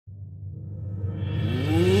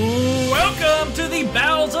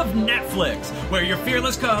Netflix, where your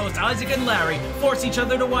fearless co-hosts Isaac and Larry force each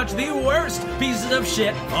other to watch the worst pieces of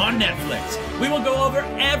shit on Netflix. We will go over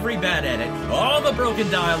every bad edit, all the broken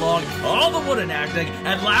dialogue, all the wooden acting,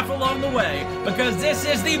 and laugh along the way, because this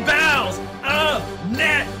is the Bowels of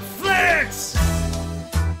Netflix!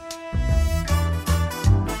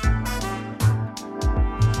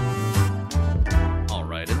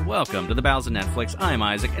 Welcome to the Bowels of Netflix. I'm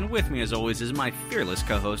Isaac, and with me as always is my fearless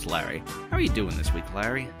co-host Larry. How are you doing this week,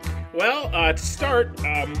 Larry? Well, to start,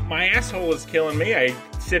 my asshole is killing me.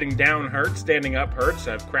 Sitting down hurts, standing up hurts.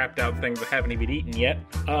 I've crapped out things I haven't even eaten yet.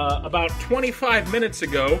 About 25 minutes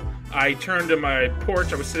ago, I turned to my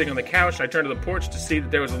porch. I was sitting on the couch. I turned to the porch to see that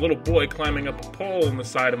there was a little boy climbing up a pole on the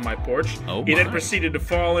side of my porch. Oh my. He then proceeded to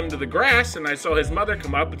fall into the grass, and I saw his mother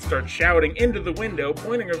come up and start shouting into the window,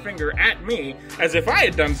 pointing her finger at me as if I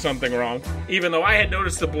had done something wrong, even though I had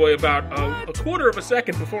noticed the boy about a quarter of a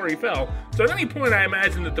second before he fell. So at any point, I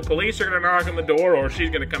imagine that the police are going to knock on the door, or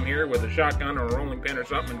she's going to come here with a shotgun or a rolling pin or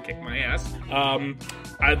something and kick my ass.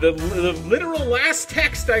 The literal last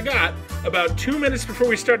text I got about 2 minutes before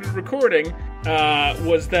we started recording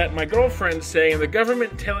was that my girlfriend saying the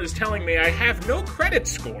government is telling me I have no credit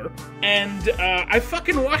score, and I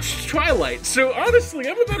fucking watched Twilight. So honestly,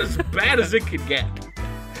 I'm about as bad as it could get.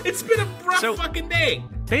 It's been a rough fucking day.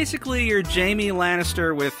 Basically, you're Jaime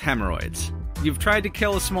Lannister with hemorrhoids. You've tried to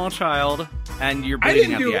kill a small child, and you're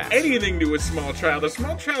bleeding out the ass. I didn't do anything to a small child. A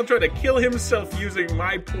small child tried to kill himself using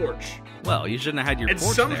my porch. Well, you shouldn't have had your porch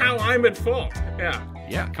and somehow there. I'm at fault. Yeah.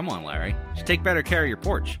 Yeah, come on, Larry. You should take better care of your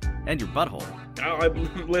porch and your butthole.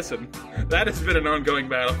 Listen, that has been an ongoing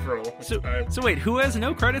battle for a long time. So wait, who has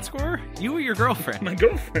no credit score? You or your girlfriend? My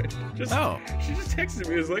girlfriend. She just texted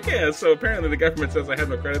me. It was like, yeah, so apparently the government says I have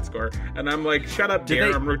no credit score. And I'm like, shut up,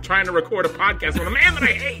 dear. I'm trying to record a podcast with a man that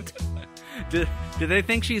I hate. Do they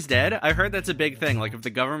think she's dead? I heard that's a big thing. Like, if the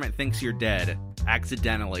government thinks you're dead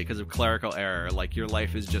accidentally because of clerical error, like, your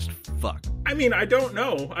life is just fucked. I mean, I don't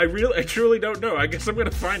know. I truly don't know. I guess I'm going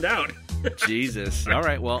to find out. Jesus. All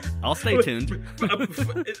right, well, I'll stay tuned.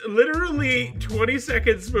 Literally 20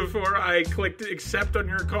 seconds before I clicked accept on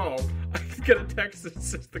your call, I get a text that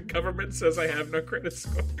says the government says I have no credit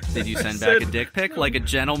score. Did you send back a dick pic like a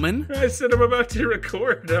gentleman? I said I'm about to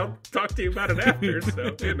record. I'll talk to you about it after,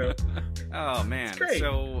 so, you know. Oh, man. It's great.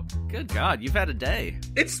 So, good God, you've had a day.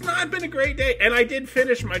 It's not been a great day, and I did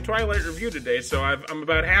finish my Twilight review today, so I'm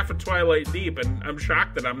about half a Twilight deep, and I'm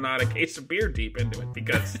shocked that I'm not a case of beer deep into it,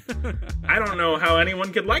 because I don't know how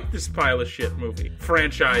anyone could like this pile of shit movie.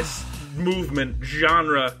 Franchise, movement,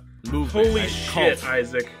 genre. Holy shit, cult.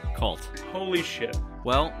 Isaac. Cult. Holy shit.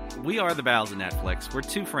 Well, we are the Bowels of Netflix. We're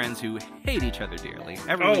two friends who hate each other dearly.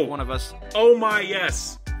 Every week one of us... Oh my,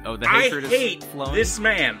 yes. Oh, the hatred I hate is flowing? this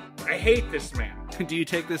man. I hate this man. Do you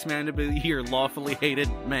take this man to be your lawfully hated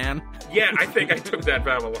man? Yeah, I think I took that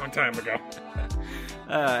vow a long time ago.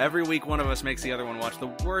 Every week, one of us makes the other one watch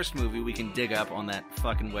the worst movie we can dig up on that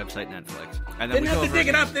fucking website, Netflix. And then didn't have to dig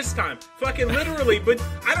it up this time. Fucking literally, but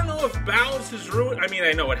I don't know if Bowels has ruined... I mean,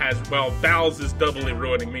 I know it has. Well, Bowels is doubly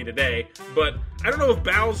ruining me today. But I don't know if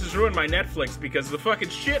Bowels has ruined my Netflix because the fucking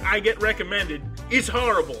shit I get recommended is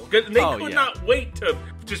horrible. They could not wait to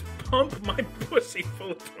just pump my pussy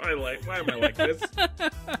full of Twilight. Why am I like this?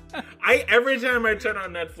 Every time I turn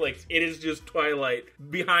on Netflix, it is just Twilight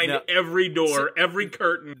behind every door, every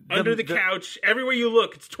curtain, under the couch, everywhere you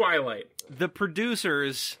look, it's Twilight. The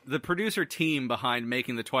producer team behind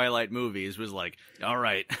making the Twilight movies was like, all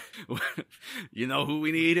right, you know who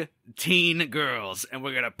we need? Teen girls. And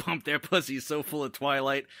we're going to pump their pussies so full of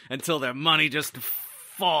Twilight until their money just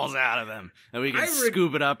falls out of them, and we can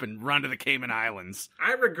scoop it up and run to the Cayman Islands.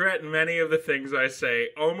 I regret many of the things I say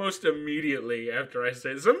almost immediately after I say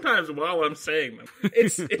them. Sometimes while I'm saying them.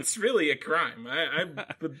 It's really a crime. I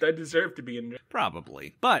deserve to be in jail.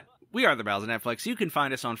 Probably. But we are the Bowels of Netflix. You can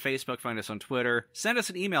find us on Facebook, find us on Twitter, send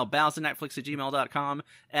us an email, bowelsofnetflix@gmail.com,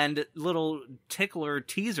 and little tickler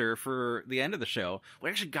teaser for the end of the show.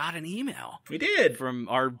 We actually got an email. We did. From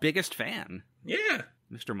our biggest fan. Yeah.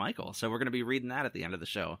 Mr. Michael. So we're going to be reading that at the end of the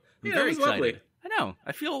show. I'm very that was excited. Lovely. I know.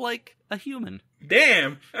 I feel like a human.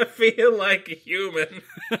 Damn. I feel like a human.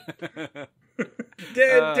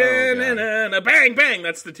 Bang, bang.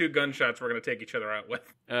 That's the two gunshots we're going to take each other out with.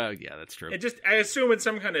 Oh, yeah, that's true. I assume it's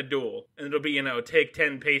some kind of duel. And it'll be, take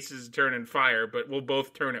 10 paces, turn and fire, but we'll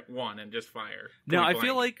both turn at one and just fire. No, I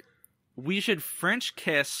feel like we should French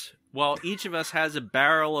kiss while each of us has a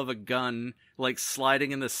barrel of a gun,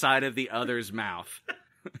 sliding in the side of the other's mouth.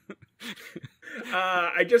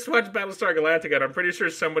 I just watched Battlestar Galactica, and I'm pretty sure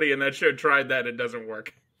somebody in that show tried that. It doesn't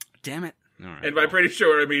work. Damn it. All right, and by pretty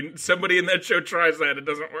sure, I mean somebody in that show tries that. It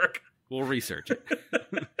doesn't work. We'll research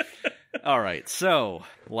it. All right, so,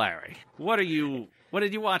 Larry, what did you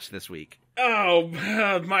watch this week? Oh,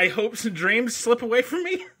 my hopes and dreams slip away from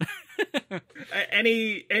me?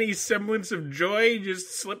 Any semblance of joy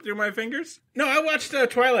just slipped through my fingers? No, I watched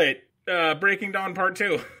Twilight, Breaking Dawn Part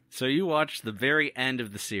 2. So you watched the very end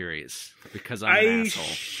of the series, because I'm an asshole. I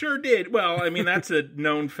sure did. Well, I mean, that's a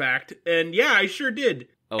known fact. And yeah, I sure did.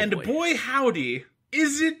 Oh, and boy, howdy,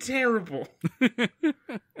 is it terrible.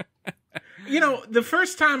 You know, the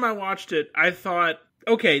first time I watched it, I thought,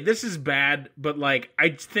 okay, this is bad, but, like, I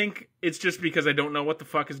think it's just because I don't know what the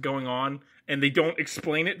fuck is going on, and they don't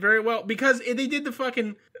explain it very well, because they did the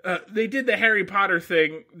fucking, they did the Harry Potter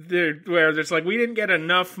thing, where it's like, we didn't get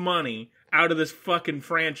enough money out of this fucking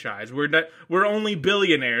franchise. We're only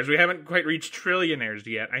billionaires. We haven't quite reached trillionaires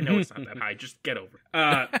yet. I know it's not that high. Just get over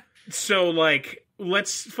it. So, like,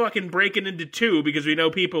 let's fucking break it into two, because we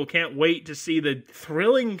know people can't wait to see the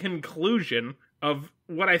thrilling conclusion of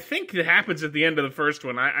what I think happens at the end of the first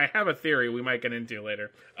one. I have a theory we might get into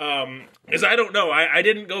later. Because I don't know. I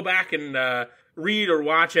didn't go back and read or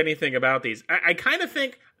watch anything about these. I kind of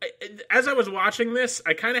think, as I was watching this,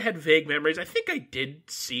 I kind of had vague memories. I think I did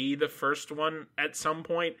see the first one at some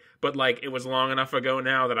point, but, like, it was long enough ago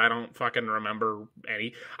now that I don't fucking remember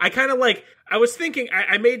any. I kind of, like, I was thinking,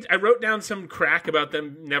 I wrote down some crack about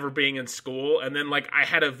them never being in school, and then, like, I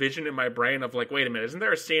had a vision in my brain of, like, wait a minute, isn't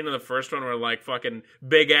there a scene in the first one where, like, fucking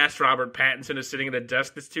big-ass Robert Pattinson is sitting at a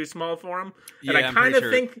desk that's too small for him? Yeah, and I kind of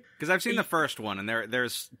think... Because I've seen the first one, and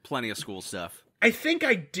there's plenty of school stuff. I think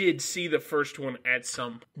I did see the first one at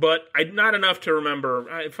some, but not enough to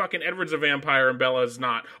remember. Fucking Edward's a vampire and Bella's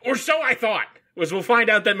not. Or so I thought. We'll find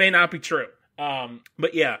out that may not be true.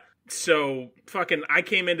 But yeah, so fucking I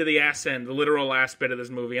came into the ass end, the literal last bit of this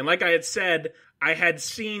movie. And like I had said, I had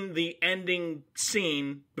seen the ending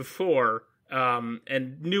scene before,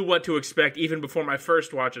 and knew what to expect even before my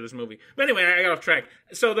first watch of this movie. But anyway, I got off track.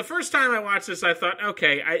 So the first time I watched this, I thought,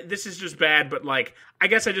 okay, this is just bad, but, like, I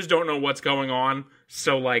guess I just don't know what's going on.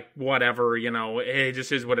 So, like, whatever, you know, it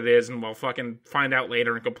just is what it is, and we'll fucking find out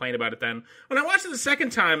later and complain about it then. When I watched it the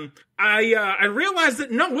second time, I realized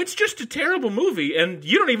that, no, it's just a terrible movie, and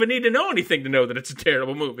you don't even need to know anything to know that it's a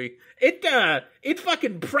terrible movie. It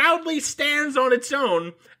fucking proudly stands on its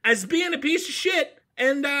own as being a piece of shit.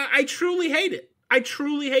 And I truly hate it. I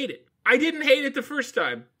truly hate it. I didn't hate it the first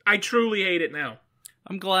time. I truly hate it now.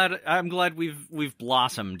 I'm glad we've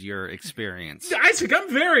blossomed your experience. Isaac, I'm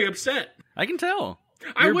very upset. I can tell.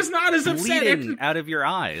 I was not as upset. Bleeding out of your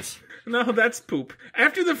eyes. No, that's poop.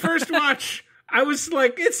 After the first watch, I was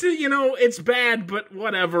like, it's bad, but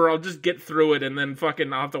whatever. I'll just get through it, and then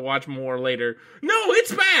fucking I'll have to watch more later. No,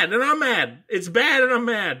 it's bad, and I'm mad. It's bad, and I'm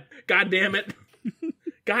mad. God damn it.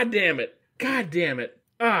 God damn it. God damn it.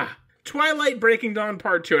 Twilight Breaking Dawn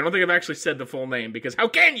Part 2. I don't think I've actually said the full name, because how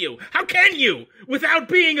can you? How can you? Without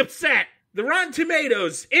being upset. The Rotten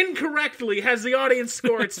Tomatoes incorrectly has the audience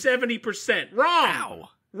score at 70%. Wrong. Ow.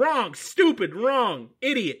 Wrong. Stupid. Wrong.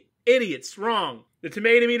 Idiot. Idiots. Wrong. The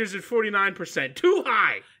tomato meter's at 49%. Too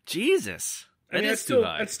high. Jesus. That is too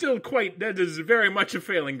high. That is very much a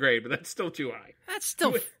failing grade, but that's still too high. That's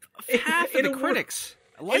still half of the critics.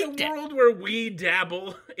 In a world where we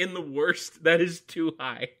dabble in the worst, that is too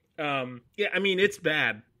high. Yeah, I mean, it's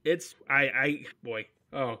bad. Boy.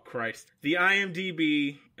 Oh, Christ. The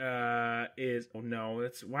IMDb is... Oh, no.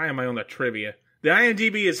 Why am I on the trivia? The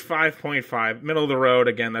IMDb is 5.5. Middle of the road.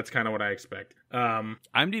 Again, that's kind of what I expect.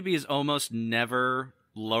 IMDb is almost never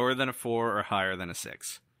lower than a 4 or higher than a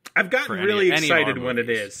 6. I've gotten really excited when it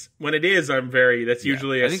is. When it is, I'm very... That's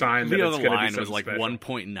usually a sign that it's going to be something was like special.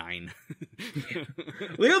 1.9.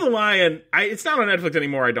 Leo the Lion, it's not on Netflix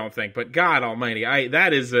anymore, I don't think, but God almighty,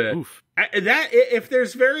 that is a... Oof. If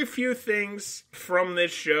there's very few things from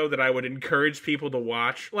this show that I would encourage people to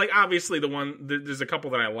watch, like obviously there's a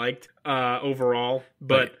couple that I liked overall,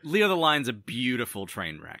 but Leo the Lion's a beautiful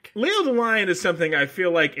train wreck. Leo the Lion is something I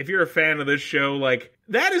feel like if you're a fan of this show, like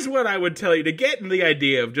that is what I would tell you to get in the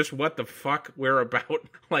idea of just what the fuck we're about.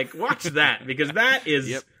 Like watch that, because that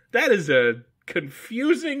is that is a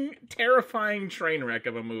confusing, terrifying train wreck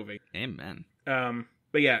of a movie. Amen.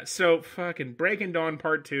 But yeah, so fucking Breaking Dawn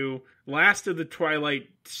Part 2, last of the Twilight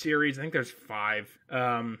series. I think there's 5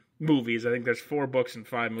 movies. I think there's 4 books and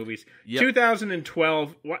 5 movies. Yep.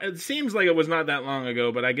 2012. It seems like it was not that long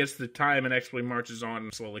ago, but I guess the time inexorably marches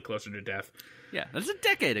on slowly closer to death. Yeah, that's a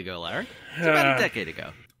decade ago, Larry. It's about a decade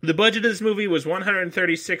ago. The budget of this movie was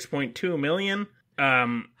 $136.2 million.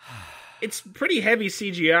 It's pretty heavy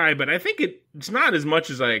CGI, but I think it's not as much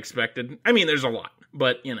as I expected. I mean, there's a lot,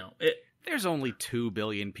 but, you know, There's only 2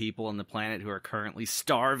 billion people on the planet who are currently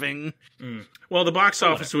starving. Well, the box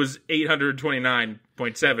office was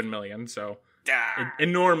 829.7 million, so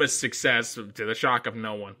enormous success to the shock of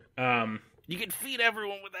no one. You can feed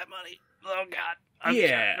everyone with that money. Oh, God.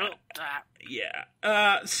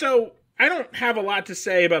 So I don't have a lot to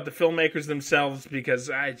say about the filmmakers themselves because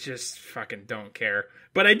I just fucking don't care.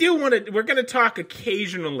 But I do want to... We're going to talk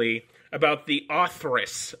occasionally about the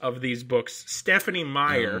authoress of these books, Stephenie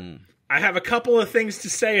Meyer. I have a couple of things to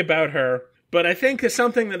say about her, but I think it's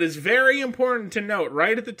something that is very important to note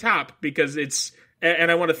right at the top because it's...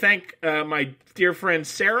 And I want to thank my dear friend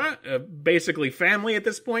Sarah, basically family at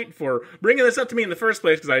this point, for bringing this up to me in the first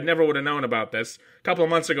place, because I never would have known about this. A couple of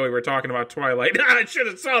months ago, we were talking about Twilight. I should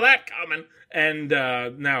have saw that coming. And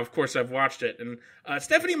now, of course, I've watched it. And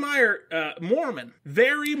Stephenie Meyer, Mormon.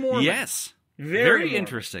 Very Mormon. Yes. Very Mormon.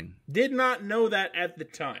 Interesting. Did not know that at the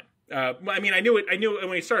time. I mean, I knew it when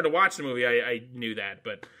we started to watch the movie. I knew that,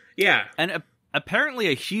 but yeah. And apparently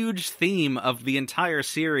a huge theme of the entire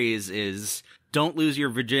series is... don't lose your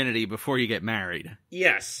virginity before you get married.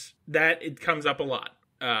 Yes, it comes up a lot.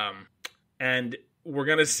 And we're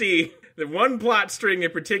going to see the one plot string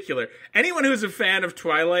in particular. Anyone who's a fan of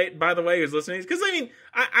Twilight, by the way, who's listening, because, I mean,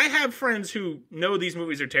 I have friends who know these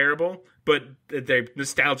movies are terrible, but they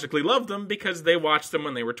nostalgically love them because they watched them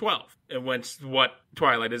when they were 12. And what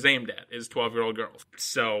Twilight is aimed at, is 12-year-old girls.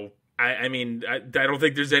 So... I mean, I don't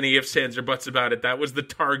think there's any ifs, ands, or buts about it. That was the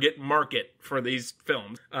target market for these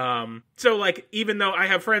films. So, like, even though I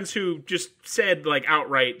have friends who just said, like,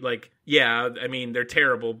 outright, like, yeah, I mean, they're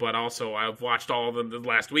terrible, but also I've watched all of them the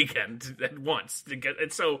last weekend at once.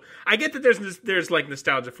 And so I get that there's like,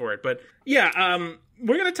 nostalgia for it. But, yeah,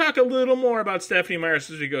 we're going to talk a little more about Stephenie Meyer as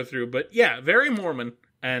we go through. But, yeah, very Mormon.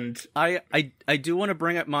 And I do want to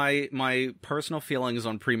bring up my personal feelings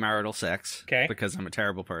on premarital sex, okay, because I'm a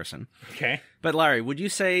terrible person. Okay. But Larry, would you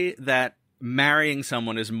say that marrying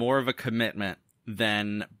someone is more of a commitment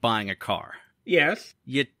than buying a car? Yes.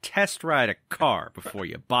 You test ride a car before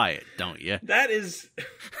you buy it, don't you? That is...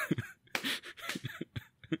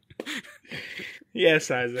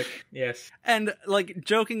 Yes, Isaac. Yes. And, like,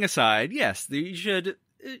 joking aside, yes, you should...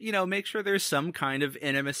 make sure there's some kind of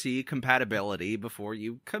intimacy compatibility before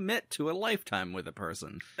you commit to a lifetime with a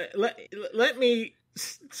person. Let me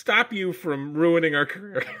stop you from ruining our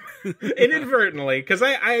career inadvertently, because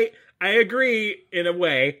I agree in a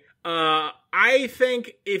way. I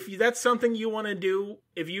think if that's something you want to do,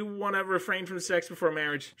 if you want to refrain from sex before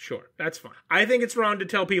marriage, sure, that's fine. I think it's wrong to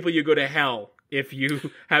tell people you go to hell if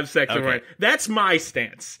you have sex before marriage. That's my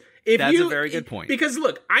stance. That's a very good point. Because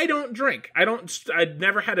look, I don't drink. I've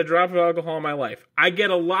never had a drop of alcohol in my life. I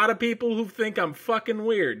get a lot of people who think I'm fucking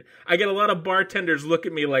weird. I get a lot of bartenders look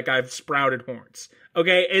at me like I've sprouted horns.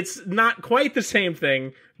 Okay, it's not quite the same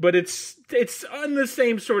thing, but it's on the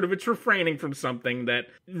same sort of, it's refraining from something that,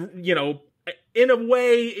 in a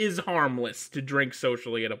way is harmless to drink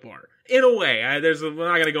socially at a bar. In a way, we're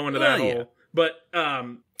not going to go into that hole. But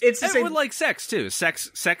it's the same. With like sex too.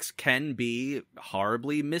 Sex can be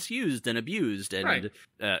horribly misused and abused, and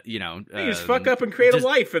right. You just fuck up and create a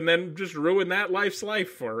life, and then just ruin that life's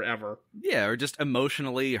life forever. Yeah, or just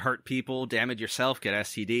emotionally hurt people, damage yourself, get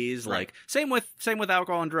STDs. Right. Like same with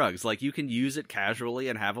alcohol and drugs. Like you can use it casually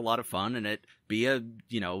and have a lot of fun, and it be a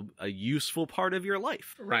useful part of your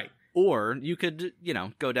life. Right. Or you could,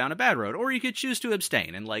 go down a bad road. Or you could choose to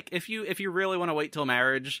abstain. And, like, if you really want to wait till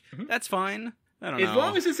marriage, that's fine. I don't know. As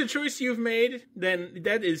long as it's a choice you've made, then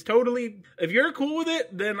that is totally... If you're cool with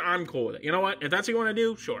it, then I'm cool with it. You know what? If that's what you want to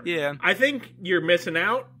do, sure. Yeah. I think you're missing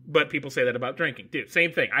out, but people say that about drinking, too.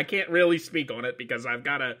 Same thing. I can't really speak on it because I've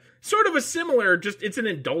got a sort of a similar... it's an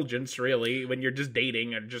indulgence, really, when you're just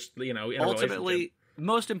dating or just, in a ultimately,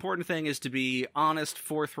 most important thing is to be honest,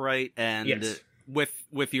 forthright, and... Yes.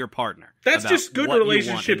 With your partner. That's just good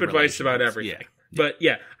relationship advice about everything. Yeah. But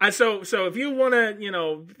yeah, so if you want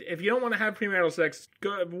to, if you don't want to have premarital sex,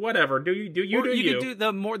 go, whatever. You could do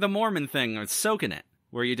the Mormon thing, or soaking it,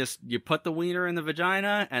 where you put the wiener in the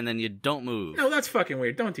vagina and then you don't move. No, that's fucking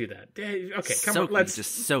weird. Don't do that. Okay, come on, let's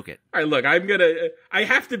just soak it. All right, look, I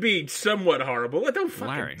have to be somewhat horrible. Don't fucking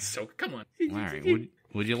Larry. Soak. Come on, Larry.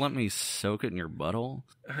 Would you let me soak it in your butthole?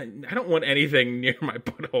 I don't want anything near my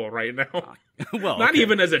butthole right now. Well, not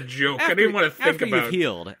even as a joke. I didn't want to think about it. After you've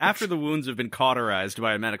healed, after the wounds have been cauterized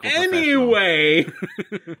by a medical professional. Anyway,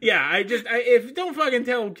 yeah, if don't fucking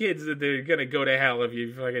tell kids that they're gonna go to hell if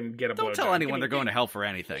you fucking get a blowjob. Don't tell anyone they're going to hell for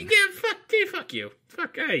anything. Yeah, fuck you.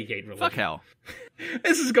 Fuck, I hate religion. Fuck hell.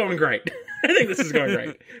 This is going great. I think this is going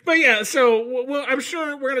great. But yeah, so I'm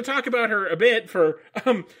sure we're going to talk about her a bit for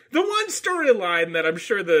the one storyline that I'm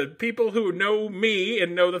sure the people who know me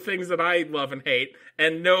and know the things that I love and hate,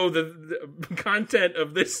 and know the content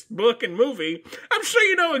of this book and movie, I'm sure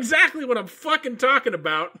you know exactly what I'm fucking talking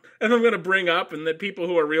about, and I'm going to bring up, and that people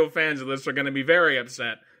who are real fans of this are going to be very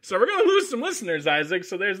upset. So we're going to lose some listeners, Isaac,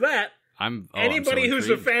 so there's that. Anybody who's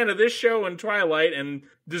a fan of this show and Twilight and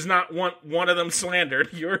does not want one of them slandered,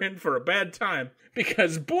 you're in for a bad time.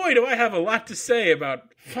 Because, boy, do I have a lot to say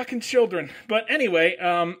about fucking children. But anyway,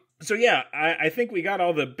 so yeah, I think we got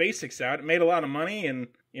all the basics out. It made a lot of money and,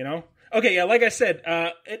 you know. Okay, yeah, like I said,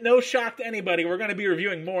 no shock to anybody, we're going to be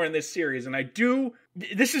reviewing more in this series. And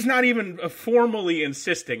this is not even formally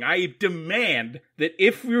insisting. I demand that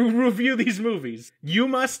if we review these movies, you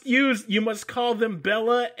must call them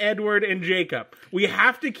Bella, Edward, and Jacob. We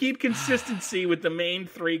have to keep consistency with the main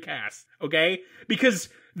three casts, okay? Because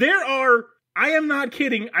I am not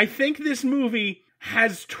kidding, I think this movie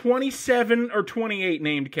has 27 or 28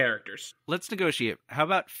 named characters. Let's negotiate. How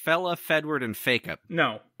about Fella, Fedward, and Fake-Up?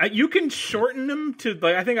 No. You can shorten them to,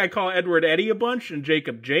 like, I think I call Edward Eddie a bunch and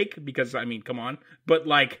Jacob Jake, because, I mean, come on. But,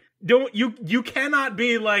 like, you cannot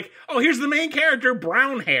be like, oh, here's the main character,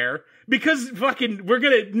 brown hair, because fucking, if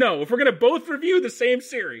we're gonna both review the same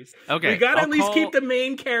series, okay, we gotta at least keep the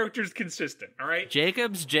main characters consistent, alright?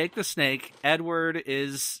 Jacob's Jake the Snake, Edward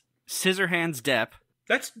is Scissorhands Depp.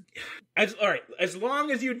 That's all right. As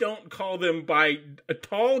long as you don't call them by a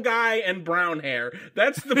tall guy and brown hair,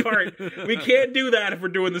 that's the part. We can't do that if we're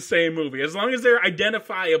doing the same movie. As long as they're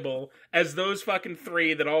identifiable as those fucking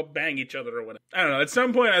three that all bang each other or whatever. I don't know. At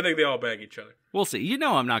some point, I think they all bang each other. We'll see. You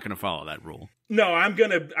know, I'm not going to follow that rule. No, I'm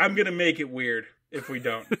gonna make it weird. If we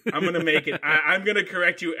don't, I'm going to make it. I'm going to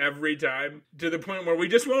correct you every time to the point where we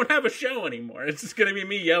just won't have a show anymore. It's just going to be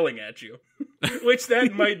me yelling at you, which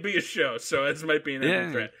that might be a show. So this might be an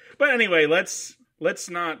ending threat. But anyway, let's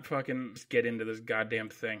not fucking get into this goddamn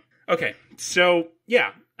thing. Okay, so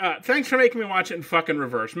yeah, thanks for making me watch it in fucking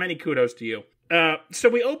reverse. Many kudos to you. So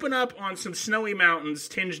we open up on some snowy mountains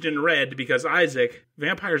tinged in red because Isaac,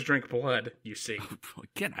 vampires drink blood, you see.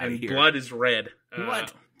 Get out and of here. Blood is red.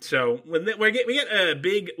 What? So we get a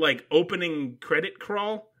big like opening credit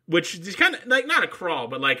crawl, which is kind of like not a crawl,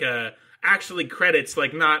 but like actually credits,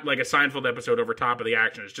 like not like a Seinfeld episode over top of the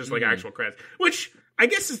action. It's just like actual credits, which I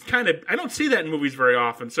guess is kind of, I don't see that in movies very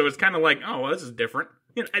often. So it's kind of like, oh, well, this is different.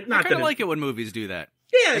 You know, I kind of like it when movies do that.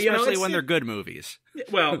 Yeah, especially when they're good movies.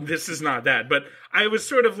 Well, this is not that, but I was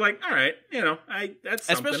sort of like, all right, that's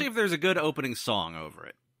something. Especially if there's a good opening song over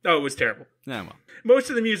it. Oh, it was terrible. Yeah, well. Most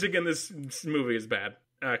of the music in this movie is bad.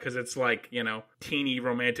 Because it's like, teeny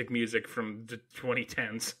romantic music from the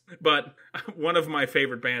 2010s. But one of my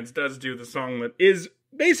favorite bands does do the song that is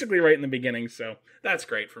basically right in the beginning, so that's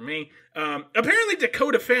great for me. Apparently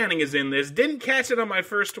Dakota Fanning is in this. Didn't catch it on my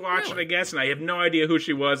first watch, I guess, and I have no idea who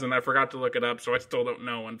she was, and I forgot to look it up, so I still don't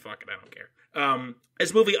know, and fuck it, I don't care.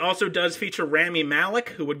 This movie also does feature Rami Malek,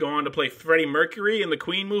 who would go on to play Freddie Mercury in the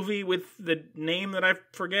Queen movie with the name that I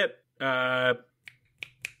forget.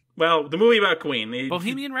 Well, the movie about Queen.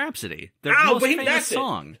 Bohemian Rhapsody. Their most famous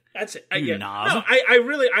song. That's it. You knob. No,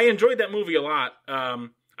 I enjoyed that movie a lot.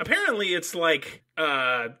 Apparently it's like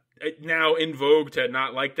now in vogue to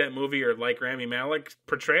not like that movie or like Rami Malek's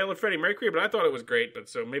portrayal of Freddie Mercury, but I thought it was great, but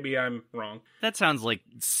so maybe I'm wrong. That sounds like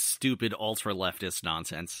stupid ultra-leftist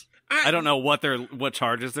nonsense. I don't know what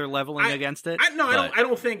charges they're leveling against it. I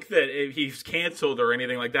don't think that he's canceled or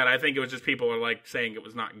anything like that. I think it was just people are like saying it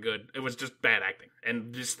was not good. It was just bad acting,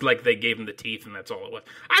 and just like they gave him the teeth, and that's all it was.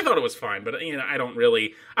 I thought it was fine, but I don't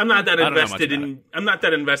really. I'm not that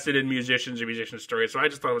invested in musicians or musician stories, so I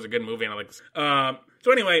just thought it was a good movie, and I like this.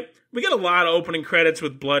 So anyway, we get a lot of opening credits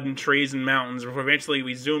with blood and trees and mountains before eventually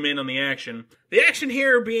we zoom in on the action. The action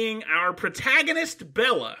here being our protagonist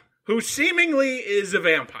Bella, who seemingly is a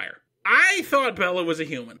vampire. I thought Bella was a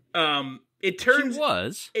human. It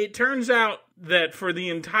turns out that for the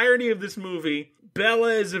entirety of this movie,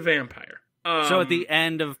 Bella is a vampire. So at the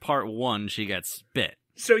end of part 1, she gets bit.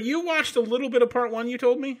 So you watched a little bit of part 1, you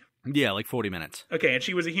told me? Yeah, like 40 minutes. Okay, and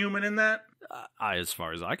she was a human in that? As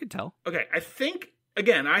far as I could tell. Okay, I think,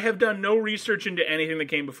 again, I have done no research into anything that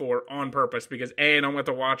came before on purpose because A, I don't want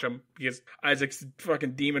to watch them because Isaac's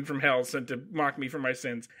fucking demon from hell sent to mock me for my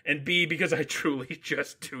sins, and B, because I truly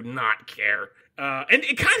just do not care. And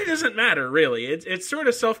it kind of doesn't matter, really. It's sort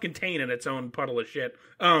of self-contained in its own puddle of shit.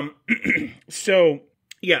 So,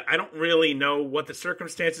 yeah, I don't really know what the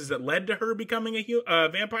circumstances that led to her becoming a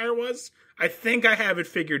vampire was. I think I have it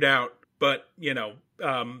figured out, But,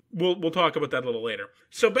 we'll talk about that a little later.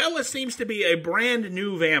 So Bella seems to be a brand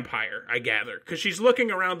new vampire, I gather, because she's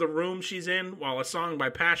looking around the room she's in while a song by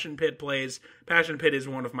Passion Pit plays. Passion Pit is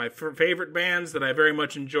one of my favorite bands that I very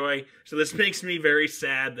much enjoy, so this makes me very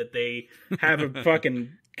sad that they have a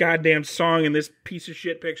fucking goddamn song in this piece of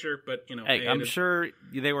shit picture, but, Hey, I'm sure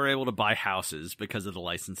they were able to buy houses because of the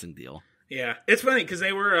licensing deal. Yeah, it's funny because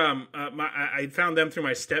they were. I found them through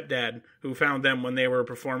my stepdad, who found them when they were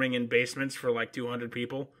performing in basements for like 200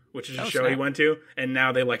 people, which is a show he went to, and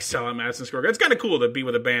now they like sell out Madison Square Garden. It's kind of cool to be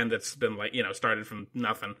with a band that's been like started from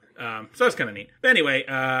nothing. So that's kind of neat. But anyway,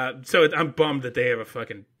 so I'm bummed that they have a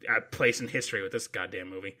fucking place in history with this goddamn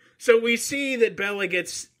movie. So we see that Bella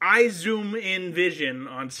gets eye zoom in vision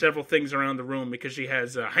on several things around the room because she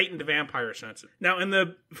has heightened vampire senses. Now in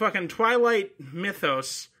the fucking Twilight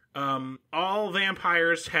mythos. All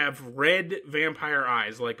vampires have red vampire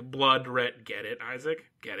eyes, like blood red. Get it, Isaac?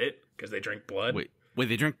 Get it? Because they drink blood. Wait,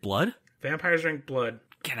 they drink blood? Vampires drink blood.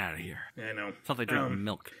 Get out of here. I know. I thought they drink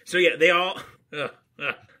milk. So yeah, they all...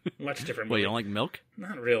 much different movie. Wait, you don't like milk?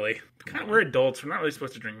 Not really. We're adults. We're not really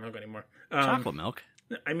supposed to drink milk anymore. Chocolate milk.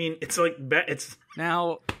 I mean, it's like... It's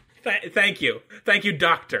Now... Thank you. Thank you,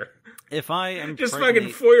 doctor. If I am just fucking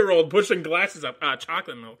 4-year-old pushing glasses up.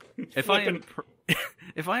 Chocolate milk.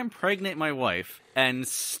 If I impregnate my wife and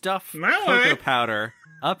stuff My cocoa wife? powder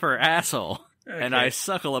up her asshole and Okay. I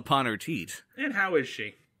suckle upon her teat, And how is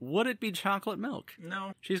she? would it be chocolate milk?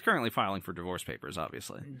 No. She's currently filing for divorce papers,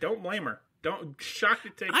 obviously. Don't blame her. Don't shocked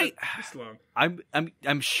it takes this long.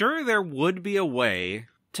 I'm sure there would be a way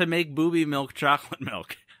to make booby milk chocolate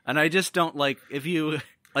milk, and I just don't like if you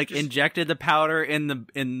injected the powder in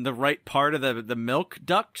the right part of the milk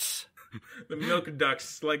ducts. The milk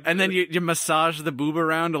ducts, and then you massage the boob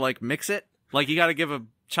around to like mix it. Like you got to give a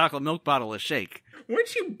chocolate milk bottle a shake.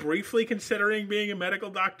 Weren't you briefly considering being a medical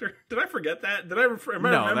doctor? Did I forget that? Am I No,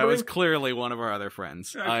 remembering? that was clearly one of our other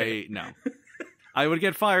friends. Okay. I would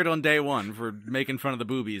get fired on day one for making fun of the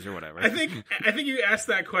boobies or whatever. I think you asked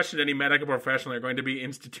that question to any medical professional, they're going to be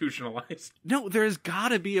institutionalized. No, there's got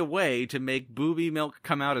to be a way to make booby milk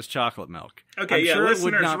come out as chocolate milk. Okay,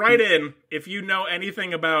 listeners, write in if you know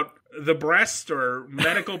anything about the breast or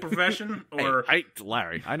medical profession, or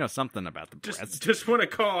Larry, I know something about the breast. Just want to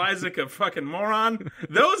call Isaac a fucking moron.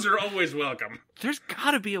 Those are always welcome. There's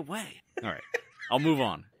got to be a way. All right, I'll move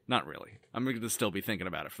on. Not really. I'm going to still be thinking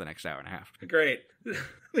about it for the next hour and a half. Great. There's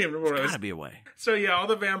got to be a way. So yeah, all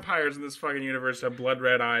the vampires in this fucking universe have blood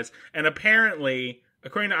red eyes, and apparently,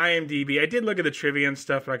 according to IMDb, I did look at the trivia and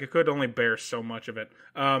stuff, but I could only bear so much of it.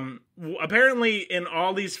 Apparently, in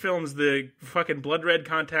all these films, the fucking blood red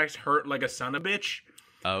contacts hurt like a son of a bitch.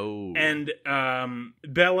 Oh. And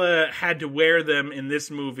Bella had to wear them in this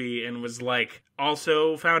movie and was like,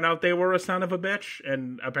 also found out they were a son of a bitch.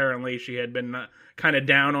 And apparently she had been kind of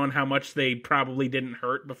down on how much they probably didn't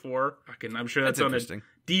hurt before. I'm sure that's on a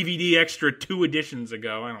DVD extra 2 editions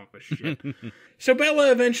ago. I don't give a shit. So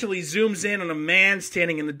Bella eventually zooms in on a man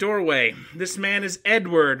standing in the doorway. This man is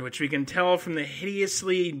Edward, which we can tell from the hideous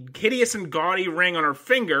and gaudy ring on her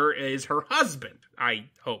finger is her husband, I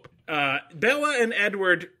hope. Bella and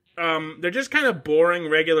Edward, they're just kind of boring,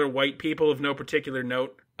 regular white people of no particular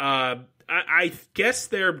note. I guess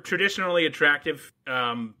they're traditionally attractive.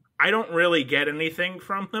 I don't really get anything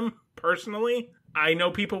from them, personally. I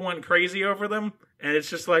know people went crazy over them, and it's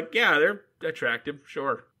just like, yeah, they're attractive,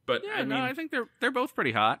 sure. But yeah, I think they're both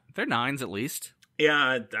pretty hot. They're 9s at least.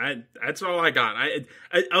 Yeah, that's all I got.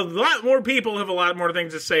 A lot more people have a lot more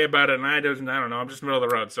things to say about it, and I don't know. I'm just middle of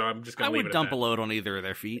the road, so I'm just going to leave it at that. I would dump a load on either of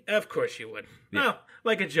their feet. Of course you would. Yeah. Well,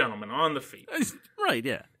 like a gentleman, on the feet. Right,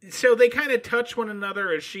 yeah. So they kind of touch one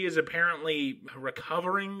another as she is apparently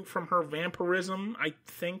recovering from her vampirism, I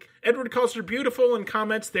think. Edward calls her beautiful and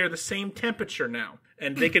comments they're the same temperature now.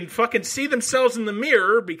 And they can fucking see themselves in the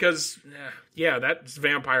mirror because, yeah, that's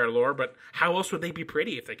vampire lore, but how else would they be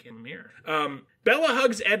pretty if they can in the mirror? Bella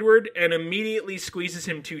hugs Edward and immediately squeezes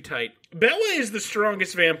him too tight. Bella is the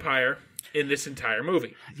strongest vampire in this entire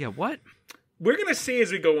movie. Yeah, what? We're going to see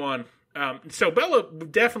as we go on. So Bella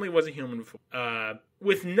definitely was a human before.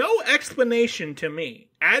 With no explanation to me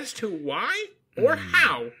as to why or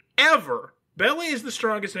how ever Bella is the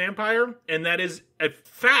strongest vampire, and that is a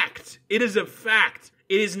fact. It is a fact.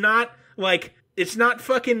 It is not like, it's not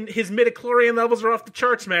fucking his midichlorian levels are off the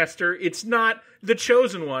charts, master. It's not the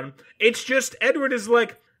chosen one. It's just Edward is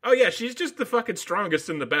like, oh yeah, she's just the fucking strongest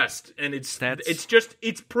and the best. And it's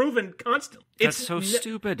proven constantly. That's so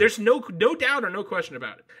stupid. There's no doubt or no question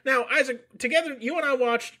about it. Now, Isaac, together, you and I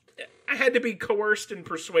watched, I had to be coerced and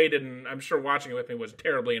persuaded, and I'm sure watching it with me was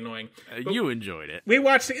terribly annoying. You enjoyed it. We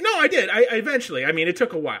watched it. No, I did. I eventually. I mean, it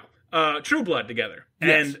took a while. True Blood together.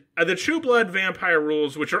 Yes. And the True Blood vampire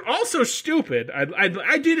rules, which are also stupid.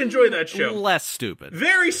 I did enjoy that show. Less stupid.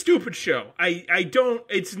 Very stupid show.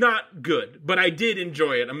 It's not good, but I did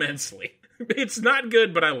enjoy it immensely. It's not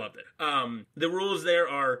good, but I loved it. The rules there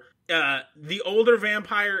are, the older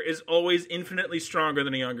vampire is always infinitely stronger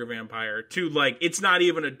than a younger vampire. It's not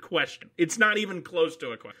even a question. It's not even close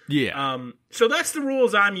to a question. Yeah. So that's the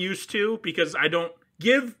rules I'm used to, because I don't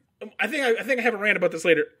give... I think I have a rant about this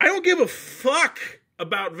later. I don't give a fuck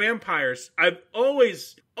about vampires. I've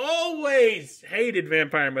always hated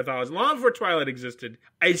vampire mythology. Long before Twilight existed.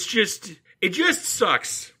 It just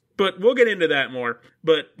sucks. But we'll get into that more.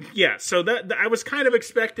 But yeah, so that I was kind of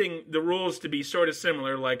expecting the rules to be sort of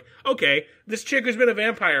similar. Like, okay, this chick who's been a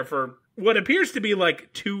vampire for what appears to be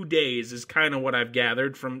like 2 days is kind of what I've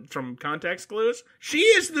gathered from context clues. She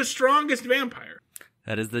is the strongest vampire.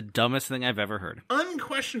 That is the dumbest thing I've ever heard.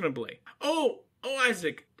 Unquestionably. Oh,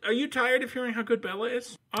 Isaac, are you tired of hearing how good Bella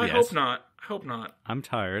is? I Yes. hope not. I hope not. I'm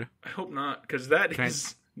tired. I hope not, because that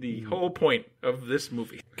is the whole point of this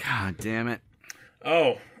movie. God damn it.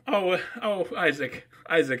 Oh, Isaac,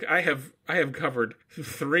 I have covered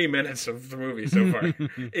 3 minutes of the movie so far.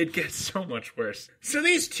 It gets so much worse. So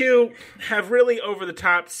these two have really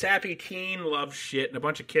over-the-top, sappy teen love shit and a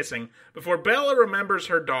bunch of kissing before Bella remembers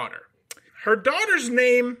her daughter. Her daughter's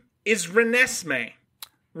name is Renesmee.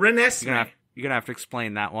 Renesmee. You're gonna have to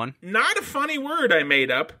explain that one. Not a funny word I made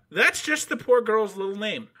up. That's just the poor girl's little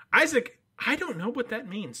name. Isaac, I don't know what that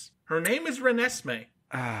means. Her name is Renesmee.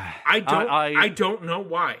 I don't know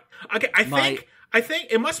why. Okay, I think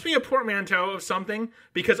it must be a portmanteau of something,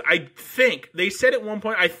 because I think they said at one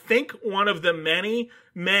point, I think one of the many,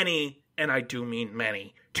 and I do mean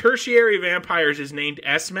many, tertiary vampires is named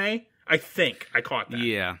Esme. I think I caught that.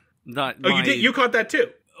 Yeah. You did? You caught that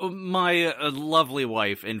too? My lovely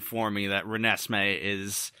wife informed me that Renesmee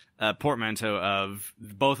is a portmanteau of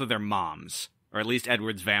both of their moms, or at least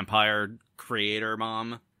Edward's vampire creator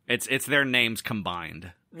mom. It's their names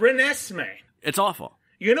combined. Renesmee. It's awful.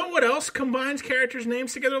 You know what else combines characters'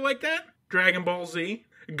 names together like that? Dragon Ball Z.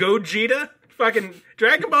 Gogeta. Fucking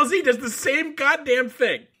Dragon Ball Z does the same goddamn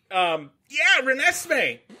thing. Yeah,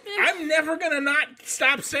 Renesmee. I'm never gonna not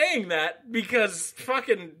stop saying that, because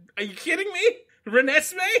fucking... Are you kidding me?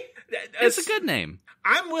 Renesmee? It's a good name.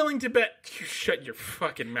 I'm willing to bet... You shut your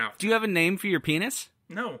fucking mouth. Do you have a name for your penis?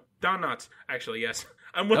 No. Don Knotts. Actually, yes.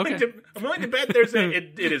 I'm willing to bet there's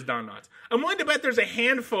it is Don Knotts. I'm willing to bet there's a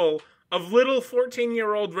handful of little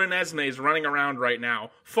 14-year-old Renesmees running around right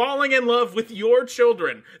now, falling in love with your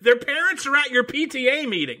children. Their parents are at your PTA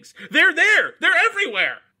meetings. They're there. They're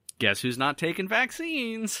everywhere. Guess who's not taking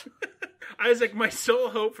vaccines? Isaac, my sole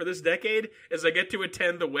hope for this decade is I get to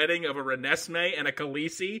attend the wedding of a Renesmee and a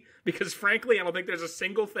Khaleesi, because frankly, I don't think there's a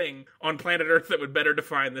single thing on planet Earth that would better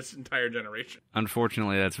define this entire generation.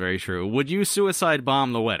 Unfortunately, that's very true. Would you suicide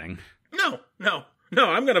bomb the wedding? No,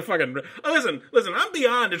 I'm gonna fucking... Listen, I'm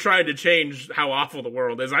beyond trying to change how awful the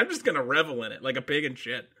world is. I'm just gonna revel in it like a pig in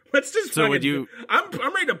shit. Let's just so fucking... would you... I'm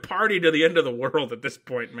ready to party to the end of the world at this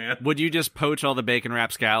point, man. Would you just poach all the bacon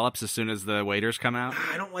wrap scallops as soon as the waiters come out?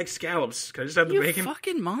 I don't like scallops. Can I just have the You bacon?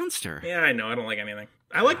 fucking monster. Yeah, I know. I don't like anything.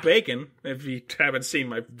 I like bacon, if you haven't seen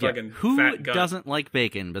my fucking Who fat gut. doesn't like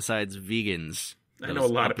bacon besides vegans? I know a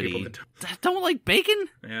lot of people that don't like bacon?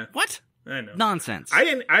 Yeah. What? I know. Nonsense. I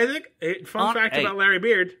think, fun fact about Larry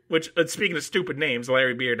Beard, which, speaking of stupid names,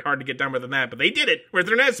 Larry Beard, hard to get dumber than that, but they did it with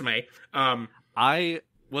Renesmee. I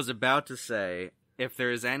was about to say, if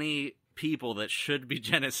there's any people that should be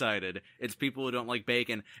genocided, it's people who don't like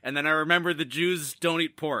bacon, and then I remember the Jews don't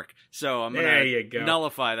eat pork, so I'm gonna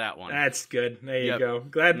nullify that one. That's good. There you go.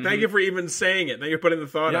 Glad. Thank you for even saying it. Thank you for putting the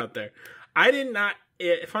thought out there. I did not,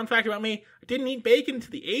 fun fact about me, I didn't eat bacon to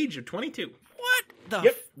the age of 22. What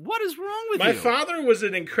what is wrong with you? My father was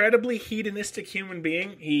an incredibly hedonistic human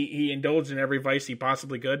being. He indulged in every vice he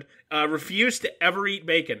possibly could. Refused to ever eat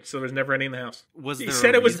bacon, so there was never any in the house. He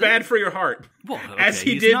said it was bad for your heart. Well, okay. As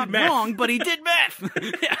he He's did not meth. wrong, but he did meth.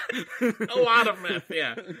 A lot of meth,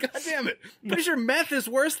 yeah. God damn it. Pretty sure meth is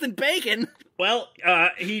worse than bacon. Well,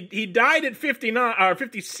 he died at 59, or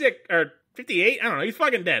 56, or 58. I don't know. He's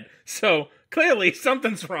fucking dead. So clearly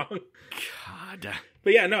something's wrong. God.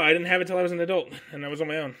 But yeah, no, I didn't have it till I was an adult, and I was on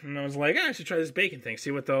my own. And I was like, I should try this bacon thing, see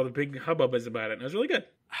what all the big hubbub is about it. And it was really good.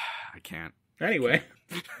 I can't. Anyway.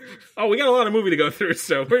 We got a lot of movie to go through,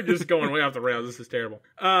 so we're just going way off the rails. This is terrible.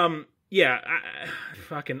 Yeah,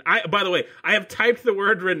 by the way, I have typed the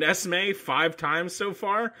word Renesmee 5 times so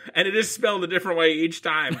far, and it is spelled a different way each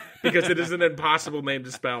time, because it is an impossible name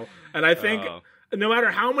to spell. And I think No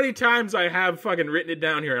matter how many times I have fucking written it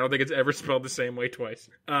down here, I don't think it's ever spelled the same way twice.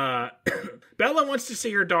 Bella wants to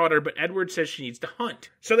see her daughter, but Edward says she needs to hunt.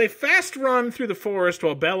 So they fast run through the forest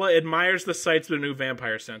while Bella admires the sights of the new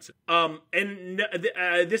vampire senses.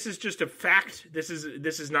 This is just a fact. This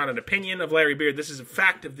is not an opinion of Larry Beard. This is a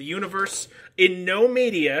fact of the universe. In no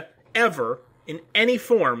media ever, in any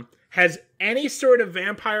form, has any sort of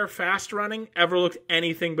vampire fast running ever looked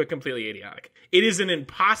anything but completely idiotic. It is an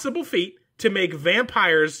impossible feat to make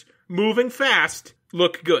vampires moving fast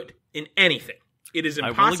look good in anything. It is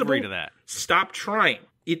impossible. I will agree to that. Stop trying.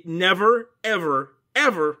 It never, ever,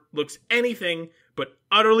 ever looks anything but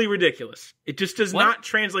utterly ridiculous. It just does not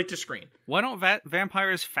translate to screen. Why don't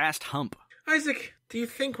vampires fast hump? Isaac, do you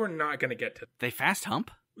think we're not going to get to... They fast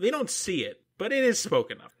hump? They don't see it, but it is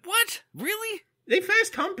spoken of. What? Really? They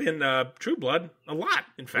fast hump in True Blood a lot,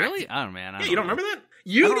 in fact. Really? Oh, man. You don't remember that?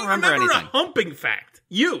 You don't remember anything. A humping fact.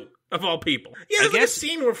 You, of all people. Yeah, there's like a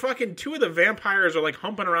scene where fucking two of the vampires are like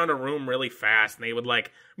humping around a room really fast, and they would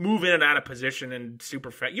like move in and out of position and super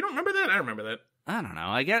fast. You don't remember that? I remember that. I don't know.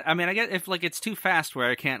 I get if like it's too fast where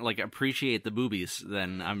I can't like appreciate the boobies,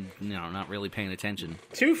 then I'm not really paying attention.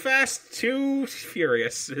 Too fast, too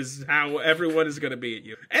furious is how everyone is going to be at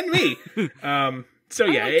you and me. So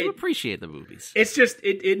yeah, I like to appreciate the movies. It's just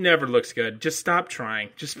it never looks good. Just stop trying.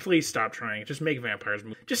 Just please stop trying. Just make vampires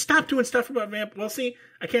move. Just stop doing stuff about vampires. Well, see,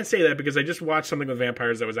 I can't say that because I just watched something with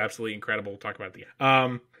vampires that was absolutely incredible. We'll talk about it at the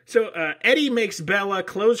end. So Eddie makes Bella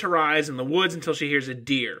close her eyes in the woods until she hears a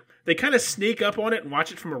deer. They kind of sneak up on it and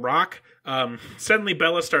watch it from a rock. Suddenly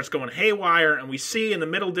Bella starts going haywire, and we see in the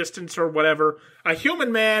middle distance or whatever, a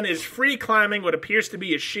human man is free climbing what appears to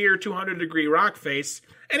be a sheer 200-degree rock face,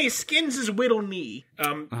 and he skins his little knee.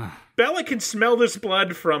 Bella can smell this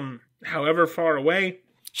blood from however far away.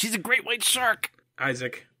 She's a great white shark.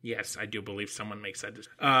 Isaac, yes, I do believe someone makes that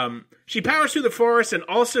decision. She powers through the forest and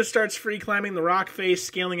also starts free climbing the rock face,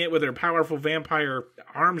 scaling it with her powerful vampire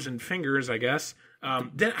arms and fingers, I guess.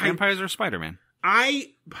 Vampires are Spider-Man.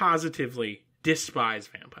 I positively despise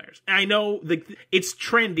vampires. I know it's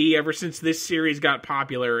trendy ever since this series got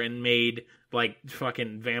popular and made like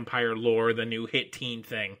fucking vampire lore the new hit teen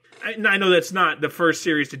thing. I know that's not the first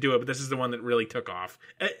series to do it, but this is the one that really took off.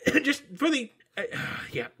 Just for the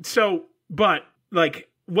yeah. So, but like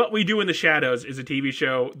What We Do in the Shadows is a TV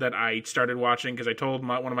show that I started watching because I told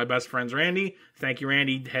one of my best friends, Randy. Thank you,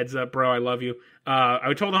 Randy. Heads up, bro. I love you.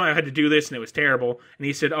 I told him I had to do this, and it was terrible. And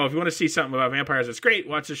he said, if you want to see something about vampires, it's great.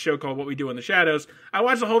 Watch this show called What We Do in the Shadows. I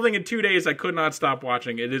watched the whole thing in 2 days. I could not stop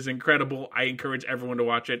watching. It is incredible. I encourage everyone to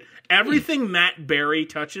watch it. Everything Matt Berry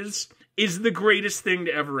touches is the greatest thing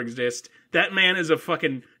to ever exist. That man is a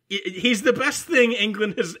fucking... He's the best thing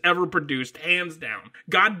England has ever produced, hands down.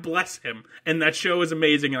 God bless him. And that show is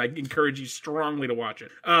amazing, and I encourage you strongly to watch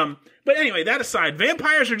it. But anyway, that aside,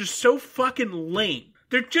 vampires are just so fucking lame.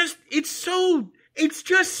 It's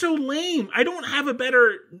just so lame. I don't have a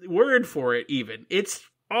better word for it, even. It's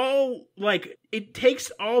all, like, it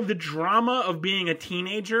takes all the drama of being a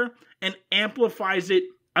teenager and amplifies it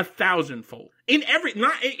 1,000-fold.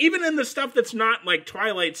 Even in the stuff that's not like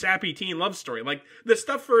Twilight sappy teen love story, like the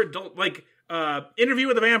stuff for adult, like Interview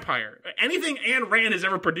with a Vampire, anything Ayn Rand has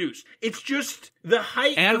ever produced. It's just the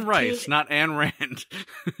height of Rice, not Ayn Rand.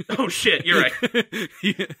 Oh shit, you're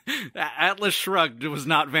right. Atlas Shrugged was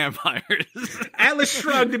not vampires. Atlas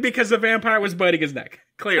Shrugged because the vampire was biting his neck.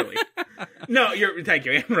 Clearly, no. Thank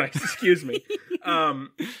you, Ayn Rice. Excuse me.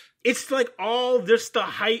 It's like all just the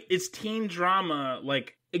height. It's teen drama,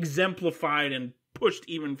 like exemplified and pushed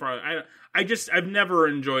even farther. I've never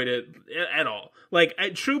enjoyed it at all. Like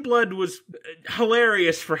True Blood was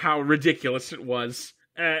hilarious for how ridiculous it was,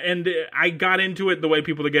 and I got into it the way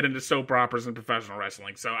people get into soap operas and professional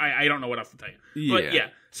wrestling. So I don't know what else to tell you. Yeah. But yeah,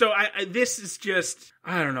 so this is just,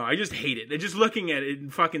 I don't know. I just hate it. Just looking at it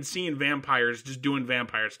and fucking seeing vampires just doing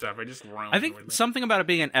vampire stuff. I think something about it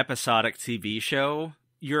being an episodic TV show,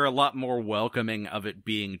 you're a lot more welcoming of it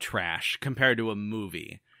being trash compared to a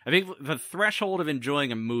movie. I think the threshold of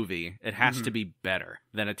enjoying a movie, it has to be better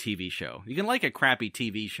than a TV show. You can like a crappy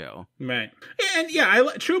TV show. Right. And yeah,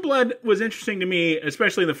 True Blood was interesting to me,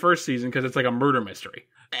 especially in the first season, because it's like a murder mystery.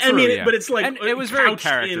 But it's like... And it was very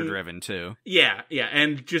character-driven, too. Yeah,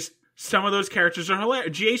 and just some of those characters are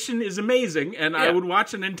hilarious. Jason is amazing, and I would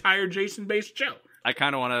watch an entire Jason-based show. I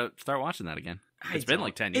kind of want to start watching that again. It's been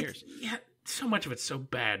like 10 years. Yeah, so much of it's so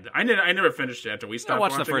bad. I never finished it after we stopped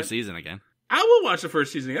watching the first season again. I will watch the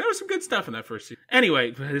first season. There was some good stuff in that first season.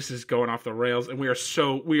 Anyway, this is going off the rails, and we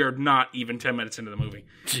are not even 10 minutes into the movie.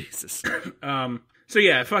 Jesus. So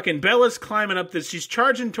yeah, fucking Bella's climbing up this. She's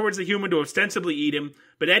charging towards the human to ostensibly eat him,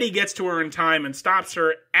 but Eddie gets to her in time and stops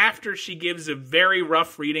her after she gives a very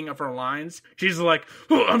rough reading of her lines. She's like,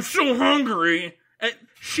 "Oh, I'm so hungry."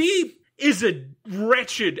 She is a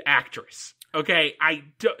wretched actress. Okay,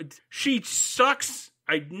 she sucks.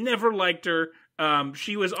 I never liked her.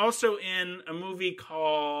 She was also in a movie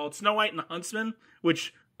called Snow White and the Huntsman,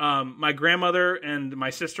 which my grandmother and my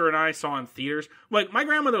sister and I saw in theaters. Like, my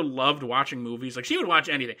grandmother loved watching movies. Like, she would watch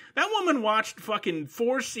anything. That woman watched fucking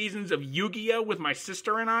 4 seasons of Yu-Gi-Oh! With my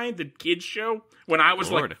sister and I, the kids show, when I was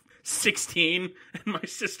like 16, and my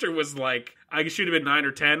sister was like, I should have been 9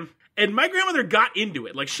 or 10. And my grandmother got into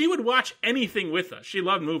it. Like, she would watch anything with us. She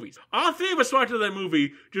loved movies. All 3 of us watched that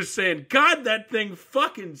movie just saying, God, that thing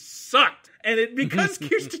fucking sucked. And because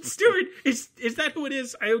Kirsten Stewart is that who it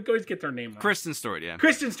is? I always get their name wrong. Kristen Stewart, yeah.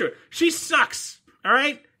 Kristen Stewart. She sucks. All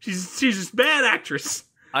right? She's just a bad actress.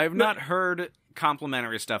 I've not heard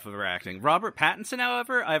complimentary stuff of her acting. Robert Pattinson,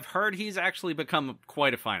 however, I've heard he's actually become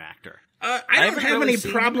quite a fine actor. I don't have any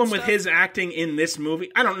problem with his acting in this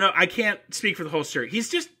movie. I don't know. I can't speak for the whole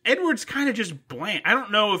series. Edward's kind of just bland. I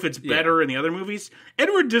don't know if it's better in the other movies.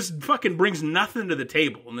 Edward just fucking brings nothing to the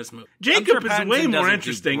table in this movie. Jacob is way more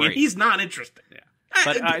interesting, and he's not interesting. Yeah.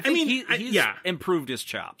 But I think he's improved his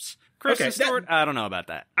chops. Kristen Stewart, I don't know about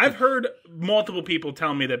that. I've heard multiple people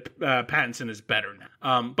tell me that Pattinson is better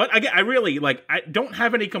now. But I really, I don't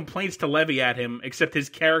have any complaints to levy at him, except his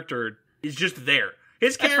character is just there.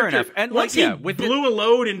 His character, and once he blew a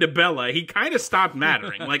load into Bella, he kind of stopped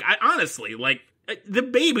mattering. Honestly, the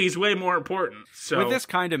baby's way more important. So with this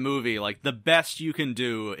kind of movie, the best you can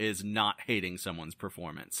do is not hating someone's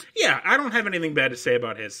performance. Yeah, I don't have anything bad to say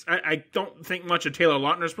about his. I don't think much of Taylor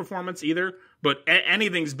Lautner's performance either, but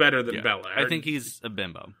anything's better than Bella. I think he's a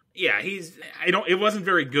bimbo. Yeah, it wasn't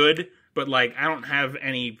very good. But, I don't have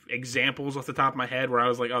any examples off the top of my head where I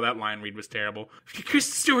was like, oh, that line read was terrible.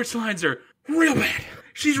 Kristen Stewart's lines are real bad.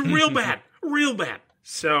 She's real bad. Real bad.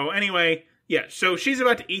 So, anyway, yeah. So, she's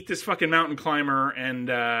about to eat this fucking mountain climber, and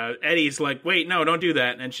Eddie's like, wait, no, don't do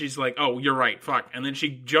that. And she's like, oh, you're right, fuck. And then she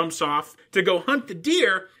jumps off to go hunt the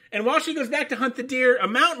deer. And while she goes back to hunt the deer, a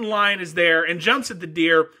mountain lion is there and jumps at the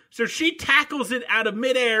deer. So she tackles it out of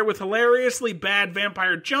midair with hilariously bad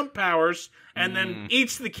vampire jump powers and then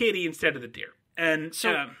eats the kitty instead of the deer. And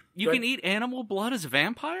so you can eat animal blood as a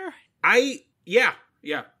vampire? Yeah.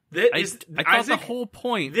 I thought the whole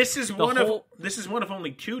point. This is one of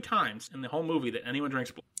only 2 times in the whole movie that anyone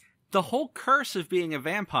drinks blood. The whole curse of being a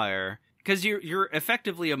vampire, because you're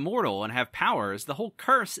effectively immortal and have powers, the whole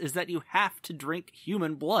curse is that you have to drink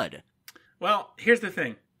human blood. Well, here's the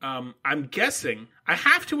thing. I'm guessing, I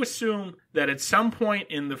have to assume that at some point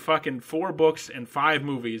in the fucking 4 books and 5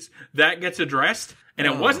 movies, that gets addressed. And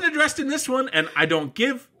it wasn't addressed in this one, and I don't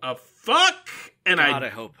give a fuck, and I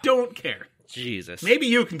hope don't care. Jesus. Maybe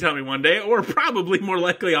you can tell me one day, or probably more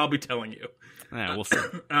likely I'll be telling you. Yeah, we'll see.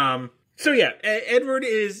 So yeah, Edward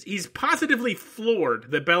he's positively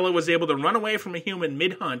floored that Bella was able to run away from a human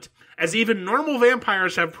mid-hunt, as even normal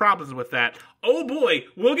vampires have problems with that. Oh boy,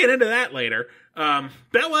 we'll get into that later.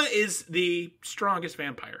 Bella is the strongest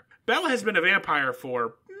vampire. Bella has been a vampire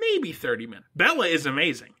for maybe 30 minutes. Bella is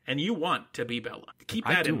amazing, and you want to be Bella. Keep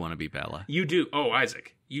that in. I do want to be Bella. You do. Oh,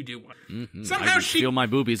 Isaac. You do want. Mm-hmm. Somehow she feel my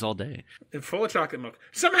boobies all day. Full of chocolate milk.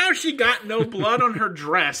 Somehow she got no blood on her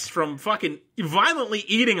dress from fucking violently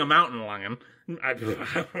eating a mountain lion.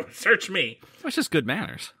 Search me. It's just good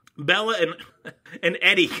manners. Bella and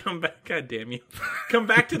Eddie come back. God damn you! Come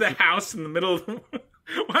back to the house in the middle of the.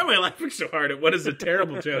 Why am I laughing so hard at what is a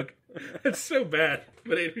terrible joke? It's so bad,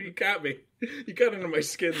 but you got me. You got under my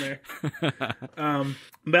skin there.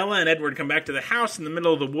 Bella and Edward come back to the house in the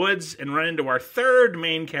middle of the woods and run into our third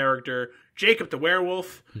main character, Jacob the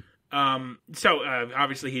werewolf.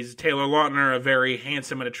 Obviously he's Taylor Lautner, a very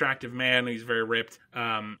handsome and attractive man. He's very ripped.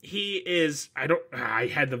 He is, I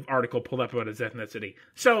had the article pulled up about his ethnicity.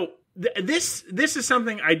 So this is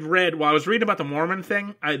something I'd read while I was reading about the Mormon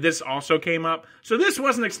thing. This also came up. So this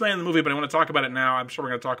wasn't explained in the movie, but I want to talk about it now. I'm sure we're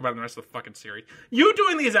going to talk about it in the rest of the fucking series. You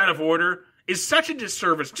doing these out of order is such a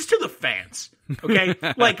disservice just to the fans. Okay?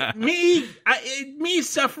 me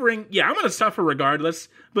suffering. Yeah, I'm going to suffer regardless.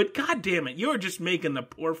 But God damn it, you're just making the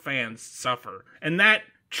poor fans suffer. And that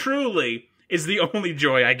truly is the only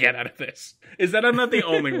joy I get out of this. Is that I'm not the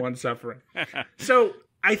only one suffering. So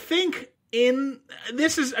I think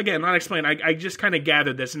this is, again, not explained. I just kind of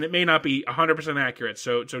gathered this, and it may not be 100% accurate.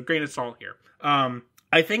 So grain of salt here.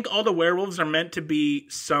 I think all the werewolves are meant to be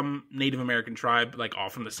some Native American tribe, all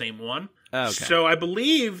from the same one. Okay. So I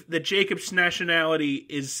believe that Jacob's nationality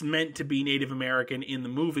is meant to be Native American in the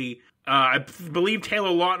movie. I believe Taylor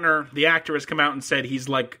Lautner, the actor, has come out and said he's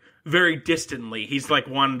very distantly. He's like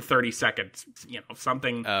 1/32nd,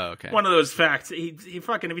 something. Oh, okay. One of those facts. He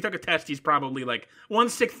fucking, if he took a test, he's probably like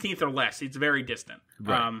 1/16 or less. He's very distant.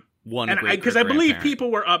 Right. Because I believe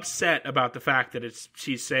people were upset about the fact that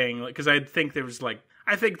she's saying, because I think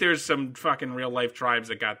there's some fucking real life tribes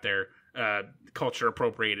that got their culture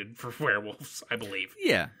appropriated for werewolves, I believe.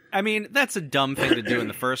 Yeah. I mean, that's a dumb thing to do in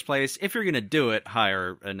the first place. If you're going to do it,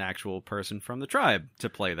 hire an actual person from the tribe to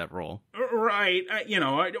play that role. Right.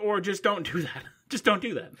 Or just don't do that. Just don't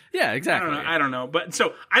do that. Yeah, exactly. I don't know. But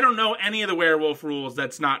so I don't know any of the werewolf rules.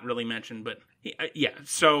 That's not really mentioned. But yeah.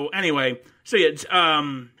 So anyway. So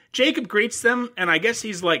yeah. Jacob greets them, and I guess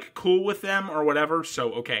he's like cool with them or whatever.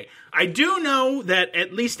 So okay. I do know that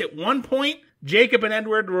at least at one point, Jacob and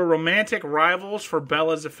Edward were romantic rivals for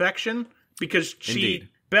Bella's affection because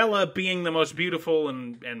Bella, being the most beautiful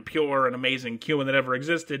and pure and amazing human that ever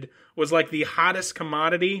existed, was like the hottest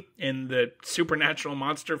commodity in the supernatural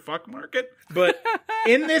monster fuck market. But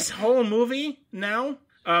in this whole movie now,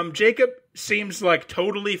 Jacob seems like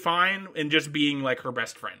totally fine in just being like her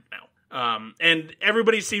best friend now. And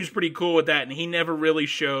everybody seems pretty cool with that, and he never really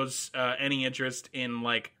shows any interest in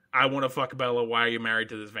like, I want to fuck Bella, why are you married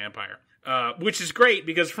to this vampire? Which is great,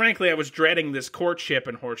 because frankly, I was dreading this courtship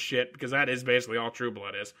and horse shit, because that is basically all True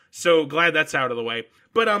Blood is. So glad that's out of the way.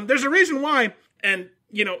 But there's a reason why, and,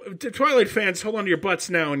 to Twilight fans, hold on to your butts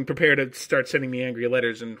now and prepare to start sending me angry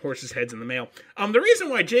letters and horses' heads in the mail. The reason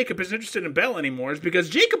why Jacob isn't interested in Bella anymore is because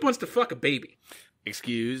Jacob wants to fuck a baby.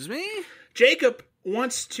 Excuse me? Jacob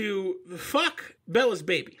wants to fuck Bella's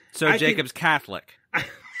baby. So Jacob's Catholic.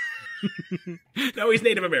 No, he's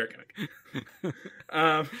Native American.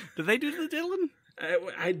 Did they do the diddling?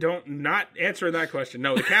 I don't not answering that question.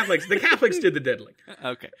 No, the Catholics did the diddling.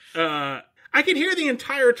 Okay. I can hear the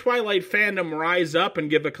entire Twilight fandom rise up and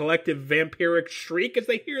give a collective vampiric shriek as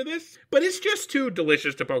they hear this, but it's just too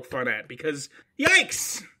delicious to poke fun at because,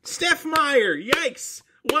 yikes! Steph Meyer, yikes!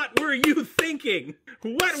 What were you thinking?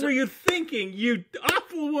 What were you thinking, you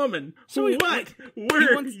awful woman? What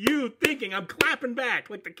were you thinking? I'm clapping back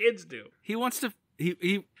like the kids do. He wants to...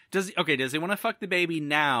 Does he want to fuck the baby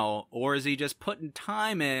now, or is he just putting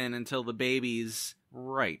time in until the baby's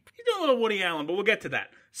ripe? He's doing a little Woody Allen, but we'll get to that.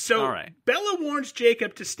 So, right. Bella warns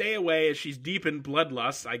Jacob to stay away as she's deep in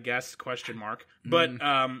bloodlust, I guess, ? But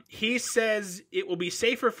he says it will be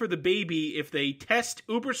safer for the baby if they test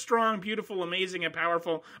uber strong, beautiful, amazing, and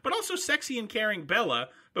powerful, but also sexy and caring Bella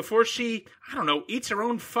before she, eats her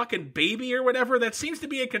own fucking baby or whatever. That seems to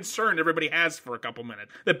be a concern everybody has for a couple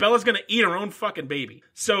minutes. That Bella's going to eat her own fucking baby.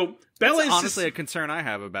 So, Bella is honestly a concern I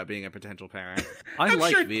have about being a potential parent. I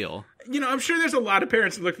like veal. I'm sure there's a lot of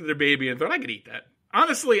parents who looked at their baby and thought, I could eat that.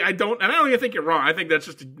 Honestly, I don't even think you're wrong. I think that's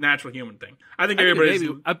just a natural human thing. I think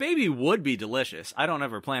a baby would be delicious. I don't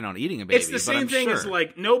ever plan on eating a baby. It's the same thing as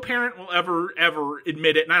like no parent will ever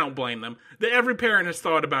admit it, and I don't blame them. That every parent has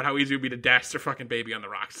thought about how easy it would be to dash their fucking baby on the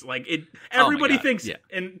rocks. Like it, everybody thinks it,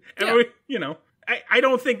 and I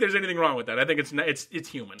don't think there's anything wrong with that. I think it's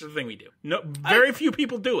human. It's the thing we do. No, very few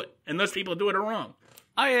people do it, and those people do it are wrong.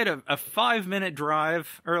 I had a 5-minute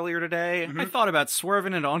drive earlier today. Mm-hmm. I thought about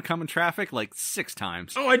swerving into oncoming traffic like 6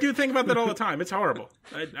 times. Oh, I do think about that all the time. It's horrible.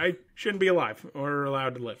 I shouldn't be alive or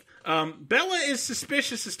allowed to live. Bella is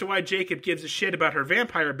suspicious as to why Jacob gives a shit about her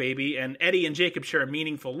vampire baby, and Eddie and Jacob share a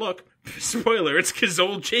meaningful look. Spoiler, it's because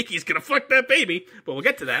old Jakey's gonna fuck that baby, but we'll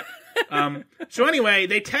get to that. So anyway,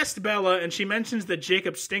 they test Bella, and she mentions that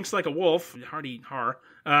Jacob stinks like a wolf. Hardy har.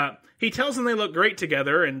 He tells them they look great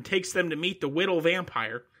together and takes them to meet the Whittle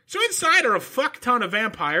vampire. So inside are a fuck ton of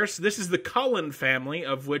vampires. This is the Cullen family,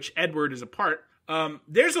 of which Edward is a part.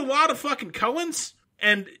 There's a lot of fucking Cullens,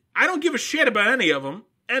 and I don't give a shit about any of them.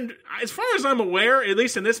 And as far as I'm aware, at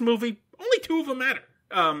least in this movie, only 2 of them matter.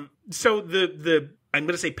 So the I'm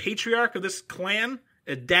going to say patriarch of this clan,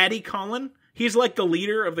 Daddy Cullen, he's like the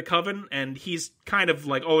leader of the coven, and he's kind of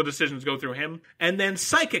like all the decisions go through him. And then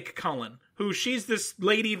Psychic Cullen, who she's this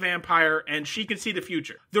lady vampire, and she can see the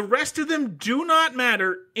future. The rest of them do not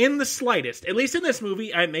matter in the slightest, at least in this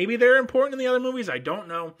movie. And maybe they're important in the other movies, I don't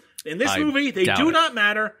know. In this movie, they do not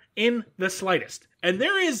matter in the slightest. And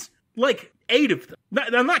there is like 8 of them.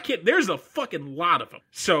 I'm not kidding. There's a fucking lot of them.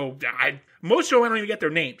 So most of them I don't even get their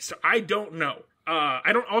names, so I don't know.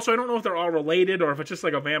 I don't know if they're all related or if it's just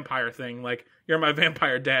like a vampire thing. Like, you're my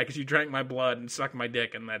vampire dad because you drank my blood and sucked my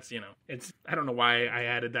dick, and that's, it's, I don't know why I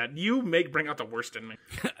added that. You bring out the worst in me.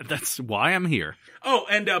 That's why I'm here. Oh,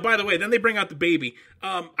 and by the way, then they bring out the baby.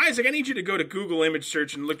 Isaac, I need you to go to Google image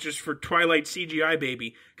search and look just for Twilight CGI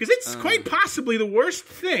baby, because it's quite possibly the worst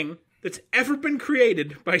thing that's ever been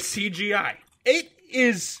created by CGI. It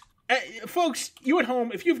is, folks, you at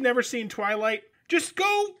home, if you've never seen Twilight, Just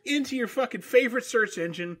go into your fucking favorite search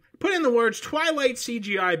engine, put in the words Twilight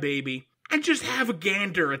CGI baby, and just have a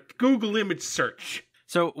gander at Google image search.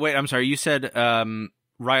 So, wait, I'm sorry, you said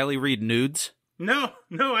Riley Reid nudes? No,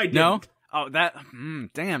 I didn't. No? Oh,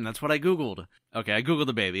 damn, that's what I Googled. Okay, I Googled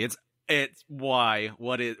the baby. It's why?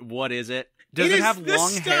 What is it? Does it have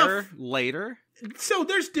long hair later? So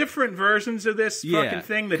there's different versions of this fucking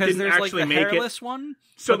thing that didn't actually make it. There's the hairless one?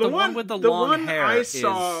 So the one with the long hair I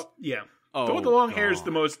saw, the one with the long hair is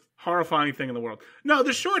the most horrifying thing in the world. No,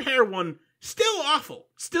 the short hair one, still awful.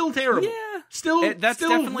 Still terrible. Yeah. That's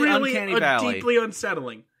definitely really Uncanny Valley. Deeply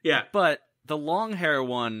unsettling. Yeah. But the long hair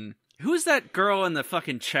one, who's that girl in the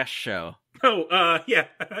fucking chess show? Oh, yeah,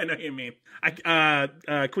 I know what you mean.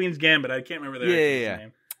 Queen's Gambit. I can't remember the actress's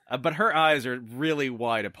name. But her eyes are really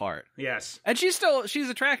wide apart. Yes. And she's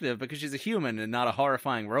attractive because she's a human and not a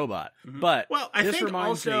horrifying robot. Mm-hmm. But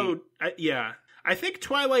I think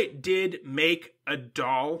Twilight did make a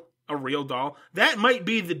doll, a real doll. That might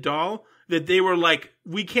be the doll that they were like,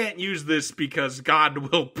 we can't use this because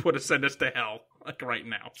God will send us to hell. Like right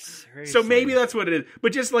now. Seriously. So maybe that's what it is.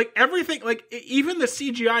 But just like everything, like even the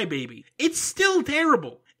CGI baby, it's still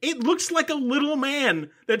terrible. It looks like a little man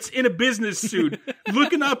that's in a business suit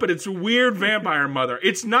looking up at its weird vampire mother.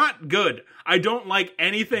 It's not good. I don't like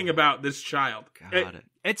anything about this child.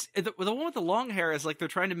 It's the one with the long hair is like they're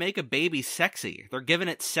trying to make a baby sexy. They're giving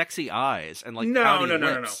it sexy eyes and like no.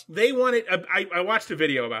 lips. They wanted. I watched a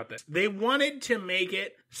video about this. They wanted to make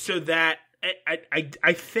it so that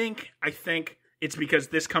I think it's because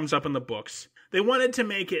this comes up in the books. They wanted to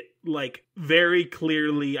make it like very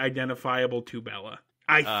clearly identifiable to Bella.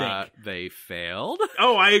 I think they failed.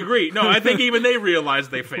 Oh, I agree. No, I think even they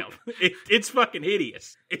realized they failed. It's fucking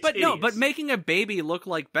hideous. But making a baby look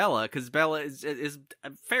like Bella, because Bella is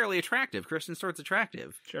fairly attractive. Kristen Stewart's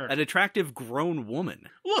attractive. Sure, an attractive grown woman.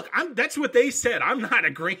 Look, that's what they said. I'm not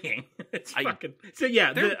agreeing. It's fucking. So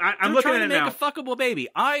yeah, I'm looking at it now. Make a fuckable baby.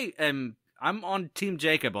 I'm on Team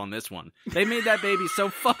Jacob on this one. They made that baby so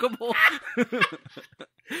fuckable.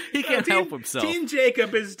 He can't help himself. Team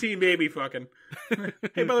Jacob is Team Baby fucking.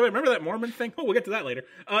 Hey, by the way, remember that Mormon thing? Oh, we'll get to that later.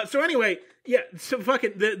 So anyway, yeah, so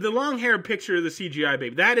fucking the long hair picture of the CGI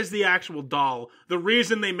baby, that is the actual doll. The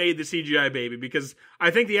reason they made the CGI baby, because I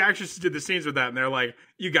think the actresses did the scenes with that, and they're like,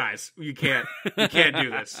 you guys, you can't do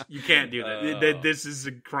this. You can't do that. This is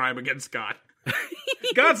a crime against God.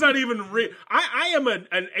 God's not even real. I am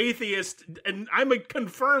an atheist, and I'm a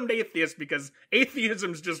confirmed atheist because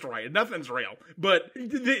atheism's just right. Nothing's real. But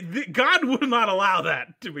God would not allow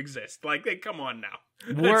that to exist. Like, come on now.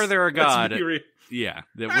 Were there a God? Yeah,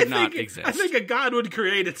 that would not exist. I think a God would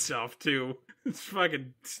create itself to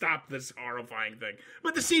fucking stop this horrifying thing.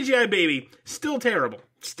 But the CGI baby, still terrible.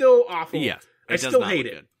 Still awful. Yeah, I still hate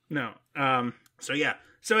it. No. So yeah.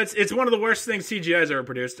 So it's one of the worst things CGI's ever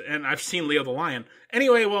produced, and I've seen Leo the Lion.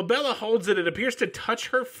 Anyway, while Bella holds it, it appears to touch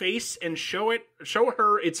her face and show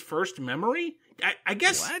her its first memory. I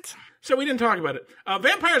guess. What? So we didn't talk about it.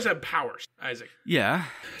 Vampires have powers, Isaac. Yeah.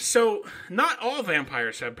 So not all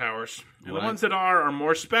vampires have powers. And the ones that are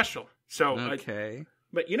more special. So okay.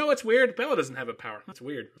 But you know what's weird? Bella doesn't have a power. That's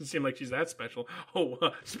weird. Doesn't seem like she's that special. Oh,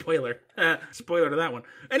 spoiler. Spoiler to that one.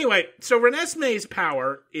 Anyway, so Renesmee's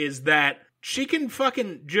power is that she can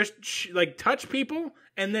fucking just touch people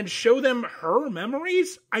and then show them her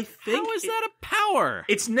memories. I think. How is that a power?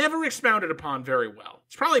 It's never expounded upon very well.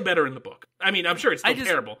 It's probably better in the book. I mean, I'm sure it's still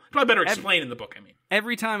terrible. Probably better explained in the book. I mean,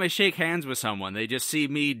 every time I shake hands with someone, they just see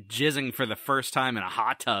me jizzing for the first time in a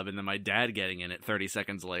hot tub, and then my dad getting in it 30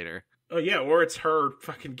 seconds later. Oh yeah, or it's her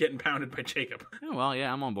fucking getting pounded by Jacob. Oh well,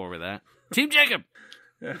 yeah, I'm on board with that. Team Jacob.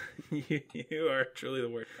 You are truly the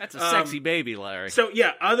worst. That's a sexy baby, Larry. So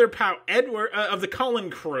yeah, other power. Edward of the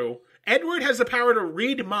Cullen crew. Edward has the power to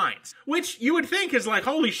read minds, which you would think is like,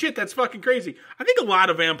 holy shit, that's fucking crazy. I think a lot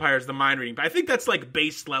of vampires, the mind reading, but I think that's like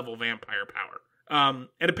base level vampire power.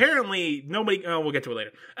 And apparently nobody. Oh, we'll get to it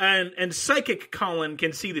later. And psychic Cullen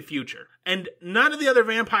can see the future, and none of the other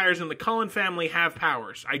vampires in the Cullen family have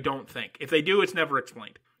powers. I don't think. If they do, it's never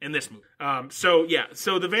explained in this movie. So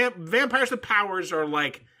the vampires with powers are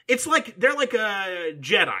like, it's like they're like a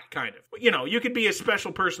Jedi kind of. You know, you could be a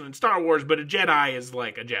special person in Star Wars, but a Jedi is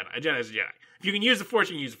like a Jedi. A Jedi is a Jedi. If you can use the Force,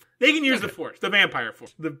 you can use the Force. They can use the Force, the vampire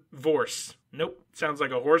Force, the Vorse. Nope, sounds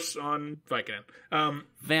like a horse on Vicodin.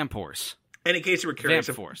 Vampors. And in case you were curious,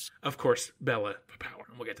 of course, Bella power.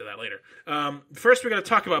 And we'll get to that later. First, we're going to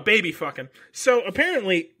talk about baby fucking. So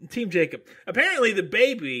apparently, Team Jacob. Apparently, the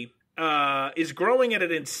baby is growing at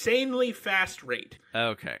an insanely fast rate.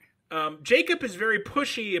 Okay. Jacob is very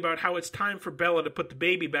pushy about how it's time for Bella to put the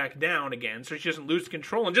baby back down again so she doesn't lose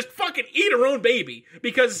control and just fucking eat her own baby.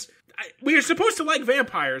 Because we are supposed to like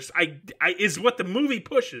vampires, is what the movie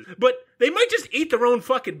pushes. But they might just eat their own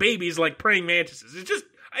fucking babies like praying mantises.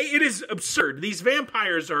 It is absurd. These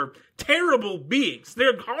vampires are terrible beings.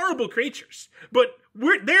 They're horrible creatures. But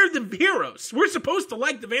they're the heroes. We're supposed to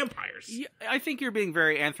like the vampires. Yeah, I think you're being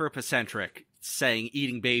very anthropocentric, saying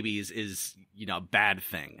eating babies is, a bad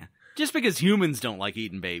thing. Just because humans don't like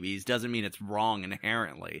eating babies doesn't mean it's wrong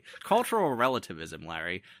inherently. Cultural relativism,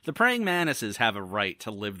 Larry. The praying mantises have a right to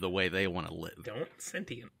live the way they want to live. Don't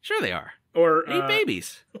sentient. Sure they are. Or eat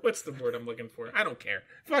babies. What's the word I'm looking for? I don't care.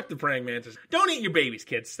 Fuck the praying mantis. Don't eat your babies,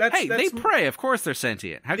 kids. That's they pray. Of course they're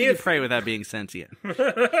sentient. How can you pray without being sentient?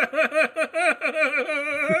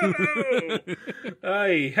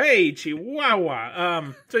 Hey,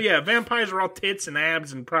 Chihuahua. So yeah, vampires are all tits and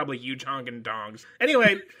abs and probably huge honking dongs.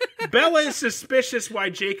 Anyway, Bella is suspicious why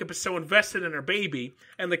Jacob is so invested in her baby,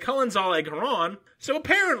 and the Cullens all egg her on. So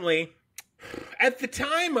apparently, at the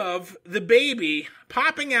time of the baby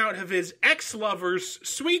popping out of his ex-lover's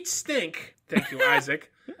sweet stink, thank you, Isaac,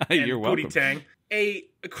 and You're welcome. Booty Tang, a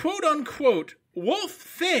quote-unquote wolf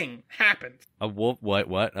thing happened. A wolf?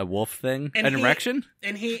 What? A wolf thing? An erection?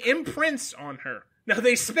 And he imprints on her. Now,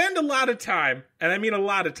 they spend a lot of time, and I mean a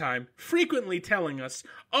lot of time, frequently telling us,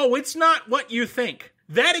 oh, it's not what you think.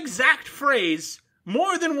 That exact phrase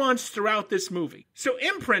more than once throughout this movie. So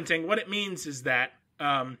imprinting, what it means is that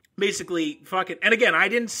basically, fucking, and again, I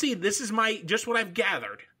didn't see, this is just what I've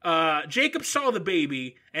gathered. Jacob saw the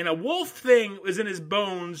baby, and a wolf thing was in his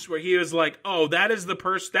bones where he was like, oh, that is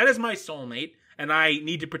my soulmate, and I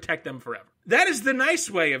need to protect them forever. That is the nice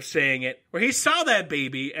way of saying it, where he saw that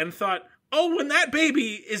baby and thought, oh, when that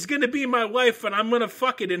baby is gonna be my wife, and I'm gonna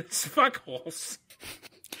fuck it in its fuckholes.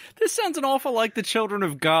 This sounds an awful like the Children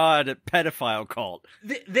of God pedophile cult.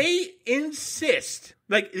 They insist,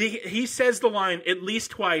 like, he says the line at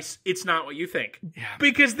least twice, it's not what you think. Yeah.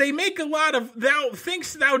 Because they make a lot of, thou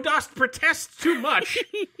thinkst thou dost protest too much.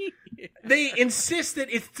 They insist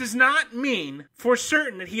that it does not mean for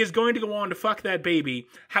certain that he is going to go on to fuck that baby.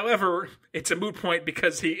 However, it's a moot point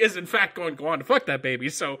because he is in fact going to go on to fuck that baby.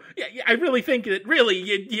 So, yeah, I really think that really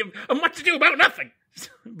you have much to do about nothing.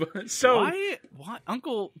 So why,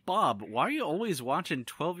 Uncle Bob, why are you always watching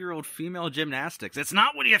 12-year-old female gymnastics? It's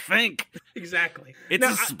not what you think. Exactly. It's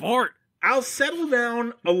a sport. I'll settle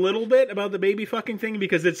down a little bit about the baby fucking thing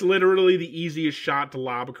because it's literally the easiest shot to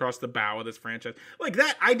lob across the bow of this franchise. Like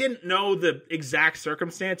that, I didn't know the exact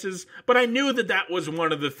circumstances, but I knew that was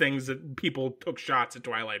one of the things that people took shots at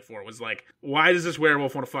Twilight for, was like, why does this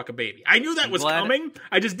werewolf want to fuck a baby? I knew that was coming.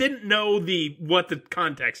 I just didn't know what the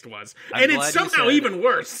context was. And it's somehow even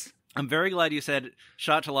worse. I'm very glad you said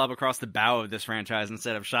shot to lob across the bow of this franchise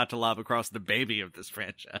instead of shot to lob across the baby of this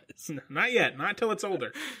franchise. Not yet. Not till it's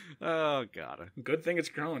older. Oh, God. Good thing it's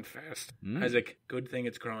growing fast. Isaac, good thing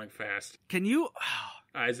it's growing fast. Can you...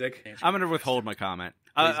 Isaac. I'm going to withhold my comment.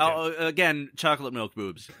 Again, chocolate milk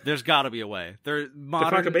boobs. There's got to be a way. They're modern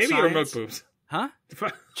to fuck a baby science. Or milk boobs? Huh?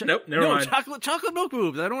 Nope, never mind. Chocolate milk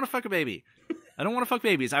boobs. I don't want to fuck a baby. I don't want to fuck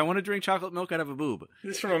babies. I want to drink chocolate milk out of a boob.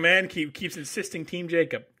 This is from a man keeps insisting Team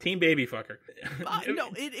Jacob. Team baby fucker. No,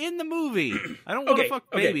 in the movie. I don't want to fuck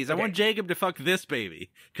babies. I want Jacob to fuck this baby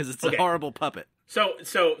because it's a horrible puppet. So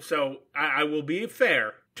I will be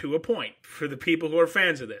fair to a point for the people who are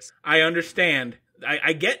fans of this. I understand.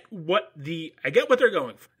 I get what they're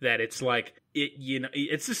going for. That it's like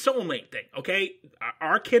it's a soulmate thing. Okay,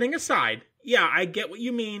 our kidding aside. Yeah, I get what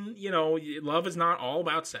you mean. Love is not all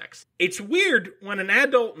about sex. It's weird when an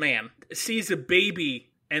adult man sees a baby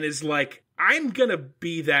and is like, I'm gonna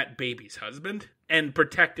be that baby's husband and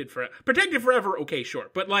protect it forever. Okay, sure.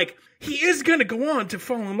 But like, he is gonna go on to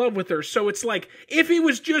fall in love with her. So it's like, if he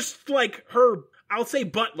was just like her, I'll say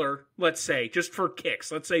butler, let's say, just for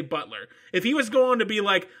kicks, let's say butler. If he was going to be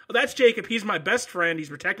like, oh, that's Jacob, he's my best friend, he's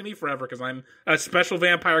protecting me forever because I'm a special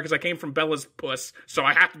vampire because I came from Bella's puss, so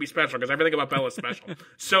I have to be special because everything about Bella's special.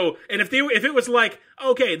 So, and if it was like,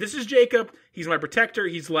 okay, this is Jacob, he's my protector,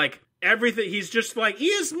 he's like everything, he's just like, he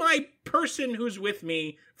is my person who's with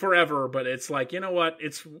me forever, but it's like, you know what,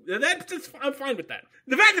 I'm fine with that.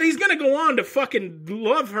 The fact that he's gonna go on to fucking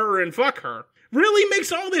love her and fuck her really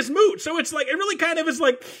makes all this moot. So it's like, it really kind of is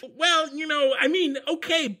like, well,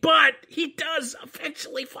 okay, but he does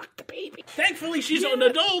eventually fuck the baby. Thankfully, she's an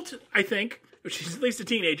adult, I think. She's at least a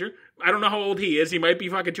teenager. I don't know how old he is. He might be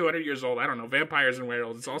fucking 200 years old. I don't know. Vampires and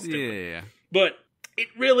werewolves, it's all stupid. Yeah. But it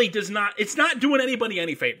really does not, it's not doing anybody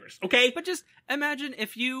any favors, okay? But just imagine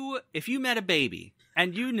if you met a baby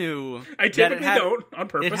and you knew I typically don't, on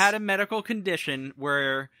purpose. It had a medical condition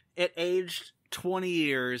where it aged 20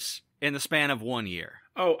 years in the span of 1 year.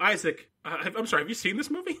 Oh, Isaac, I'm sorry, have you seen this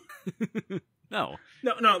movie? No.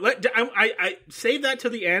 No, I save that to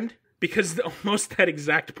the end, because almost that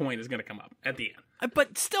exact point is going to come up at the end.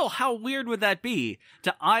 But still, how weird would that be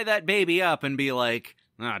to eye that baby up and be like,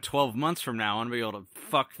 12 months from now, I'm going to be able to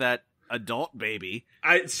fuck that adult baby.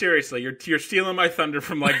 Seriously, you're stealing my thunder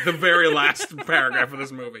from like the very last paragraph of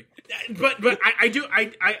this movie. But I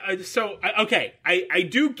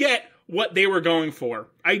do get what they were going for.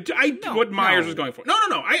 What Myers was going for. No,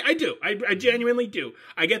 I do. I genuinely do.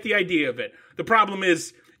 I get the idea of it. The problem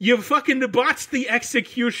is, you fucking botched the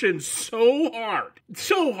execution so hard.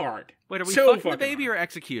 So hard. Wait, are we fucking the baby or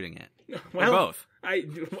executing it? Well, or both?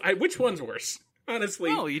 Which one's worse?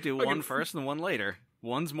 Honestly. No, you do one first and one later.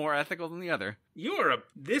 One's more ethical than the other.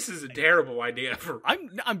 This is a terrible idea for...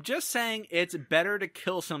 I'm just saying it's better to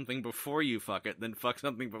kill something before you fuck it than fuck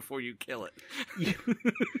something before you kill it.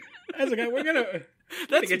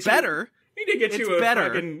 That's better. We need to get you a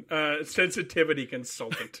fucking sensitivity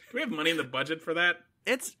consultant. Do we have money in the budget for that?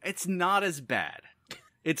 It's not as bad.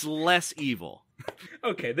 It's less evil.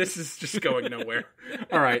 Okay, this is just going nowhere.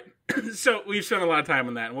 All right, so we've spent a lot of time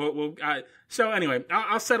on that. So anyway,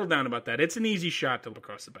 I'll settle down about that. It's an easy shot to look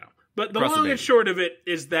across the bow. But the long and short of it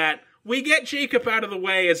is that we get Jacob out of the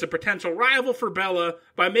way as a potential rival for Bella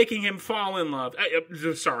by making him fall in love.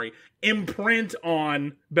 Imprint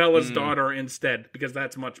on Bella's daughter instead, because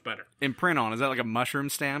that's much better. Imprint on? Is that like a mushroom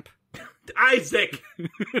stamp? Isaac,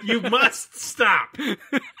 you must stop.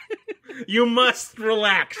 You must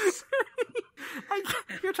relax.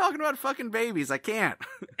 You're talking about fucking babies. I can't.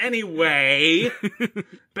 Anyway,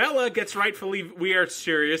 Bella gets rightfully... We are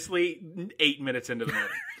seriously 8 minutes into the movie.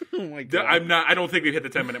 Oh my God. I don't think we've hit the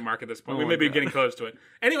 10-minute mark at this point. We may be getting close to it.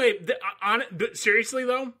 Anyway, seriously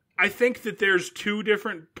though, I think that there's two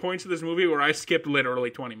different points of this movie where I skipped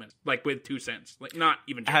literally 20 minutes, like with 2 cents, like not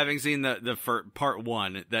even. Having seen the part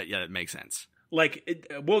one, it makes sense. Like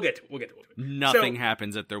we'll get to it. Nothing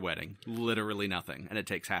happens at their wedding, literally nothing, and it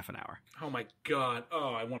takes half an hour. Oh my God!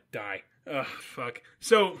 Oh, I want to die. Ugh, fuck.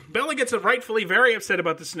 So Bella gets rightfully very upset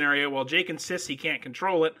about the scenario while Jake insists he can't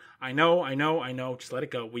control it. I know. Just let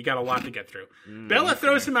it go. We got a lot to get through. Bella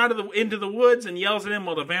throws him out into the woods and yells at him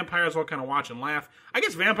while the vampires all kind of watch and laugh. I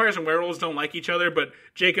guess vampires and werewolves don't like each other, but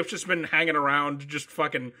Jacob's just been hanging around, just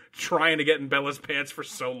fucking trying to get in Bella's pants for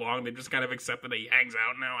so long. They've just kind of accepted that he hangs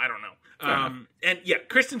out now. I don't know. And yeah,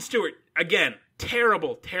 Kristen Stewart, again,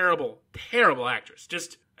 terrible actress.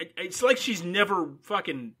 Just... It's like she's never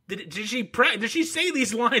fucking... Did she say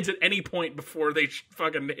these lines at any point before they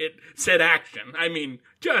fucking said action? I mean,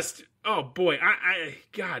 just... Oh, boy.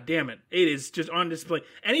 God damn it. It is just on display.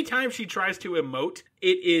 Anytime she tries to emote,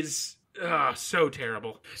 it is... so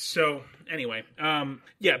terrible. So, anyway.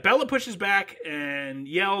 Yeah, Bella pushes back and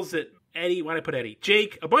yells at Eddie. Why did I put Eddie?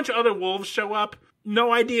 Jake. A bunch of other wolves show up.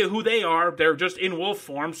 No idea who they are. They're just in wolf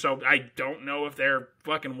form, so I don't know if they're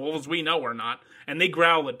fucking wolves we know or not. And they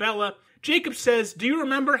growl at Bella. Jacob says, "Do you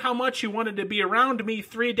remember how much you wanted to be around me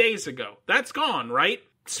 3 days ago? That's gone, right?"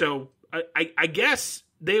 So I guess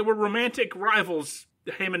they were romantic rivals,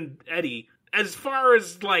 him and Eddie, as far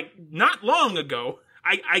as, like, not long ago.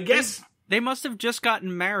 I guess... They must have just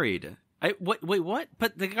gotten married. Wait, what?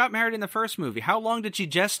 But they got married in the first movie. How long did she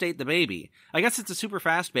gestate the baby? I guess it's a super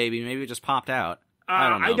fast baby. Maybe it just popped out.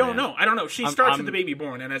 I don't know. She starts with the baby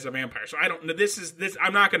born and as a vampire. So I don't know. This.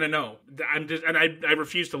 I'm not going to know. I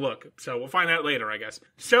refuse to look. So we'll find out later, I guess.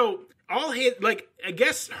 So I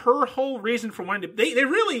guess her whole reason for wanting to, they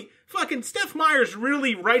really fucking, Steph Myers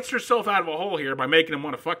really writes herself out of a hole here by making him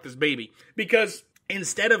want to fuck this baby. Because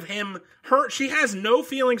instead of she has no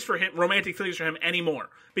feelings for him, romantic feelings for him anymore.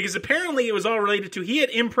 Because apparently it was all related to, he had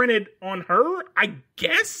imprinted on her, I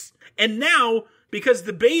guess? And now, because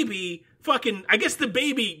the baby... I guess the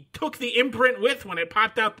baby took the imprint with when it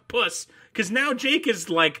popped out the puss, because now Jake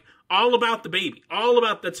is, like, all about the baby.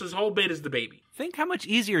 That's his whole bit is the baby. Think how much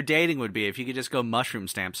easier dating would be if you could just go mushroom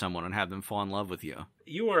stamp someone and have them fall in love with you.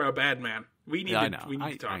 You are a bad man. We need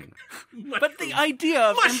to talk. But the idea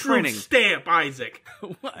of imprinting... stamp, Isaac!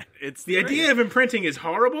 What? It's the idea of imprinting is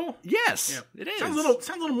horrible? Yes, it is. Sounds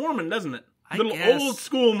a little Mormon, doesn't it? Old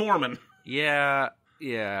school Mormon. Yeah.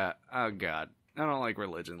 Oh, God. I don't like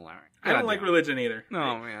religion, Larry. I don't like religion either.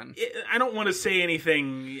 No, man. I don't want to say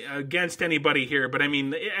anything against anybody here, but I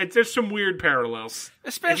mean, there's some weird parallels.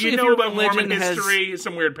 Especially if you know about Mormon history,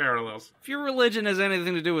 some weird parallels. If your religion has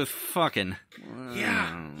anything to do with fucking.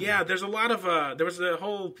 Yeah, there's a lot of, there was a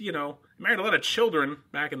whole, married a lot of children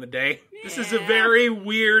back in the day. Yeah. This is a very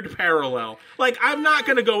weird parallel. Like, I'm not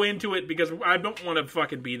going to go into it because I don't want to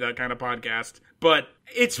fucking be that kind of podcast, but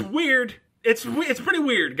it's weird. It's pretty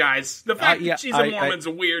weird, guys. The fact that she's a Mormon's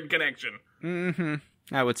a weird connection. Mm-hmm.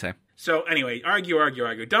 I would say. So anyway,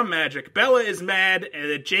 argue. Dumb magic. Bella is mad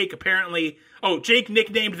that Jake apparently... Oh, Jake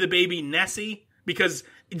nicknamed the baby Nessie because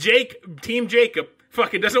Team Jacob,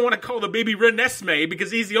 fucking doesn't want to call the baby Renesmee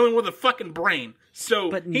because he's the only one with a fucking brain.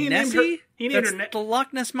 So but he Nessie? Named her the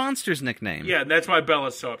Loch Ness Monster's nickname. Yeah, that's why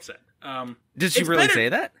Bella's so upset. Did she really say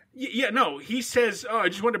that? Yeah, no. He says, "Oh, I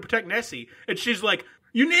just wanted to protect Nessie," and she's like,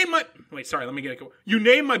 "You name my..." Wait, sorry. Let me get it. You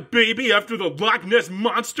name my baby after the Loch Ness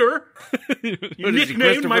Monster. You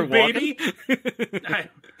nicknamed my baby.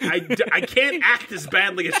 I can't act as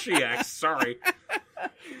badly as she acts. Sorry.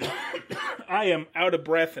 I am out of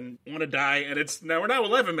breath and want to die, and we're now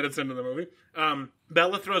 11 minutes into the movie.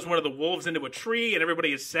 Bella throws one of the wolves into a tree, and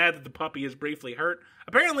everybody is sad that the puppy is briefly hurt.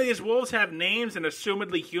 Apparently, these wolves have names and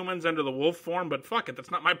assumedly humans under the wolf form, but fuck it, that's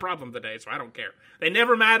not my problem today, so I don't care. They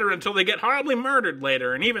never matter until they get horribly murdered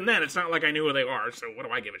later, and even then, it's not like I knew who they are, so what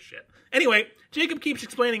do I give a shit? Anyway, Jacob keeps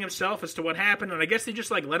explaining himself as to what happened, and I guess they just,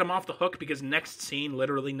 let him off the hook because next scene,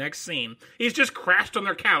 he's just crashed on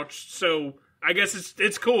their couch, so I guess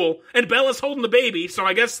it's cool. And Bella's holding the baby, so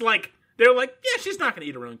I guess, they're like, yeah, she's not going to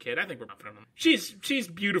eat her own kid. I think we're confident. She's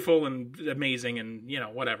beautiful and amazing and,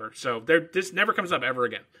 whatever. So this never comes up ever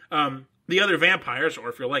again. The other vampires, or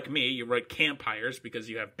if you're like me, you write campires because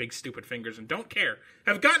you have big stupid fingers and don't care,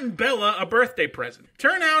 have gotten Bella a birthday present.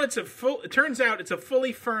 Turns out it's a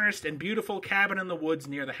fully furnished and beautiful cabin in the woods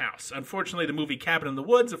near the house. Unfortunately, the movie Cabin in the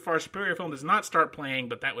Woods, a far superior film, does not start playing,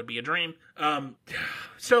 but that would be a dream.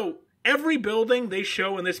 So every building they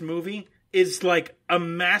show in this movie is like a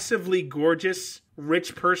massively gorgeous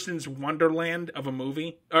rich person's wonderland of a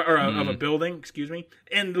movie or of a building, excuse me.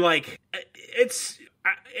 And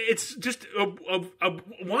it's just a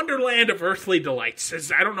wonderland of earthly delights.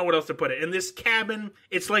 I don't know what else to put it. And this cabin,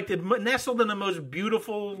 it's nestled in the most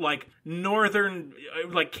beautiful, northern,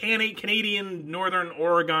 Canadian, northern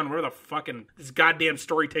Oregon, where the fucking this goddamn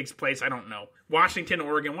story takes place. I don't know. Washington,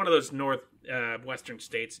 Oregon, one of those western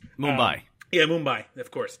states. Mumbai. Yeah, Mumbai,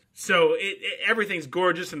 of course. So everything's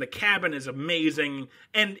gorgeous, and the cabin is amazing,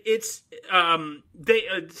 and it's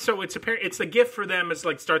it's a gift for them. It's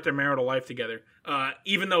start their marital life together.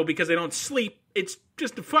 Even though because they don't sleep, it's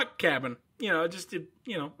just a fuck cabin.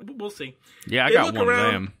 We'll see. Yeah, I got one of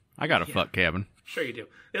them. I got a fuck cabin. Sure you do.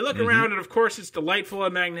 They look around, and of course, it's delightful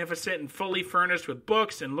and magnificent and fully furnished with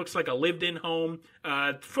books and looks like a lived-in home.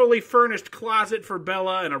 Fully furnished closet for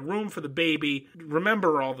Bella and a room for the baby.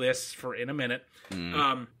 Remember all this in a minute.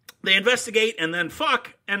 They investigate and then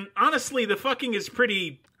fuck. And honestly, the fucking is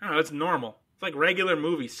pretty, it's normal. It's like regular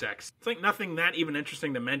movie sex. It's like nothing that even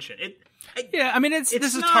interesting to mention.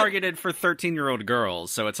 This is targeted for 13-year-old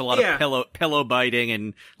girls, so it's a lot of pillow biting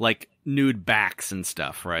and nude backs and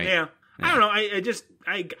stuff, right? Yeah. I don't know.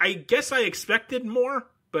 I guess I expected more,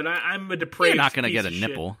 but I'm a depraved. You're not going to get a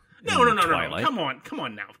nipple. No. Come on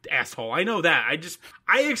now, asshole. I know that.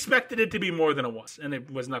 I expected it to be more than it was, and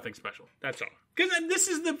it was nothing special. That's all. Because this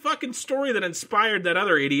is the fucking story that inspired that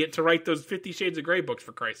other idiot to write those 50 Shades of Grey books,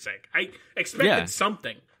 for Christ's sake. I expected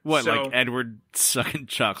something. What, Edward sucking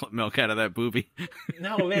chocolate milk out of that booby?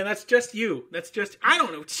 No, man, that's just you. I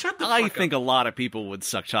don't know. Shut the fuck up. I think a lot of people would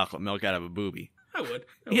suck chocolate milk out of a booby. I would.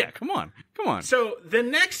 Yeah, come on. So the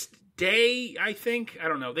next day, I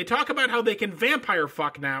don't know, they talk about how they can vampire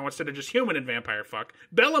fuck now instead of just human and vampire fuck.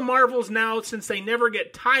 Bella marvels now, since they never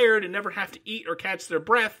get tired and never have to eat or catch their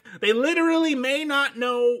breath, they literally may not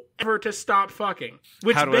know ever to stop fucking.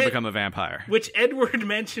 How do I become a vampire? Which Edward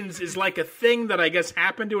mentions is a thing that I guess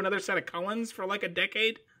happened to another set of Cullens for a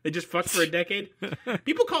decade. They just fucked for a decade.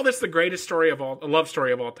 People call this the greatest love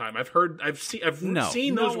story of all time. I've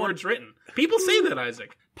seen those words written. People say that,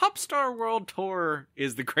 Isaac. Pop Star World Tour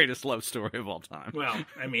is the greatest love story of all time. Well,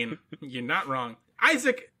 you're not wrong.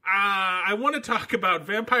 Isaac, I want to talk about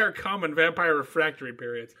vampire cum and vampire refractory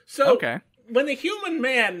periods. So, when the human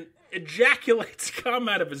man ejaculates cum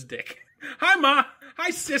out of his dick. Hi, Ma. Hi,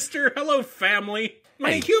 sister. Hello, family.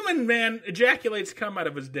 When a human man ejaculates cum out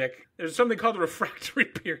of his dick, there's something called a refractory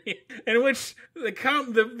period, in which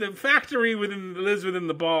the factory lives within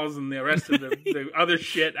the balls and the rest of the other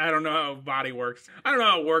shit. I don't know how body works. I don't know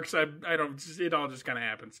how it works. I don't. It all just kind of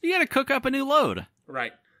happens. You got to cook up a new load.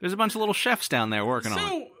 Right. There's a bunch of little chefs down there working on it.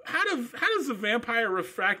 So, how does the vampire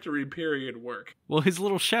refractory period work? Well, his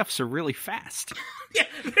little chefs are really fast. Yeah,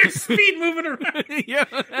 they're speed moving around. Yeah.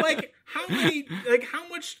 How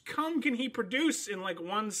much cum can he produce in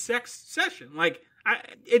one sex session?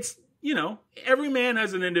 Every man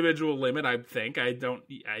has an individual limit, I think.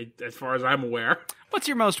 As far as I'm aware. What's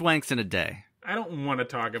your most wanks in a day? I don't want to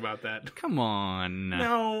talk about that. Come on.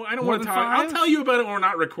 No, I don't More want to than talk. 5? I'll tell you about it when we're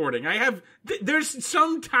not recording. There's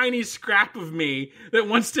some tiny scrap of me that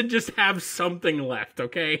wants to just have something left,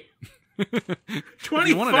 okay? 25. If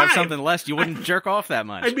you wanted to have something less, you wouldn't jerk off that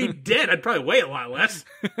much. I'd be dead. I'd probably weigh a lot less.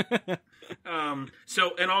 And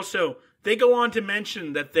also, they go on to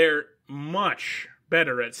mention that they're much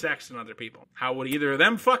better at sex than other people. How would either of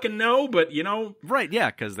them fucking know? But, Right, yeah,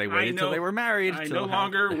 because they waited until they were married. I no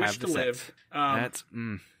longer wish to live.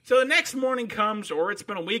 So the next morning comes, or it's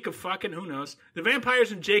been a week of fucking, who knows. The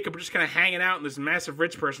vampires and Jacob are just kind of hanging out in this massive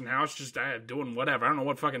rich person house, just doing whatever. I don't know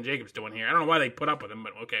what fucking Jacob's doing here. I don't know why they put up with him,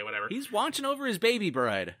 but okay, whatever. He's watching over his baby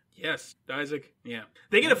bride. Yes, Isaac, yeah.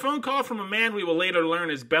 They get a phone call from a man we will later learn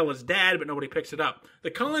is Bella's dad, but nobody picks it up.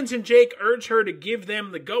 The Cullens and Jake urge her to give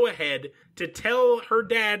them the go-ahead to tell her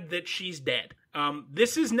dad that she's dead.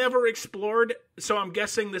 This is never explored, so I'm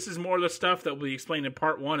guessing this is more of the stuff that will be explained in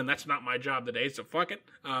part 1, and that's not my job today, so fuck it.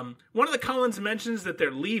 One of the Cullens mentions that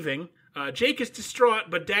they're leaving. Jake is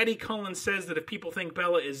distraught, but Daddy Cullen says that if people think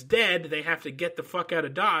Bella is dead, they have to get the fuck out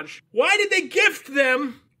of Dodge. Why did they gift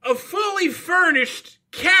them a fully furnished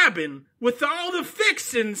cabin with all the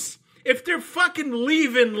fixins if they're fucking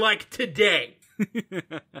leaving, like, today?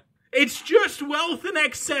 It's just wealth and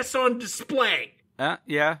excess on display.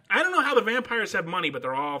 Yeah. I don't know how the vampires have money, but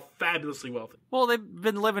they're all fabulously wealthy. Well, they've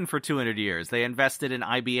been living for 200 years. They invested in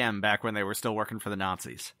IBM back when they were still working for the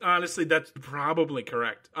Nazis. Honestly, that's probably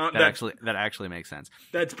correct. That actually makes sense.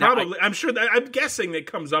 That's probably. I'm sure that. I'm guessing it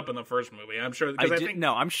comes up in the first movie. I'm sure.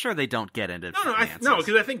 I'm sure they don't get into. No,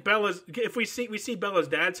 because I think Bella's. If we see Bella's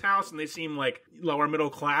dad's house, and they seem like lower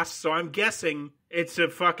middle class, so I'm guessing it's a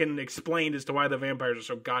fucking explained as to why the vampires are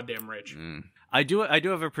so goddamn rich. I do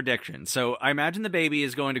have a prediction. So I imagine the baby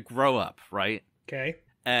is going to grow up, right? Okay.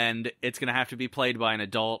 And it's going to have to be played by an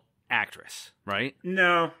adult actress, right?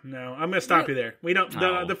 No. I'm going to stop you there. We don't.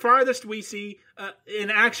 The farthest we see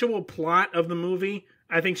an actual plot of the movie,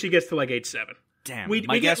 I think she gets to like age 7. Damn.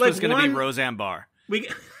 My guess was going to be Roseanne Barr.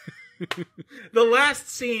 The last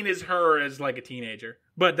scene is her as like a teenager,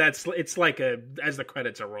 but it's like as the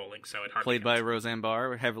credits are rolling, so it hardly played by Roseanne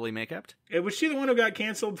Barr, heavily make-upped. Was she the one who got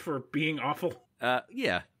canceled for being awful?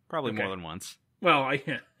 Yeah, probably more than once. Well,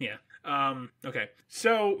 yeah. Okay.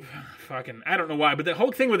 So, fucking, I don't know why, but the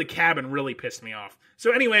whole thing with the cabin really pissed me off.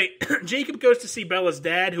 So anyway, Jacob goes to see Bella's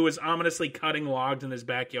dad, who is ominously cutting logs in his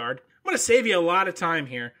backyard. I'm going to save you a lot of time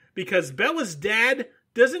here, because Bella's dad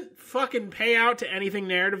doesn't fucking pay out to anything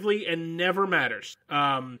narratively and never matters.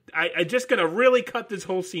 I just gonna really cut this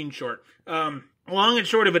whole scene short. Long and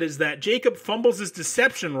short of it is that Jacob fumbles his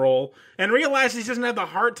deception roll and realizes he doesn't have the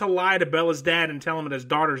heart to lie to Bella's dad and tell him that his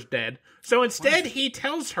daughter's dead. So instead, he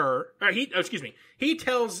tells Dad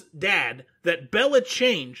that Bella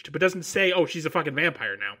changed, but doesn't say, oh, she's a fucking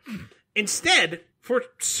vampire now. Instead, for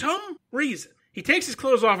some reason, he takes his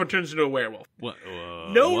clothes off and turns into a werewolf.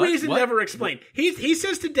 Reason never explained. He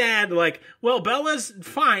says to Dad, like, well, Bella's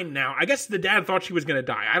fine now. I guess the dad thought she was going to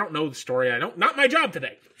die. I don't know the story. Not my job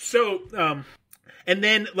today. So, and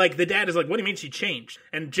then, like, the dad is like, what do you mean she changed?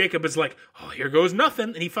 And Jacob is like, oh, here goes nothing.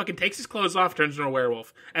 And he fucking takes his clothes off, turns into a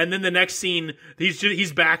werewolf. And then the next scene,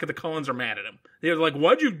 he's back and the Cullens are mad at him. They're like,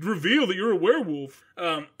 why'd you reveal that you're a werewolf?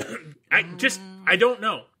 I don't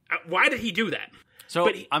know. Why did he do that? So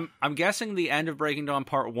I'm guessing the end of Breaking Dawn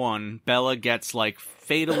Part 1, Bella gets, like,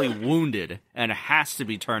 fatally wounded and has to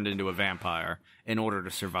be turned into a vampire in order to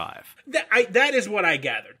survive. That is what I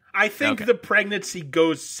gathered. I think the pregnancy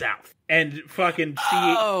goes south. And fucking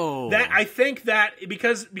I think that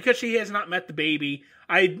because she has not met the baby,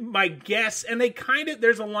 my guess, and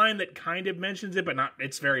there's a line that kind of mentions it, but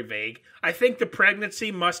it's very vague. I think the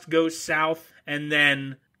pregnancy must go south, and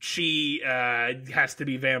then she has to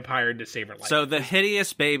be vampired to save her life. So the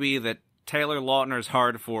hideous baby that Taylor Lautner's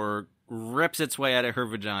hard for rips its way out of her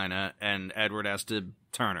vagina, and Edward has to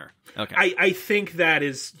turn her. Okay. I think that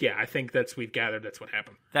is, I think we've gathered that's what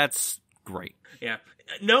happened. That's great. Yeah.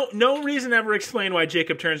 No reason ever explain why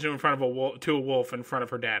Jacob turns to a wolf in front of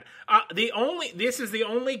her dad. This is the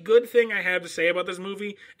only good thing I have to say about this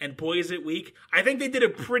movie, and boy is it weak. I think they did a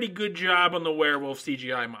pretty good job on the werewolf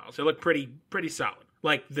CGI models. They look pretty solid.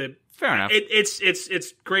 Like fair enough.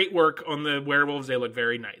 It's great work on the werewolves. They look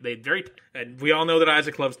very nice. And we all know that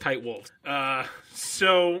Isaac loves tight wolves.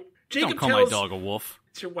 So Jacob don't call my dog a wolf.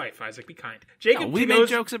 It's your wife, Isaac. Be kind. Jacob, we make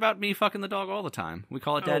jokes about me fucking the dog all the time. We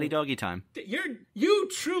call it daddy doggy time. You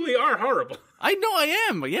truly are horrible. I know I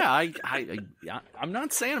am. Yeah, I'm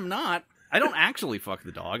not saying I'm not. I don't actually fuck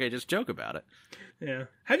the dog. I just joke about it. Yeah.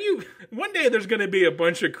 One day there's going to be a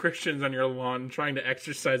bunch of Christians on your lawn trying to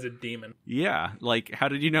exorcise a demon. Yeah, like, how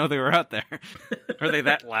did you know they were out there? Are they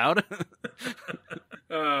that loud?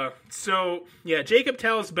 Jacob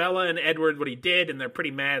tells Bella and Edward what he did, and they're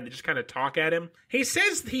pretty mad. They just kind of talk at him. He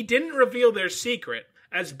says he didn't reveal their secret,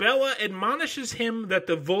 as Bella admonishes him that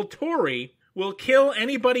the Volturi will kill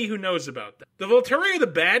anybody who knows about them. The Volturi are the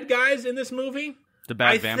bad guys in this movie. The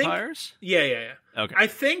bad vampires? Yeah. Okay. I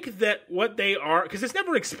think that what they are, because it's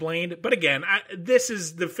never explained, but again, this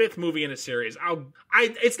is the 5th movie in a series.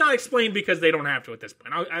 It's not explained because they don't have to at this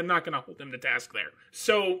point. I'm not going to hold them to task there.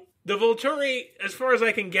 So, the Volturi, as far as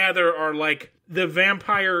I can gather, are like the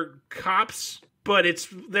vampire cops, but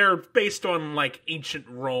they're based on like ancient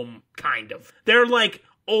Rome, kind of. They're like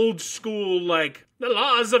old school, like, the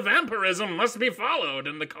laws of vampirism must be followed,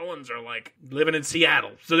 and the Cullens are like living in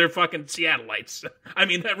Seattle, so they're fucking Seattleites. I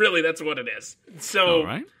mean, that's what it is. So,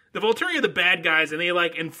 right. The Volturi are the bad guys, and they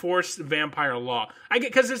like enforce vampire law. I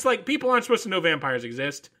get, because it's like people aren't supposed to know vampires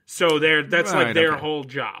exist, so that's right, like their whole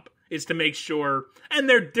job is to make sure, and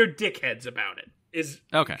they're dickheads about it. Is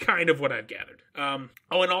kind of what I've gathered. And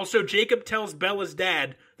also Jacob tells Bella's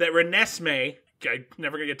dad that Renesmee, I'm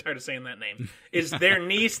never going to get tired of saying that name, is their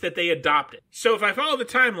niece that they adopted. So if I follow the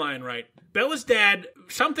timeline right, Bella's dad,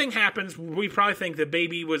 something happens. We probably think the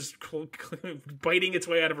baby was biting its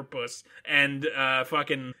way out of her puss, and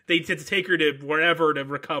they had to take her to wherever to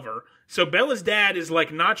recover. So Bella's dad is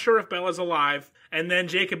like not sure if Bella's alive, and then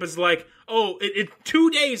Jacob is like, 2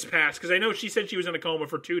 days pass, because I know she said she was in a coma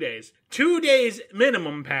for 2 days. 2 days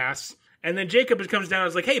minimum pass. And then Jacob comes down and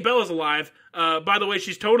is like, hey, Bella's alive. By the way,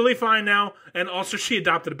 she's totally fine now. And also she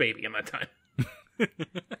adopted a baby in that time.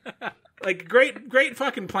 Like, great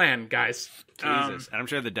fucking plan, guys. Jesus. And I'm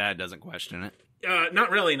sure the dad doesn't question it.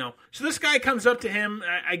 Not really, no. So this guy comes up to him.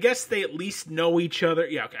 I guess they at least know each other.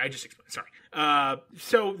 Yeah, okay, I just explained. Sorry.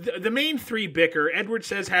 So the main three bicker. Edward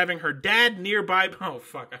says having her dad nearby. Oh,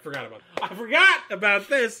 fuck. I forgot about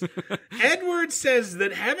this. Edward says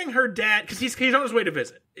that having her dad, because he's on his way to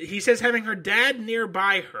visit. He says having her dad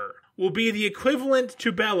nearby her will be the equivalent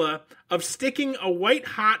to Bella of sticking a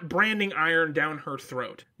white-hot branding iron down her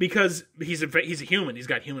throat. Because he's a human. He's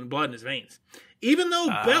got human blood in his veins. Even though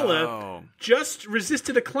Bella just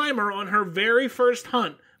resisted a climber on her very first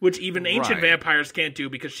hunt, which even ancient vampires can't do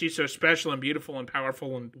because she's so special and beautiful and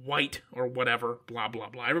powerful and white or whatever, blah, blah,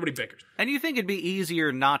 blah. Everybody bickers. And you think it'd be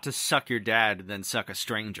easier not to suck your dad than suck a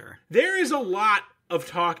stranger? There is a lot of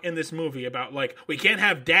talk in this movie about, like, we can't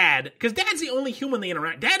have Dad, because Dad's the only human they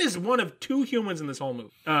interact. Dad is one of 2 humans in this whole movie.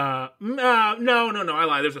 No, I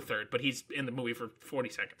lie. There's a third, but he's in the movie for 40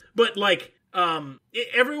 seconds. But, like,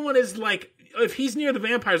 everyone is, like, if he's near the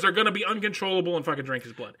vampires, they're going to be uncontrollable and fucking drink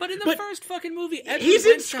his blood. But in the first fucking movie, he's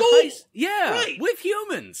in school. With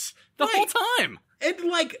humans the whole time. And,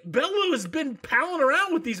 like, Bella has been palling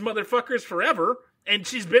around with these motherfuckers forever, and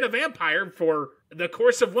she's been a vampire for the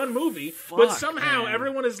course of one movie. But somehow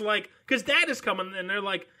everyone is like, because Dad is coming, and they're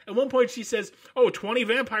like, at one point she says, 20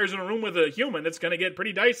 vampires in a room with a human, it's going to get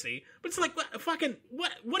pretty dicey. But it's like,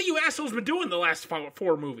 what are you assholes been doing the last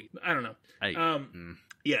 4 movies? I don't know.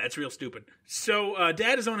 Yeah, it's real stupid. So,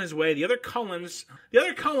 Dad is on his way. The other Cullens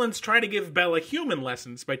try to give Bella human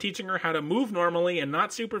lessons by teaching her how to move normally and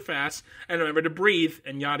not super fast, and remember to breathe,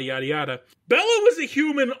 and yada, yada, yada. Bella was a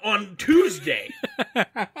human on Tuesday.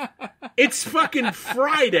 It's fucking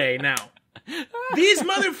Friday now. These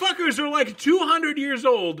motherfuckers are like 200 years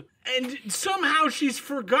old, and somehow she's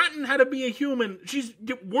forgotten how to be a human. She's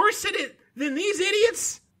worse at it than these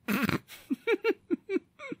idiots?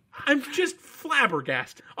 I'm just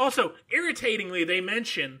flabbergasted. Also, irritatingly, they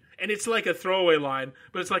mention, and it's like a throwaway line,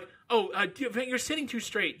 but it's like, you're sitting too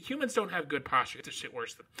straight. Humans don't have good posture. It's a shit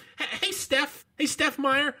worse than. Hey, Steph. Hey, Steph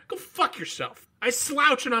Meyer. Go fuck yourself. I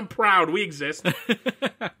slouch and I'm proud. We exist.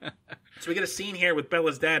 So we get a scene here with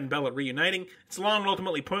Bella's dad and Bella reuniting. It's long and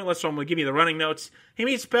ultimately pointless, so I'm going to give you the running notes. He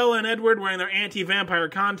meets Bella and Edward wearing their anti-vampire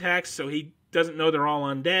contacts, so he doesn't know they're all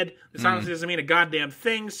undead. This honestly doesn't mean a goddamn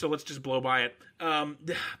thing, so let's just blow by it.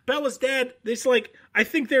 Bella's dad, I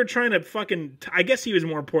think they're trying to fucking, I guess he was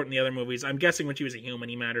more important in the other movies. I'm guessing when she was a human,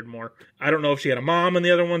 he mattered more. I don't know if she had a mom in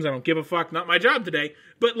the other ones. I don't give a fuck. Not my job today.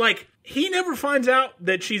 But, like, he never finds out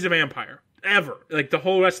that she's a vampire. Ever. Like, the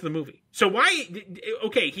whole rest of the movie. So why,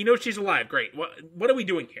 okay, he knows she's alive. Great. What are we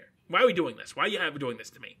doing here? Why are we doing this? Why are you doing this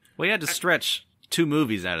to me? Well, you had to stretch 2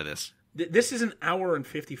 movies out of this. This is an hour and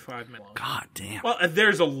 55 minutes long. God damn. Well,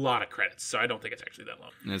 there's a lot of credits, so I don't think it's actually that long.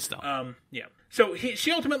 It's still. Yeah. So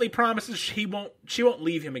she ultimately promises she won't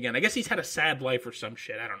leave him again. I guess he's had a sad life or some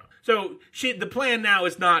shit. I don't know. So the plan now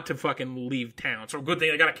is not to fucking leave town. So good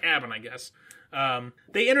thing I got a cabin, I guess.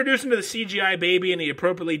 They introduce him to the CGI baby, and he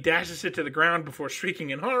appropriately dashes it to the ground before shrieking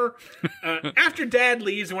in horror. After Dad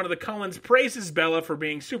leaves, one of the Cullens praises Bella for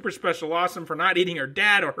being super special awesome for not eating her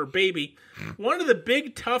dad or her baby. One of the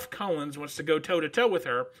big tough Cullens wants to go toe-to-toe with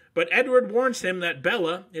her, but Edward warns him that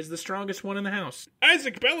Bella is the strongest one in the house.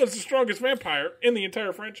 Isaac, Bella's the strongest vampire in the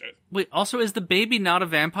entire franchise. Wait, also, is the baby not a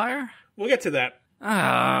vampire? We'll get to that.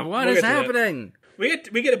 What is happening? We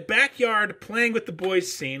get a backyard playing with the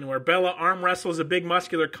boys scene where Bella arm wrestles a big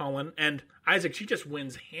muscular Cullen, and Isaac, she just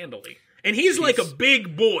wins handily. And he's like a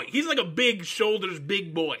big boy. He's like a big shoulders,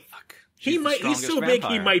 big boy. Fuck. He's so big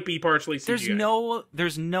he might be partially CGI.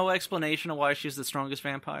 There's no explanation of why she's the strongest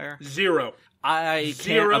vampire. Zero. I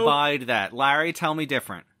can't abide that. Larry, tell me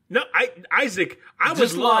different. No, Isaac, I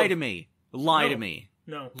just lie to me. Lie to me.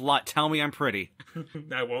 No. Tell me I'm pretty.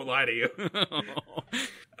 I won't lie to you.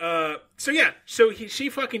 She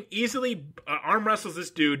fucking easily arm wrestles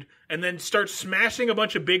this dude and then starts smashing a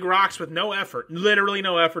bunch of big rocks with no effort. Literally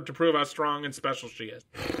no effort to prove how strong and special she is.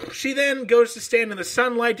 She then goes to stand in the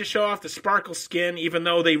sunlight to show off the sparkle skin, even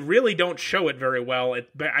though they really don't show it very well.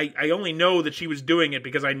 I only know that she was doing it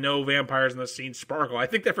because I know vampires in the scene sparkle. I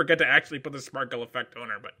think they forget to actually put the sparkle effect on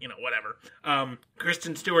her, but, whatever.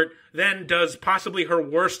 Kristen Stewart then does possibly her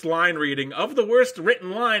worst line reading of the worst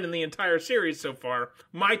written line in the entire series so far.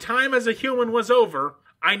 My time as a human was over.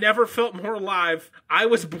 I never felt more alive. I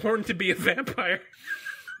was born to be a vampire.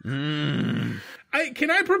 Can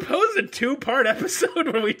I propose a 2-part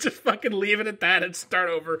episode where we just fucking leave it at that and start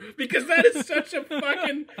over? Because that is such a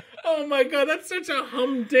fucking... Oh my god, that's such a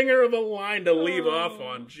humdinger of a line to leave off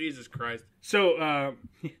on. Jesus Christ. So,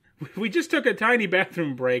 we just took a tiny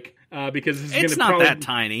bathroom break because this is that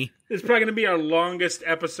tiny. It's probably going to be our longest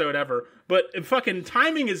episode ever. But fucking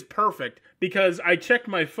timing is perfect because I checked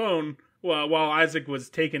my phone while Isaac was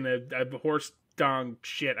taking a horse dong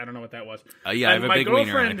shit. I don't know what that was. I have a big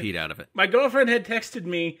wiener and I peed out of it. My girlfriend had texted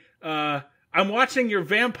me, I'm watching your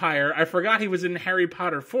vampire. I forgot he was in Harry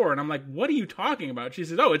Potter 4. And I'm like, what are you talking about? She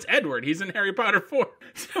says, oh, it's Edward. He's in Harry Potter 4.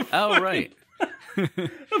 So right.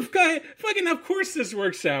 Of course this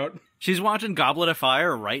works out. She's watching Goblet of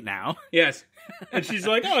Fire right now. Yes. And she's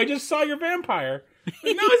like, oh, I just saw your vampire.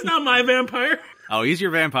 Like, no, it's not my vampire. Oh, he's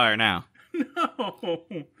your vampire now. No.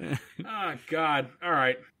 Oh, God. All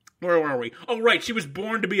right. Where were we? Oh, right. She was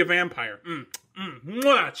born to be a vampire.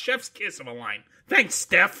 Mwah, chef's kiss of a line. Thanks,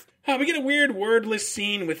 Steph. We get a weird wordless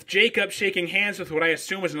scene with Jacob shaking hands with what I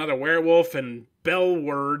assume is another werewolf and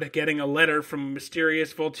Bellward getting a letter from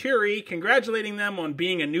mysterious Volturi congratulating them on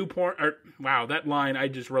being a newborn... Wow, that line, I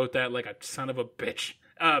just wrote that like a son of a bitch.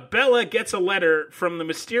 Bella gets a letter from the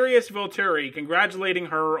mysterious Volturi congratulating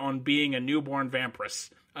her on being a newborn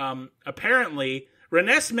vampiress. Apparently,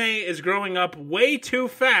 Renesmee is growing up way too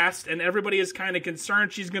fast, and everybody is kind of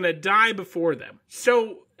concerned she's going to die before them.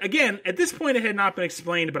 So, again, at this point it had not been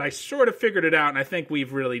explained, but I sort of figured it out, and I think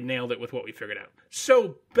we've really nailed it with what we figured out.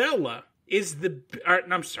 So, Bella is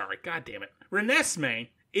Renesmee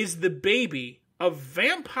is the baby of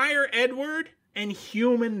Vampire Edward and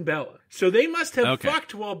Human Bella. So they must have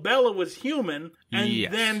fucked while Bella was human, and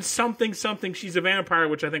then something she's a vampire,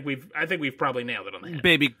 which I think we've probably nailed it on the head.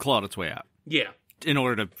 Baby clawed its way out. Yeah. In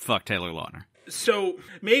order to fuck Taylor Lautner. So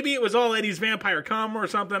maybe it was all Eddie's vampire cum or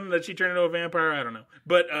something that she turned into a vampire. I don't know.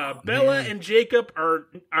 But Bella and Jacob are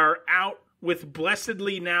out with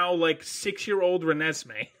blessedly now like 6-year-old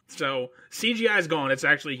Renesmee. So CGI's gone. It's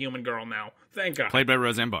actually a human girl now. Thank God. Played by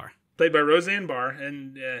Roseanne Barr.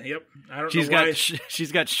 And yep, I don't know why.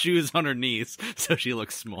 She's got shoes on her knees, so she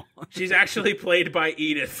looks small. She's actually played by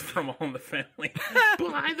Edith from All in the Family.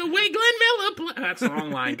 By the way, Glenn Miller. That's the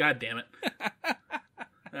wrong line. God damn it.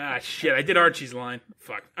 Ah, shit. I did Archie's line.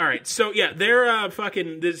 Fuck. All right. So, yeah, they're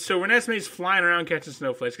So Renesmee's flying around catching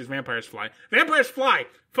snowflakes because vampires fly. Vampires fly.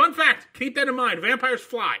 Fun fact. Keep that in mind. Vampires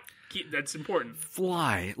fly. That's important.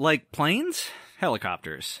 Fly. Like planes?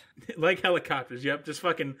 Helicopters. Like helicopters, yep. Just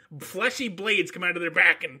fucking fleshy blades come out of their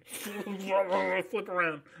back and flip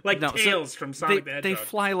around. Like tails from Sonic the Hedgehog. They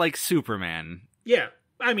fly like Superman. Yeah.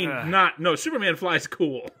 I mean, Superman flies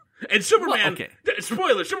cool. And Superman,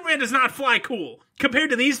 spoiler, Superman does not fly cool.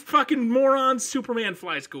 Compared to these fucking morons, Superman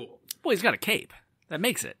flies cool. Well, he's got a cape. That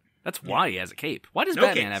makes it. That's why he has a cape. Why does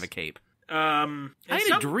Batman have a cape? I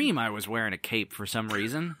had a dream I was wearing a cape for some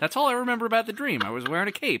reason. That's all I remember about the dream. I was wearing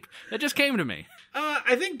a cape. It just came to me.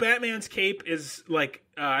 I think Batman's cape is like,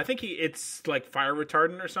 it's like fire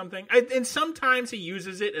retardant or something. And sometimes he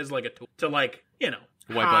uses it as like a tool to like, wipe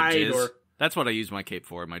up jizz. That's what I use my cape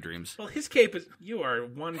for in my dreams. Well, his cape is, you are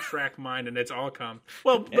one track mind and it's all cum.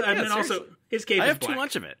 Well, I mean, also, his cape is black. I have too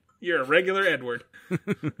much of it. You're a regular Edward.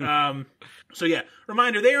 So yeah,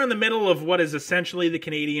 reminder, they are in the middle of what is essentially the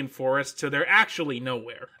Canadian forest, so they're actually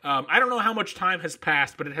nowhere. I don't know how much time has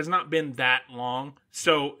passed, but it has not been that long.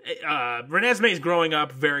 So Renesmee is growing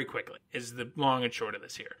up very quickly, is the long and short of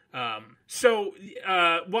this here. So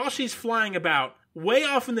while she's flying about, way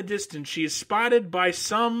off in the distance, she is spotted by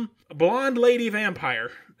some blonde lady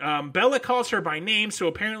vampire. Bella calls her by name, so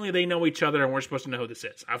apparently they know each other, and we're supposed to know who this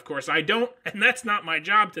is. Of course, I don't, and that's not my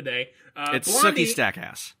job today. It's Blondie, Sookie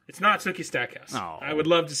Stackhouse. It's not Sookie Stackhouse. Oh. I would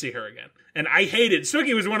love to see her again. And I hated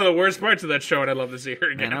Sookie was one of the worst parts of that show, and I'd love to see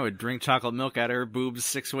her again. And I would drink chocolate milk out of her boobs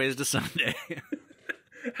 6 ways to Sunday.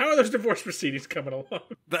 How are those divorce proceedings coming along?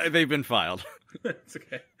 They've been filed. That's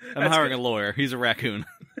okay. I'm hiring a lawyer. He's a raccoon.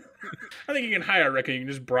 I think you can hire a raccoon. You can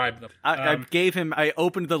just bribe them. I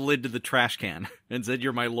opened the lid to the trash can and said,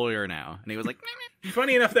 "You're my lawyer now." And he was like,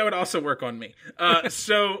 Funny enough, that would also work on me.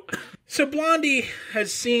 So Blondie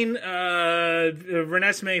has seen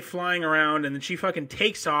Renesmee flying around, and then she fucking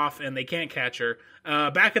takes off, and they can't catch her.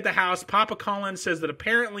 Back at the house, Papa Collins says that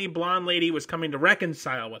apparently Blonde Lady was coming to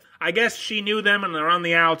reconcile with. I guess she knew them and they're on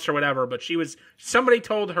the outs or whatever, but somebody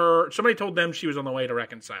told them she was on the way to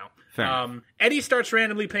reconcile. Eddie starts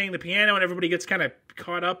randomly playing the piano, and everybody gets kind of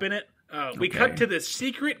caught up in it. We cut to the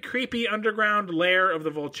secret, creepy underground lair of the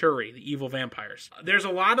Volturi, the evil vampires. There's a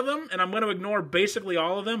lot of them, and I'm going to ignore basically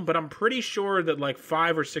all of them, but I'm pretty sure that like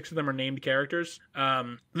 5 or 6 of them are named characters.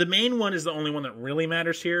 The main one is the only one that really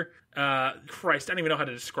matters here. Christ, I don't even know how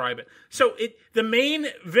to describe it. So the main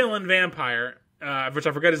villain vampire, which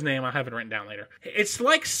I forgot his name, I'll have it written down later. It's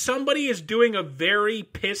like somebody is doing a very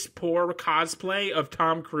piss-poor cosplay of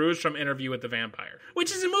Tom Cruise from Interview with the Vampire,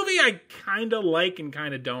 which is a movie I kind of like and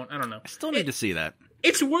kind of don't. I don't know. I still need to see that.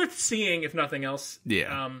 It's worth seeing, if nothing else.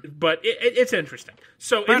 Yeah. But it's interesting.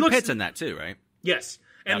 So Brad Pitt's in that too, right? Yes.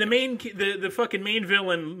 And the fucking main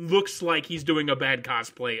villain looks like he's doing a bad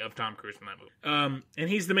cosplay of Tom Cruise in that movie. And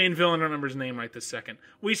he's the main villain. I don't remember his name right this second.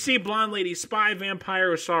 We see Blonde Lady spy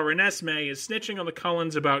vampire who saw Renesmee is snitching on the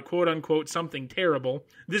Cullens about quote-unquote something terrible.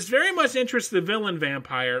 This very much interests the villain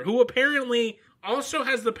vampire, who apparently also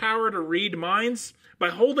has the power to read minds by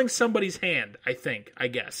holding somebody's hand, I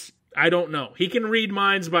guess. I don't know. He can read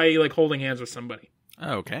minds by like holding hands with somebody.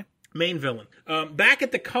 Oh, okay. Main villain. Back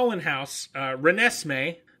at the Cullen house,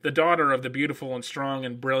 Renesmee, the daughter of the beautiful and strong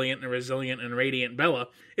and brilliant and resilient and radiant Bella,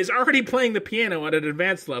 is already playing the piano at an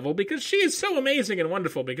advanced level because she is so amazing and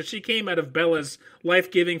wonderful because she came out of Bella's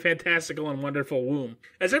life-giving, fantastical, and wonderful womb.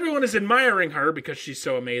 As everyone is admiring her because she's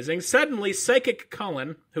so amazing, suddenly Psychic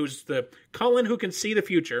Cullen, who's the Cullen who can see the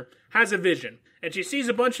future, has a vision. And she sees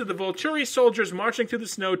a bunch of the Volturi soldiers marching through the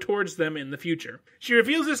snow towards them in the future. She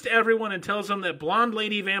reveals this to everyone and tells them that Blonde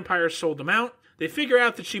Lady vampires sold them out. They figure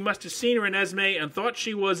out that she must have seen Renesmee and thought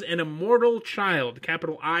she was an immortal child,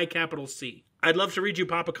 capital I, capital C. I'd love to read you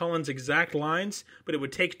Papa Cullen's exact lines, but it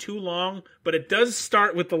would take too long. But it does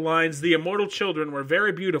start with the lines, "The immortal children were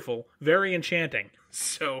very beautiful, very enchanting."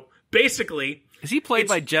 So, basically... Is he played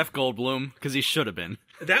by Jeff Goldblum? Because he should have been.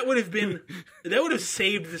 That would have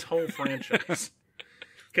saved this whole franchise.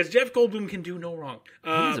 Because Jeff Goldblum can do no wrong.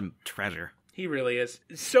 He's a treasure. He really is.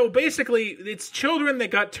 So basically, it's children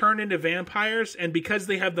that got turned into vampires, and because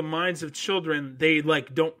they have the minds of children, they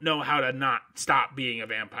like don't know how to not stop being a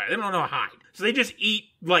vampire. They don't know how to hide. So they just eat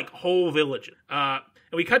like whole villages.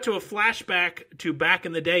 And we cut to a flashback to back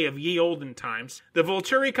in the day of ye olden times. The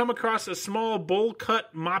Volturi come across a small,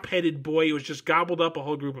 bowl-cut, mop-headed boy who has just gobbled up a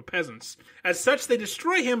whole group of peasants. As such, they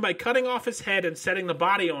destroy him by cutting off his head and setting the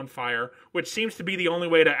body on fire, which seems to be the only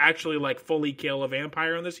way to actually, like, fully kill a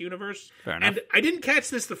vampire in this universe. Fair enough. And I didn't catch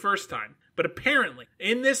this the first time, but apparently,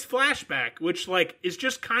 in this flashback, which, like, is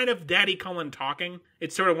just kind of Daddy Cullen talking,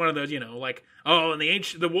 it's sort of one of those, you know, like, oh, and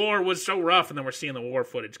the war was so rough, and then we're seeing the war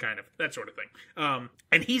footage, kind of, that sort of thing.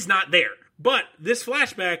 And he's not there. But this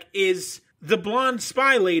flashback is the blonde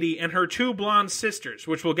spy lady and her 2 blonde sisters,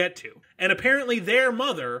 which we'll get to. And apparently their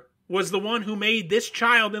mother was the one who made this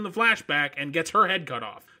child in the flashback and gets her head cut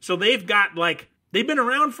off. So they've got, like, they've been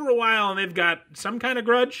around for a while, and they've got some kind of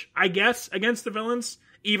grudge, I guess, against the villains,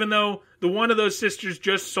 even though the one of those sisters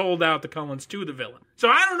just sold out the Cullens to the villain. So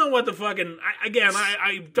I don't know what the fucking...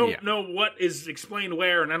 I don't know what is explained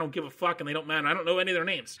where, and I don't give a fuck, and they don't matter. I don't know any of their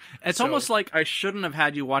names. It's almost like I shouldn't have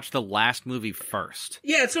had you watch the last movie first.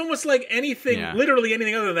 Yeah, it's almost like anything, literally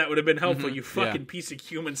anything other than that would have been helpful, you fucking piece of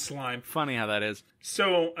human slime. Funny how that is.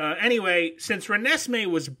 So, anyway, since Renesmee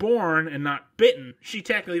was born and not bitten, she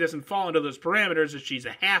technically doesn't fall into those parameters as she's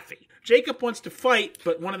a halfie. Jacob wants to fight,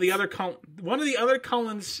 but one of the other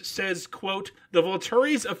Cullens says, quote, "The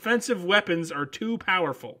Volturi's offensive weapons are too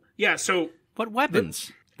powerful." Yeah, so... What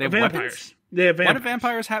weapons? They have vampires. weapons? They have vampires. Why do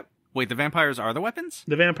vampires have... Wait, the vampires are the weapons?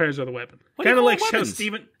 The vampires are the weapon. Kind of like how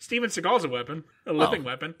Steven Seagal's a weapon, a living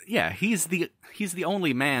weapon. Yeah, he's the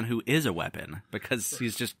only man who is a weapon because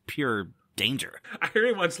he's just pure danger. I heard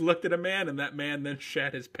he once looked at a man, and that man then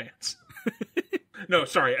shat his pants. No,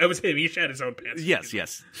 sorry, it was him. He shat his own pants.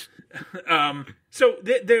 Yes. So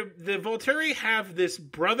the Volturi have this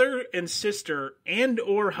brother and sister, and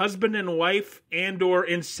or husband and wife, and or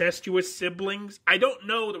incestuous siblings. I don't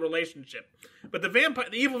know the relationship, but the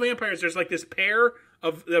evil vampires. There's like this pair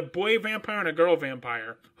of the boy vampire and a girl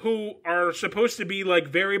vampire who are supposed to be like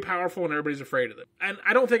very powerful, and everybody's afraid of them. And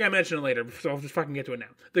I don't think I mentioned it later, so I'll just fucking get to it now.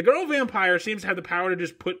 The girl vampire seems to have the power to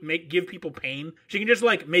just give people pain. She can just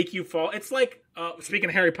like make you fall. It's like speaking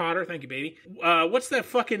of Harry Potter, thank you, baby. What's that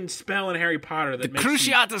fucking spell in Harry Potter that makes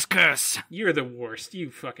Cruciatus Curse? You're the worst, you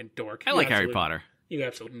fucking dork. I like Harry Potter. You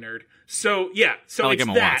absolute nerd. So yeah, so I like it's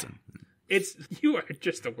Emma that. Watson. You are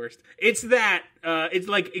just the worst. It's that.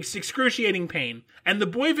 It's excruciating pain, and the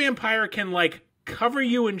boy vampire can like cover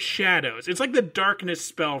you in shadows. It's like the darkness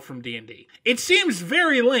spell from D&D. It seems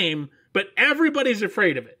very lame, but everybody's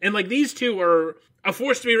afraid of it, and like these two are a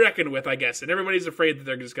force to be reckoned with, I guess, and everybody's afraid that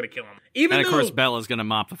they're just going to kill them. And of course, Bella's going to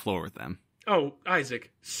mop the floor with them. Oh,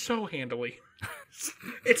 Isaac, so handily.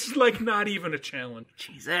 It's like not even a challenge.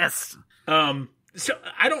 Jesus. So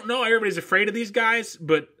I don't know. Everybody's afraid of these guys,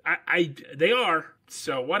 but they are.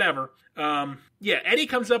 So whatever. Yeah, Eddie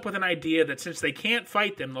comes up with an idea that since they can't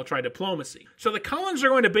fight them, they'll try diplomacy. So the Cullens are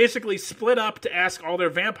going to basically split up to ask all their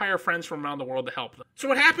vampire friends from around the world to help them. So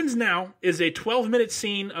what happens now is a 12-minute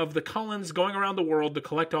scene of the Cullens going around the world to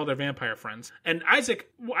collect all their vampire friends. And Isaac,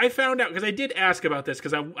 I found out, because I did ask about this,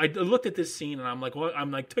 because I looked at this scene and I'm like,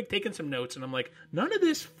 taking some notes, and I'm like, none of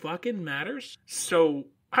this fucking matters. So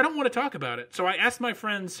I don't want to talk about it. So I asked my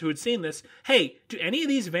friends who had seen this, hey, do any of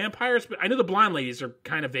these vampires, I know the blonde ladies are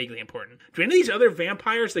kind of vaguely important. Do any of these other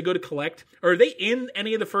vampires they go to collect, are they in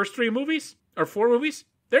any of the first 3 movies? Or 4 movies?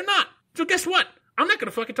 They're not. So guess what? I'm not going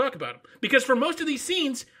to fucking talk about them. Because for most of these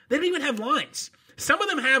scenes, they don't even have lines. Some of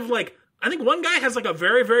them have like, I think one guy has like a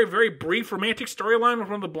very, very, very brief romantic storyline with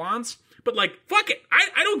one of the blondes. But like, fuck it.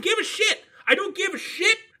 I don't give a shit. I don't give a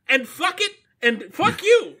shit. And fuck it. And fuck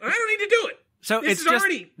you. I don't need to do it. So it's just,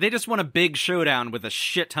 they just want a big showdown with a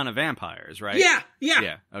shit ton of vampires, right? Yeah.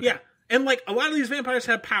 Okay. Yeah. And like, a lot of these vampires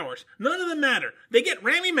have powers. None of them matter. They get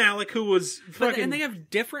Rami Malek, who was fucking... And they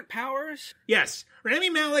have different powers? Yes.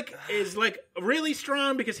 Rami Malek is like really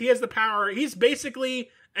strong because he has the power. He's basically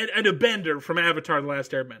a bender from Avatar: The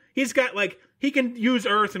Last Airbender. He's got like, he can use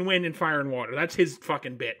earth and wind and fire and water. That's his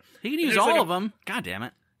fucking bit. He can use all of them. God damn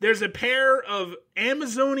it. There's a pair of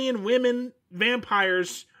Amazonian women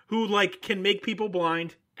vampires who like can make people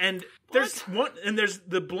blind, and there's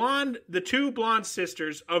the 2 blonde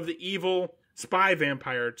sisters of the evil spy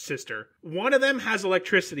vampire sister. One of them has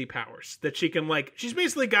electricity powers that she can like. She's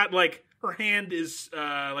basically got like, her hand is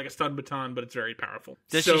like a stun baton, but it's very powerful.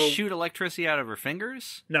 Does she shoot electricity out of her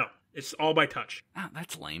fingers? No, it's all by touch. Oh,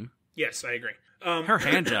 that's lame. Yes, I agree. Her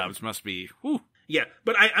hand jobs must be. Whew. Yeah,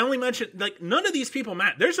 but I only mentioned, like, none of these people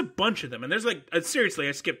matter. There's a bunch of them, and there's like, seriously,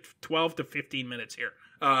 I skipped 12 to 15 minutes here.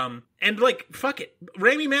 And like, fuck it.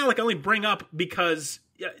 Rami Malek only bring up because,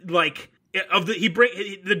 like,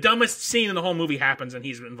 the dumbest scene in the whole movie happens and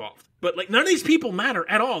he's involved. But like, none of these people matter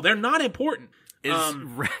at all. They're not important. Is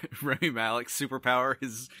Rami Malek's superpower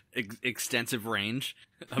his extensive range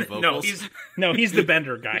of vocals? No, he's the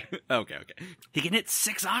bender guy. Okay. He can hit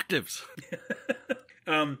 6 octaves.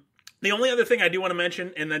 The only other thing I do want to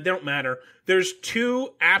mention, and that don't matter, there's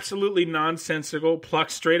 2 absolutely nonsensical, plucked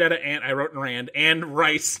straight out of I wrote Rand, and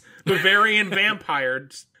Rice, Bavarian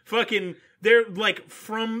vampires. Fucking, they're like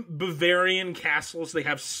from Bavarian castles. They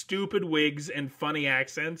have stupid wigs and funny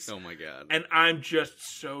accents. Oh my god. And I'm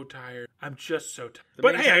just so tired.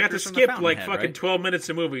 But hey, I got to skip like fucking 12 minutes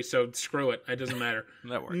of movie, so screw it. It doesn't matter.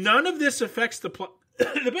 That works. None of this affects the plot.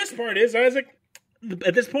 The best part is, Isaac,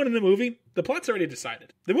 at this point in the movie, the plot's already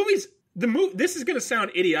decided. This is going to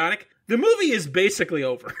sound idiotic. The movie is basically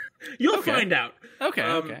over. You'll find out.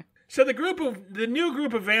 Okay. So the new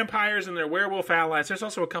group of vampires and their werewolf allies. There's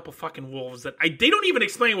also a couple fucking wolves that they don't even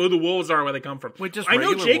explain who the wolves are, where they come from. Wait, just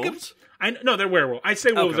regular wolves? No, they're werewolf. I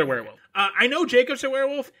say wolves are werewolf. I know Jacob's a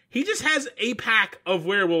werewolf. He just has a pack of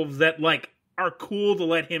werewolves that like are cool to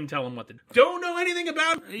let him tell them what to do. Don't know anything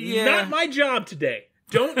about. Yeah. Not my job today.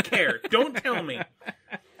 Don't care. Don't tell me.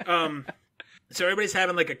 So everybody's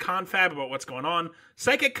having like a confab about what's going on.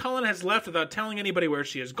 Psychic Cullen has left without telling anybody where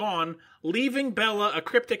she has gone, leaving Bella a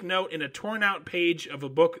cryptic note in a torn-out page of a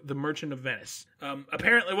book, The Merchant of Venice.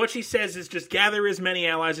 Apparently what she says is just gather as many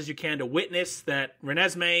allies as you can to witness that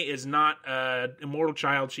Renesmee is not an immortal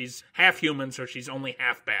child. She's half human, so she's only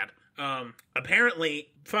half bad. Apparently,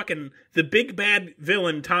 fucking the big bad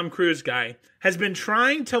villain, Tom Cruise guy, has been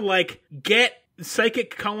trying to, like, get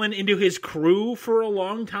Psychic Cullen into his crew for a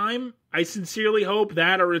long time. I sincerely hope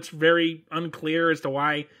that, or it's very unclear as to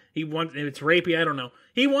why he wants, if it's rapey, I don't know.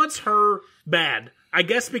 He wants her bad. I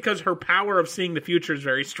guess because her power of seeing the future is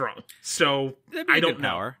very strong. So, I don't know.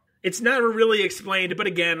 Power. It's never really explained, but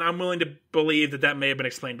again, I'm willing to believe that may have been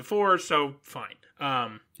explained before, so fine.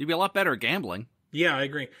 You'd be a lot better at gambling. Yeah, I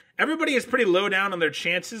agree. Everybody is pretty low down on their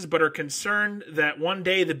chances, but are concerned that one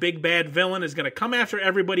day the big bad villain is going to come after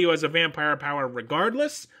everybody who has a vampire power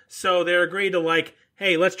regardless. So they're agreed to, like,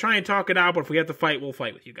 hey, let's try and talk it out, but if we have to fight, we'll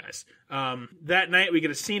fight with you guys. That night, we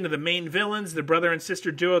get a scene of the main villains, the brother and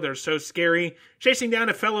sister duo. They're so scary, chasing down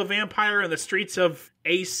a fellow vampire in the streets of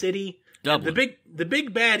a city. Dublin. The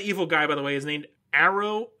big bad evil guy, by the way, is named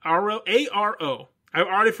Aro. A-R-O. I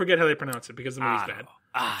already forget how they pronounce it because the movie's bad.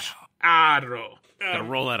 Aro. Gotta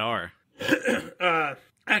roll that R.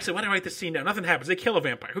 Actually, why did I write this scene down? Nothing happens. They kill a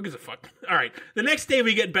vampire. Who gives a fuck? All right. The next day,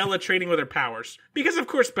 we get Bella training with her powers. Because, of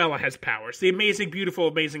course, Bella has powers. The amazing, beautiful,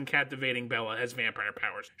 amazing, captivating Bella has vampire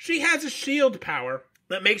powers. She has a shield power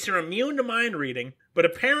that makes her immune to mind reading, but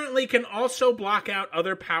apparently can also block out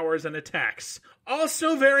other powers and attacks.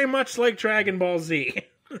 Also very much like Dragon Ball Z.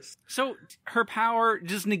 So, her power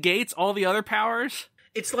just negates all the other powers?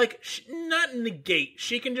 It's like, not negate.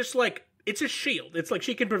 She can just, like, it's a shield. It's like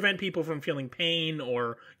she can prevent people from feeling pain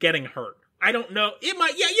or getting hurt. I don't know. It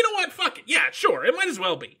might, yeah, you know what? Fuck it. Yeah, sure. It might as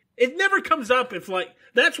well be. It never comes up if, like,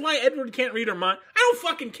 that's why Edward can't read her mind. I don't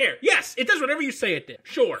fucking care. Yes, it does whatever you say it did.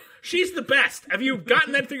 Sure. She's the best. Have you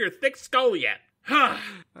gotten that through your thick skull yet?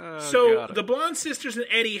 The blonde sisters and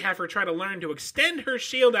Eddie have her try to learn to extend her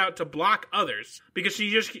shield out to block others. Because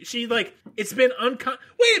it's been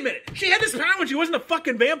Wait a minute. She had this power when she wasn't a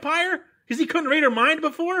fucking vampire? Because he couldn't read her mind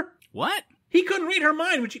before? What? He couldn't read her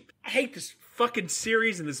mind when I hate this fucking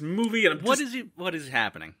series and this movie and what is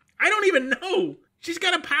happening? I don't even know. She's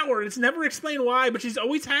got a power and it's never explained why, but she's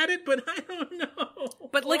always had it, but I don't know.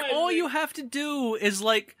 But like all you have to do is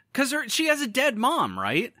like, cause she has a dead mom,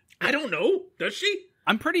 right? I don't know. Does she?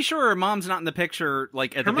 I'm pretty sure her mom's not in the picture,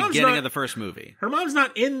 like, at the beginning of the first movie. Her mom's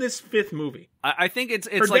not in this fifth movie. I think it's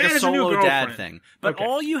like a solo dad thing. But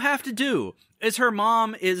all you have to do is her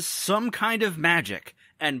mom is some kind of magic,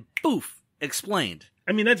 and poof, explained.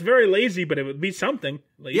 I mean, that's very lazy, but it would be something.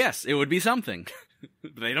 Yes, it would be something.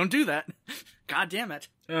 They don't do that. God damn it.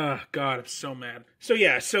 Oh, God, I'm so mad. So,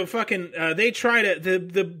 yeah, fucking, they try to,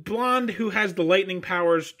 the blonde who has the lightning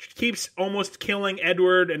powers keeps almost killing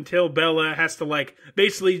Edward until Bella has to, like,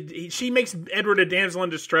 basically, she makes Edward a damsel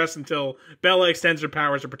in distress until Bella extends her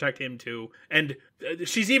powers to protect him, too. And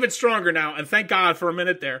she's even stronger now, and thank God for a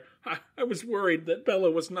minute there. I was worried that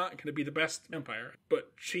Bella was not going to be the best vampire,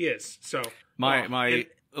 but she is, so. My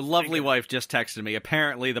lovely wife just texted me,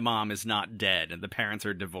 apparently the mom is not dead, and the parents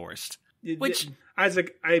are divorced. Which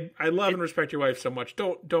Isaac, I love and respect your wife so much.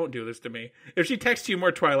 Don't do this to me. If she texts you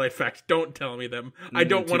more Twilight facts, don't tell me them. I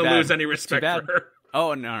don't want to lose any respect for her.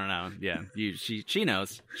 Oh no. Yeah, she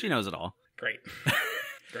knows. She knows it all. Great.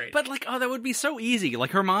 Great. But like, that would be so easy.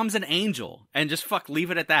 Like, her mom's an angel, and just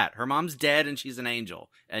leave it at that. Her mom's dead, and she's an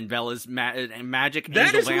angel, and Bella's magic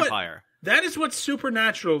angel vampire. That is what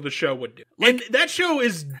Supernatural, the show, would do. And that show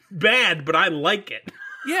is bad, but I like it.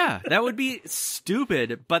 Yeah, that would be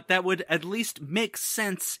stupid, but that would at least make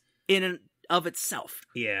sense in and of itself.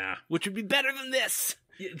 Yeah. Which would be better than this.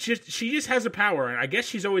 She just has a power, and I guess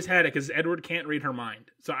she's always had it because Edward can't read her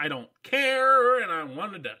mind. So I don't care, and I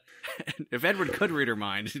wanted to. If Edward could read her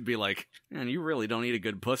mind, he'd be like, man, you really don't need a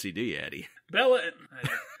good pussy, do you, Eddie?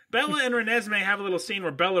 Bella and Renesmee have a little scene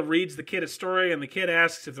where Bella reads the kid a story, and the kid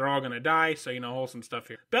asks if they're all going to die, so, wholesome stuff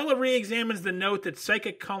here. Bella re-examines the note that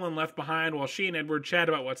Psychic Cullen left behind while she and Edward chat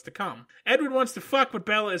about what's to come. Edward wants to fuck, but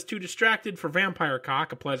Bella is too distracted for vampire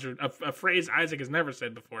cock, a phrase Isaac has never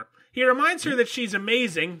said before. He reminds her that she's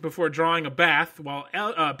amazing before drawing a bath, while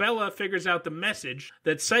Bella figures out the message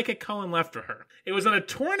that Psychic Cullen left for her. It was on a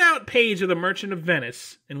torn-out page of The Merchant of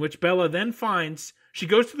Venice, in which Bella then finds... She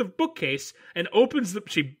goes to the bookcase and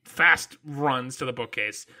she fast runs to the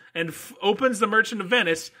bookcase and opens The Merchant of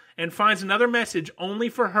Venice and finds another message only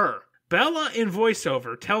for her. Bella, in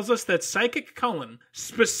voiceover, tells us that Psychic Cullen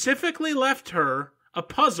specifically left her a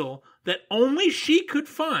puzzle that only she could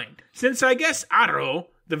find. Since I guess Aro,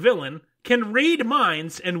 the villain, can read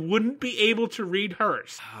minds and wouldn't be able to read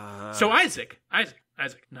hers. So Isaac, I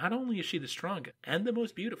Isaac, not only is she the strongest and the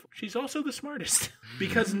most beautiful, she's also the smartest.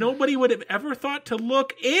 Because nobody would have ever thought to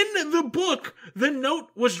look in the book the note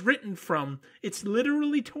was written from. It's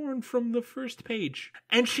literally torn from the first page.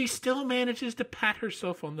 And she still manages to pat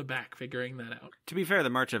herself on the back figuring that out. To be fair, The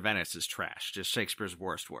March of Venice is trash. Just Shakespeare's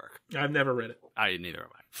worst work. I've never read it. Neither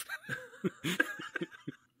have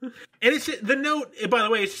I. And it's the note, by the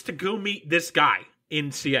way, it's just to go meet this guy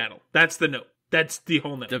in Seattle. That's the note. That's the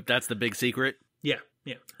whole note. That's the big secret?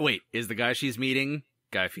 Yeah. Wait, is the guy she's meeting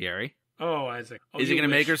Guy Fieri? Oh, Isaac. Is he going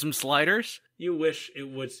to make her some sliders? You wish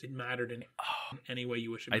it mattered in any way you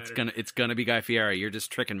wish it mattered. It's gonna be Guy Fieri. You're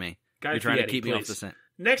just tricking me. You're trying to keep me off the scent.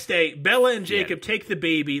 Next day, Bella and Jacob take the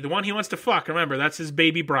baby, the one he wants to fuck, remember, that's his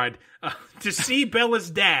baby bride, to see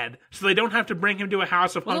Bella's dad, so they don't have to bring him to a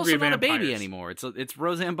house of hungry vampires. It's not a baby anymore. It's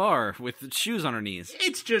Roseanne Barr with shoes on her knees.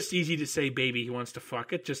 It's just easy to say baby he wants to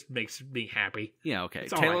fuck. It just makes me happy. Yeah, okay.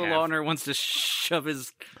 Taylor Lautner wants to shove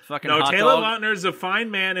his fucking hot dog. No, Taylor Lautner's a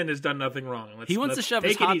fine man and has done nothing wrong. He wants to shove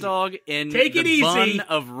his hot dog in the bun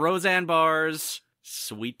of Roseanne Barr's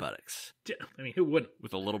sweet buttocks. I mean, who wouldn't?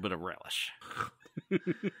 With a little bit of relish.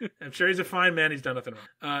 I'm sure he's a fine man. He's done nothing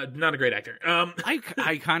wrong. Not a great actor.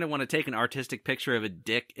 I kind of want to take an artistic picture of a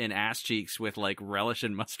dick and ass cheeks with like relish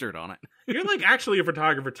and mustard on it. You're like actually a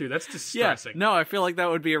photographer too. That's distressing. Yeah, no, I feel like that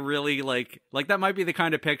would be a really like that might be the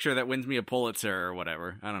kind of picture that wins me a Pulitzer or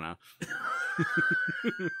whatever. I don't know.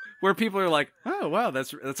 Where people are like, oh wow,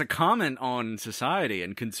 that's a comment on society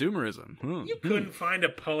and consumerism. You couldn't find a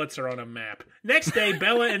Pulitzer on a map. Next day,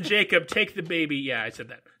 Bella and Jacob take the baby. Yeah, I said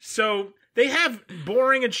that. So they have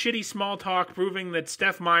boring and shitty small talk, proving that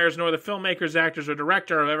Steph Myers, nor the filmmakers, actors, or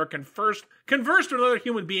director have ever conversed with another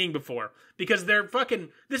human being before. Because they're fucking...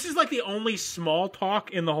 This is like the only small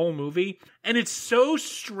talk in the whole movie. And it's so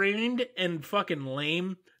strained and fucking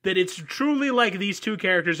lame that it's truly like these two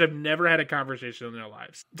characters have never had a conversation in their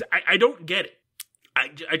lives. I don't get it.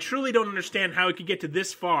 I truly don't understand how it could get to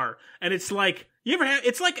this far. And it's like...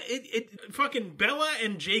 It's like fucking Bella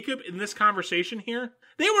and Jacob in this conversation here.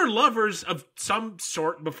 They were lovers of some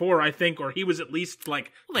sort before, I think, or he was at least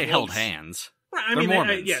like they held hands. Right, I mean,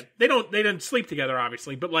 they didn't sleep together,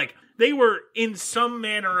 obviously, but like they were in some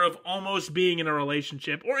manner of almost being in a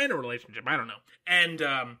relationship or in a relationship. I don't know.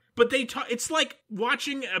 And but they talk. It's like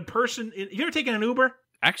watching a person. You ever taken an Uber?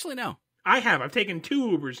 Actually, no. I have. I've taken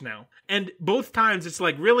 2 Ubers now. And both times it's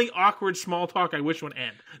like really awkward small talk I wish would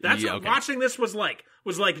end. That's what watching this was like.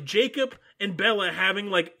 Was like Jacob and Bella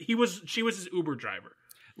having like she was his Uber driver.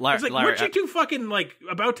 I was like, weren't you two fucking like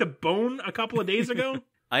about to bone a couple of days ago?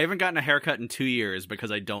 I haven't gotten a haircut in 2 years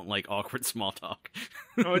because I don't like awkward small talk.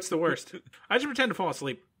 Oh, it's the worst. I just pretend to fall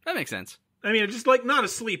asleep. That makes sense. I mean, just like not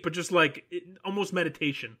asleep, but just like almost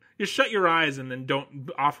meditation. Just shut your eyes and then don't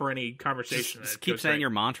offer any conversation. Just keep saying your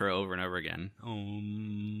mantra over and over again.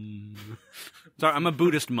 Sorry, I'm a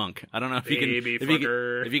Buddhist monk. I don't know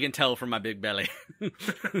if you can tell from my big belly.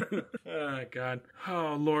 Oh God!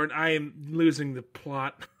 Oh Lord, I am losing the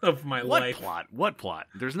plot of my life. What plot?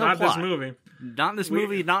 There's no plot. Not this movie. Not in this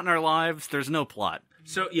movie. Not in our lives. There's no plot.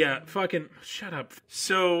 So, yeah, fucking shut up.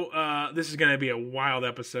 So, this is going to be a wild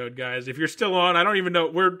episode, guys. If you're still on, I don't even know.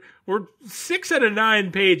 We're 6 out of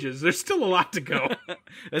 9 pages. There's still a lot to go.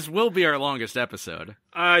 This will be our longest episode.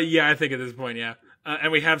 Yeah, I think at this point, yeah.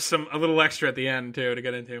 And we have a little extra at the end, too, to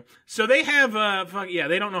get into. So they have,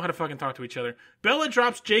 they don't know how to fucking talk to each other. Bella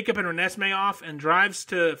drops Jacob and Renesmee off and drives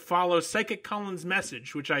to follow Psychic Cullen's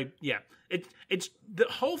message, which it's the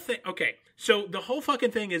whole thing. Okay. So the whole fucking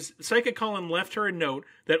thing is Psychic Cullen left her a note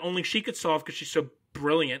that only she could solve because she's so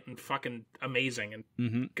brilliant and fucking amazing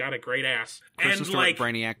and got a great ass. Crystal Stork,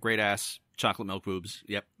 Brainiac, great ass, chocolate milk boobs.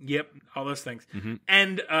 Yep, all those things. Mm-hmm.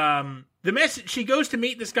 And the message, she goes to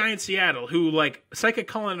meet this guy in Seattle who like Psychic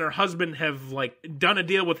Cullen and her husband have like done a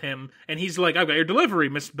deal with him, and he's like, "I've got your delivery,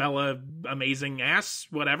 Miss Bella, amazing ass,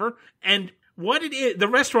 whatever." And what it is, the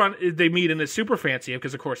restaurant they meet in is super fancy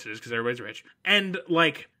because of course it is because everybody's rich, and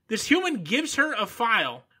like. This human gives her a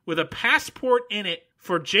file with a passport in it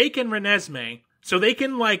for Jake and Renesmee so they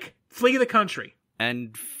can, like, flee the country.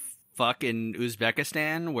 And fuck in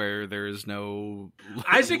Uzbekistan where there's no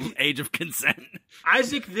age of consent.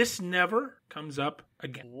 Isaac, this never comes up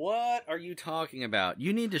again. What are you talking about?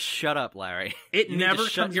 You need to shut up, Larry. It never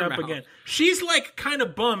comes up again. She's, like, kind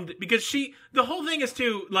of bummed because the whole thing is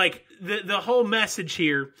to, like, the whole message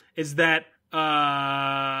here is that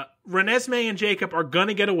Renesmee and Jacob are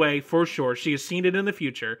gonna get away for sure. She has seen it in the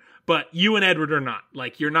future, but you and Edward are not.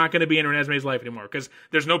 Like, you're not gonna be in Renesmee's life anymore because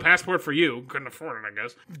there's no passport for you. Couldn't afford it, I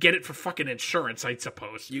guess. Get it for fucking insurance, I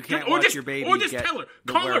suppose. You can't watch your baby. Or just tell her.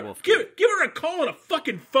 Call her. Give her a call on a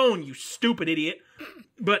fucking phone, you stupid idiot.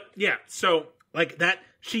 But yeah, so Like that,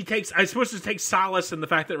 I'm supposed to take solace in the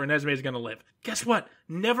fact that Renesmee is going to live. Guess what?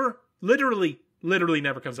 Literally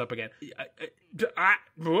never comes up again. So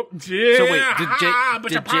wait,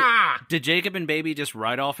 did Jacob and Baby just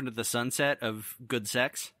ride off into the sunset of good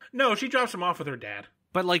sex? No, she drops him off with her dad.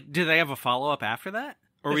 But, like, do they have a follow-up after that?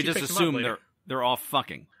 Or we just assume they're all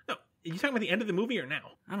fucking? No, are you talking about the end of the movie or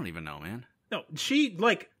now? I don't even know, man. No, she,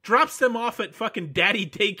 like, drops them off at fucking Daddy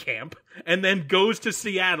Day Camp and then goes to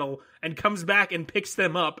Seattle and comes back and picks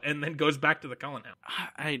them up and then goes back to the Cullen house.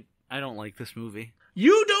 I don't like this movie.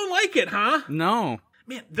 You don't like it, huh? No.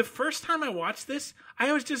 Man, the first time I watched this,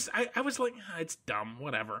 I was like, it's dumb,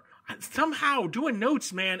 whatever. Somehow, doing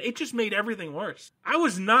notes, man, it just made everything worse. I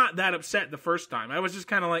was not that upset the first time. I was just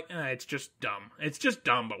kind of like, it's just dumb. It's just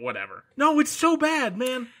dumb, but whatever. No, it's so bad,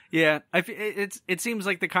 man. Yeah, it seems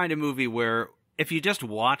like the kind of movie where if you just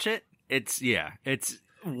watch it, it's one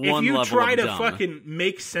level of dumb. If you try to fucking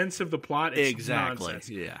make sense of the plot, it's nonsense.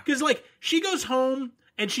 Yeah. Because, like, she goes home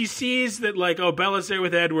and she sees that, like, oh, Bella's there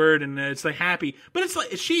with Edward, and it's, like, happy. But it's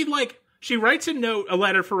like, she writes a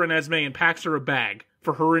letter for Renesmee and packs her a bag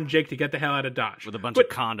for her and Jake to get the hell out of Dodge. With a bunch of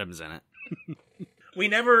condoms in it. We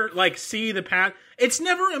never, like, see the path. It's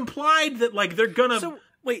never implied that, like, they're gonna... So,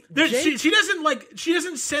 wait, she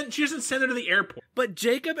doesn't send her to the airport. But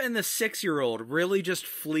Jacob and the 6-year-old really just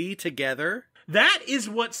flee together? That is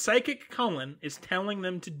what Psychic Cullen is telling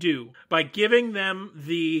them to do by giving them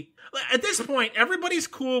the... At this point, everybody's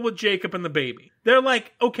cool with Jacob and the baby. They're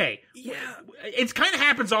like, okay. Yeah. It kind of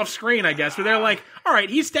happens off screen, I guess, where they're like, all right,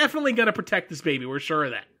 he's definitely going to protect this baby. We're sure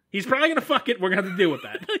of that. He's probably going to fuck it. We're going to have to deal with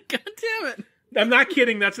that. God damn it. I'm not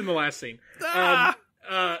kidding. That's in the last scene. And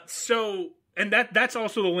that's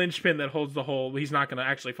also the linchpin that holds the whole, he's not going to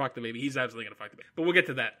actually fuck the baby. He's absolutely going to fuck the baby. But we'll get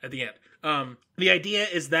to that at the end. The idea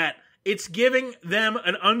is that it's giving them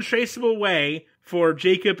an untraceable way for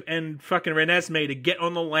Jacob and fucking Renesmee to get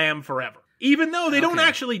on the lam forever. Even though they don't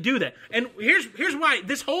actually do that. And here's why.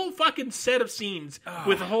 This whole fucking set of scenes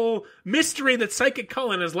with the whole mystery that Psychic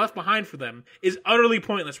Cullen has left behind for them is utterly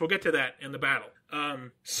pointless. We'll get to that in the battle.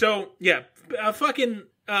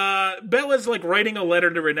 Bella's like writing a letter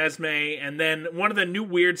to Renesmee, and then one of the new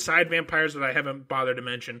weird side vampires that I haven't bothered to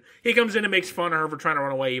mention, he comes in and makes fun of her for trying to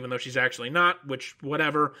run away, even though she's actually not, which,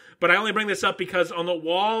 whatever. But I only bring this up because on the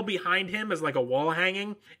wall behind him is like a wall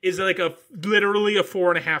hanging, is like literally a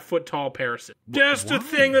 4.5 foot tall parasite. Just a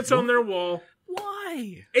thing that's on their wall.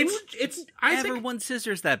 Why? It's Isaac. Everyone's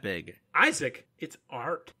sister's that big. Isaac, it's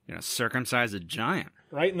art. You're gonna circumcise a giant.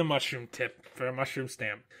 Right in the mushroom tip for a mushroom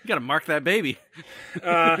stamp. You gotta mark that baby.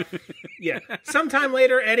 Yeah. Sometime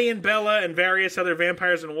later, Eddie and Bella and various other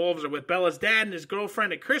vampires and wolves are with Bella's dad and his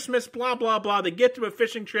girlfriend at Christmas, blah, blah, blah. They get to a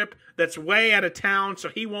fishing trip that's way out of town, so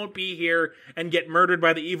he won't be here and get murdered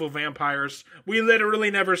by the evil vampires. We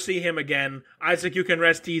literally never see him again. Isaac, you can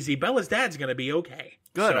rest easy. Bella's dad's gonna be okay.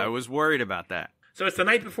 Good, I was worried about that. So it's the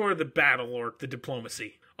night before the battle, or the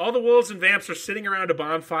diplomacy. All the wolves and vamps are sitting around a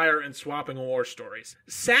bonfire and swapping war stories.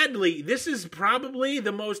 Sadly, this is probably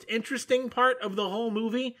the most interesting part of the whole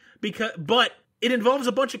movie, but it involves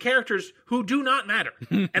a bunch of characters who do not matter.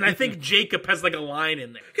 And I think Jacob has like a line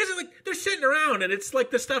in there. Because like they're sitting around and it's like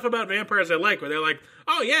the stuff about vampires I like, where they're like,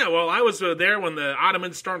 oh yeah, well I was there when the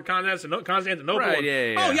Ottomans stormed Constantinople. Right,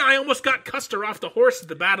 yeah. Oh yeah, I almost got Custer off the horse at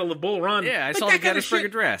the Battle of Bull Run. Yeah, I saw the Gettysburg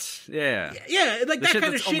Address. Yeah. Yeah, like that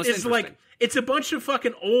kind of shit is like, it's a bunch of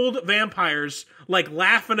fucking old vampires, like,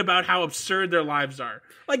 laughing about how absurd their lives are.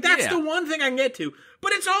 Like, that's the one thing I can get to.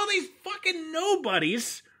 But it's all these fucking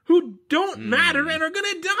nobodies who don't matter and are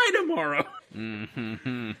gonna die tomorrow.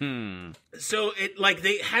 So, it's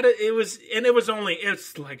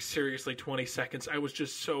like, seriously 20 seconds. I was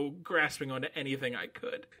just so grasping onto anything I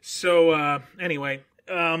could. So, anyway...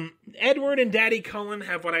 Edward and Daddy Cullen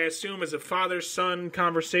have what I assume is a father-son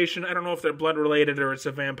conversation. I don't know if they're blood-related or it's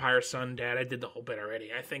a vampire son-dad. I did the whole bit already.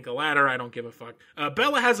 I think the latter. I don't give a fuck.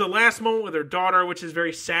 Bella has a last moment with her daughter, which is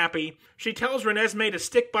very sappy. She tells Renesmee to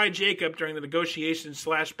stick by Jacob during the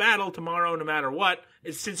negotiation/battle tomorrow no matter what,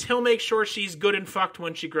 since he'll make sure she's good and fucked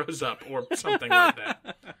when she grows up, or something like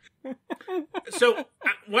that. So,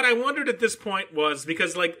 what I wondered at this point was,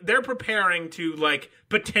 because, like, they're preparing to, like,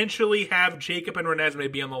 potentially have Jacob and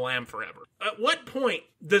Renesmee be on the lam forever. At what point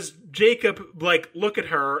does Jacob, like, look at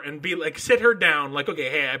her and be, like, sit her down, like, okay,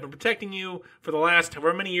 hey, I've been protecting you for the last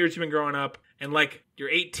however many years you've been growing up, and, like, you're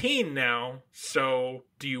 18 now, so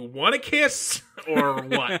do you want to kiss, or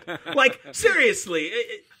what? Like, seriously,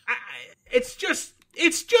 it's just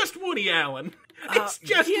Woody Allen. It's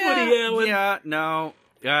just Woody Allen. Yeah, no.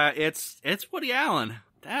 It's Woody Allen.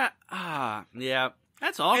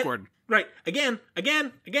 That's awkward. Right. Again,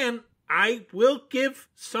 I will give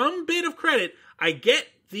some bit of credit. I get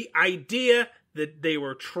the idea that they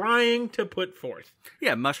were trying to put forth.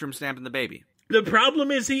 Yeah, mushroom stamping the baby. The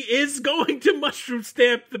problem is he is going to mushroom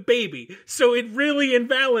stamp the baby, so it really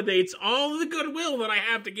invalidates all the goodwill that I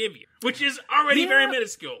have to give you, which is already very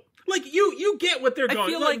minuscule. Like, you get what they're going. I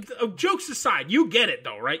feel like jokes aside, you get it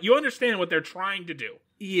though, right? You understand what they're trying to do.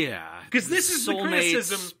 Yeah, because this is the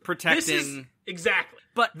criticism. Protecting exactly.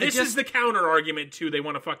 But this is the counter argument to he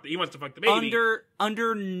wants to fuck the baby.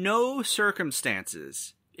 Under no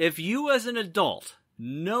circumstances, if you as an adult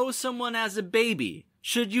know someone as a baby,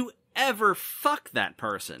 should you ever fuck that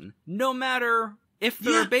person, no matter if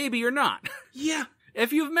they're a baby or not. Yeah.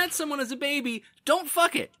 If you've met someone as a baby, don't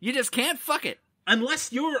fuck it. You just can't fuck it.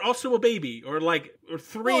 Unless you're also a baby, or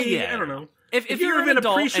 3, well, yeah. I don't know. If you're an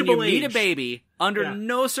adult and you meet a baby, under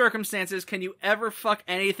no circumstances can you ever fuck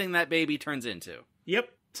anything that baby turns into. Yep.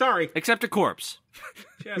 Sorry. Except a corpse.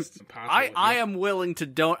 Just impossible. I am willing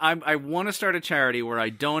to I want to start a charity where I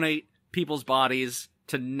donate people's bodies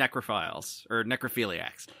to necrophiles or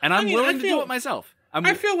necrophiliacs. And I'm willing to do it myself.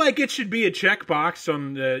 I feel like it should be a checkbox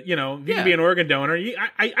on the, you can be an organ donor.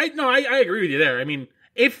 I agree with you there. I mean,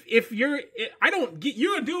 if you're,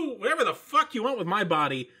 you do whatever the fuck you want with my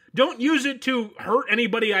body. Don't use it to hurt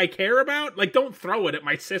anybody I care about. Like, don't throw it at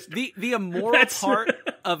my sister. The immoral part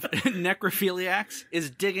of necrophiliacs is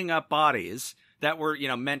digging up bodies that were,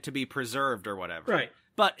 meant to be preserved or whatever. Right.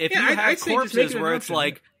 But if you have corpses where it's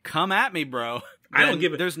like, come at me, bro. I don't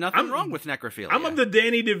give it. There's nothing wrong with necrophilia. I'm of the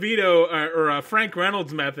Danny DeVito or Frank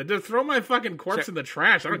Reynolds method. Just throw my fucking corpse in the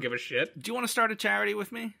trash. I don't give a shit. Do you want to start a charity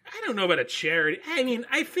with me? I don't know about a charity. I mean,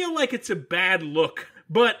 I feel like it's a bad look,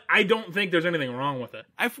 but I don't think there's anything wrong with it.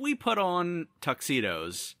 If we put on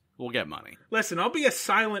tuxedos, we'll get money. Listen, I'll be a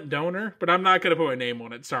silent donor, but I'm not going to put my name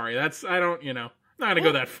on it. Sorry. I'm not going to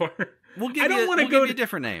go that far. We'll give you a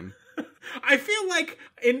different name. I feel like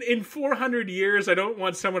in 400 years, I don't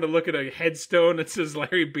want someone to look at a headstone that says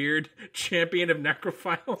Larry Beard, champion of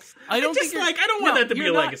necrophiles. I don't want that to be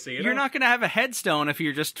a legacy. You're not going to have a headstone if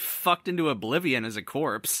you're just fucked into oblivion as a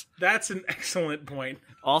corpse. That's an excellent point.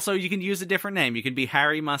 Also, you can use a different name. You can be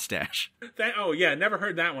Harry Mustache. Never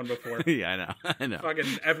heard that one before. Yeah, I know.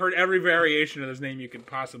 I've heard every variation of his name you could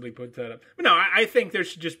possibly put that up. But no, I think there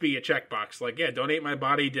should just be a checkbox. Like, donate my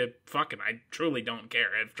body to fucking, I truly don't care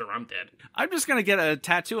after I'm dead. I'm just going to get a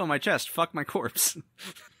tattoo on my chest. Fuck my corpse.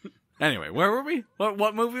 Anyway, where were we?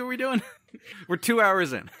 What movie were we doing? We're 2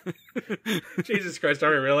 hours in. Jesus Christ,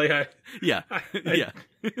 are we really? Yeah.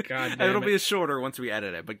 God damn It'll be shorter once we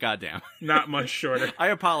edit it, but goddamn. Not much shorter. I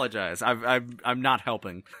apologize. I'm not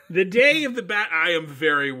helping. The day of the I am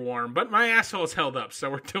very warm, but my asshole's held up, so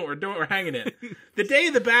we're hanging in. The day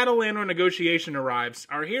of the battle and or negotiation arrives.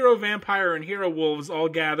 Our hero vampire and hero wolves all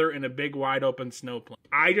gather in a big wide open snow plain.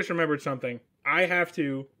 I just remembered something. I have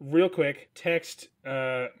to, real quick, text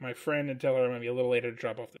my friend and tell her I'm going to be a little later to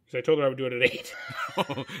drop off. Because I told her I would do it at 8.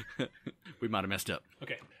 We might have messed up.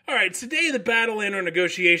 Okay. All right, today the battle and or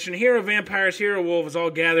negotiation. Hero vampires, hero wolves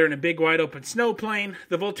all gather in a big wide open snow plain.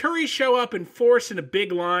 The Volturi show up in force in a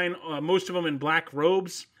big line, most of them in black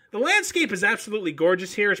robes. The landscape is absolutely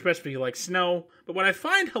gorgeous here, especially if you like snow. But what I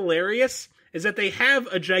find hilarious is that they have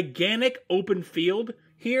a gigantic open field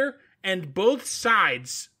here, and both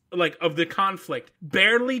sides of the conflict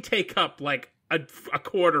barely take up a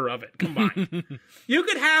quarter of it combined. You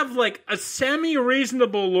could have a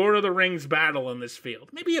semi-reasonable Lord of the Rings battle in this field.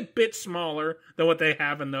 Maybe a bit smaller than what they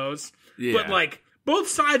have in those. Yeah. But both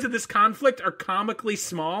sides of this conflict are comically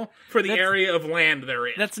small for the area of land they're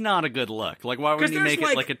in. That's not a good look. Why wouldn't you make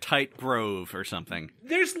it a tight grove or something?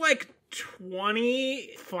 There's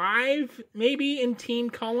 25 maybe in Team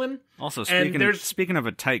Cullen. Also, speaking of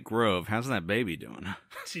a tight grove, how's that baby doing?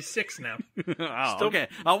 She's 6 now. Okay.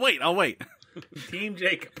 I'll wait. Team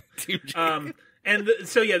Jacob. There's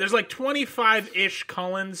 25-ish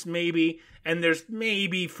Cullens maybe, and there's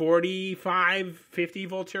maybe 45, 50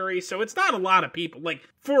 Volturi, so it's not a lot of people.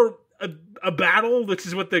 For a battle, which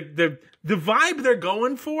is what the vibe they're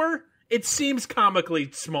going for, it seems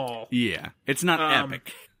comically small. Yeah, it's not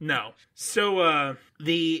epic. No. So,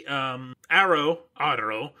 the Otto,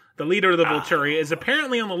 the leader of the Volturi, is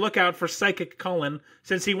apparently on the lookout for Psychic Cullen,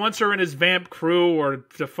 since he wants her in his vamp crew, or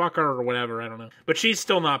to fuck her, or whatever, I don't know. But she's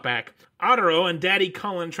still not back. Otto and Daddy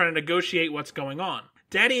Cullen try to negotiate what's going on.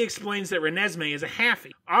 Daddy explains that Renesmee is a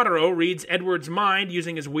halfie. Otto reads Edward's mind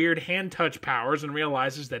using his weird hand-touch powers and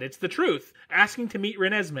realizes that it's the truth, asking to meet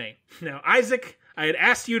Renesmee. Now, Isaac, I had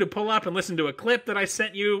asked you to pull up and listen to a clip that I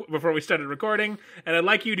sent you before we started recording, and I'd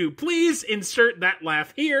like you to please insert that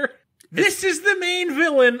laugh here. This is the main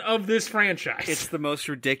villain of this franchise. It's the most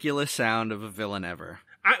ridiculous sound of a villain ever.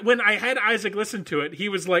 When I had Isaac listen to it, he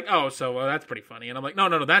was like, oh, so that's pretty funny. And I'm like,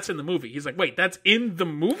 no, that's in the movie. He's like, wait, that's in the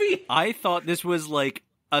movie? I thought this was like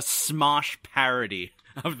a Smosh parody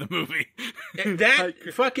of the movie.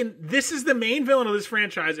 This is the main villain of this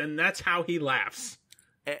franchise, and that's how he laughs.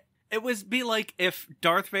 It would be like if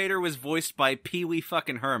Darth Vader was voiced by Pee Wee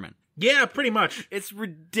fucking Herman. Yeah, pretty much. It's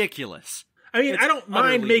ridiculous. I mean, It's I don't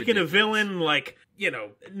mind making ridiculous. a villain like,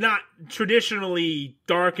 not traditionally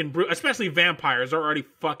dark and brooding. Especially vampires are already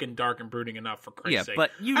fucking dark and brooding enough, for Christ's sake.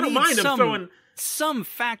 But you I don't need mind him throwing... some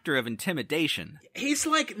factor of intimidation. He's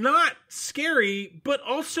like not scary, but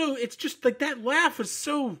also it's just like that laugh is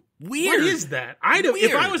so weird. What is that?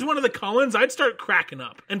 If I was one of the Cullens, I'd start cracking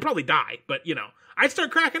up and probably die. But I'd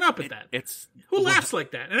start cracking up at that. Who laughs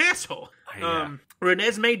like that? An asshole.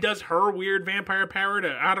 Renesmee does her weird vampire power to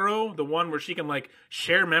Adaro, the one where she can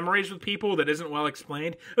share memories with people that isn't well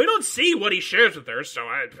explained. We don't see what he shares with her, so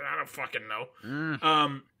I don't fucking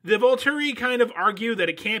know. The Volturi kind of argue that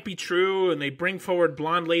it can't be true, and they bring forward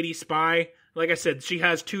Blonde Lady Spy. Like I said, she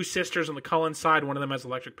has two sisters on the Cullen side. One of them has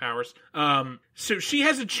electric powers. So she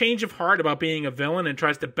has a change of heart about being a villain and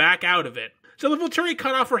tries to back out of it. So the Volturi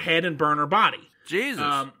cut off her head and burn her body.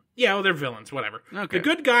 Jesus. Yeah, well, they're villains, whatever. Okay. The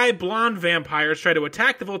good guy blonde vampires try to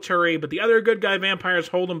attack the Volturi, but the other good guy vampires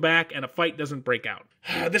hold them back, and a fight doesn't break out.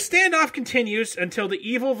 The standoff continues until the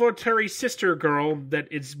evil Volturi sister girl,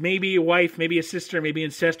 that is maybe a wife, maybe a sister, maybe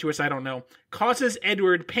incestuous, I don't know, causes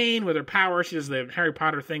Edward pain with her power. She does the Harry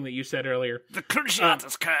Potter thing that you said earlier. The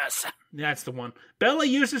Cruciatus curse. That's the one. Bella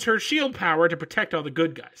uses her shield power to protect all the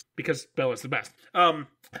good guys, because Bella's the best.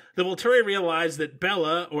 The Volturi realize that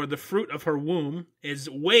Bella, or the fruit of her womb, is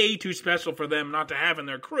way too special for them not to have in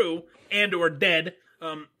their crew, and or dead.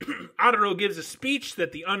 Adaro gives a speech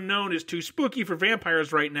that the unknown is too spooky for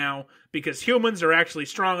vampires right now, because humans are actually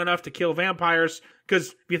strong enough to kill vampires,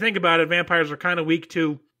 because if you think about it, vampires are kind of weak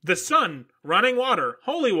to the sun, running water,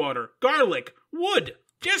 holy water, garlic, wood.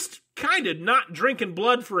 Just kind of not drinking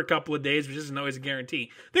blood for a couple of days, which isn't always a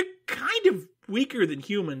guarantee. They're kind of weaker than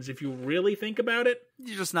humans if you really think about it.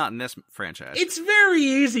 You're just not in this franchise. It's very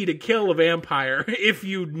easy to kill a vampire if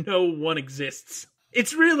you know one exists.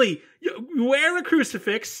 It's really, you wear a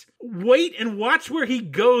crucifix, wait and watch where he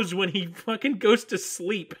goes when he fucking goes to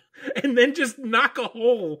sleep, and then just knock a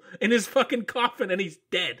hole in his fucking coffin and he's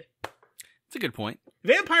dead. It's a good point.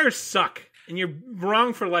 Vampires suck, and you're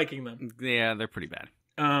wrong for liking them. Yeah, they're pretty bad.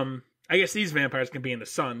 I guess these vampires can be in the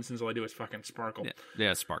sun since all I do is fucking sparkle.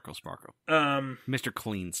 Yeah, sparkle. Mr.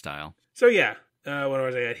 Clean style. So yeah, what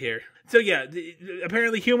was I at here? So yeah,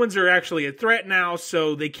 apparently humans are actually a threat now,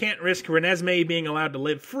 so they can't risk Renesmee being allowed to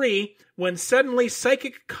live free, when suddenly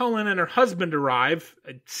Psychic Cullen and her husband arrive,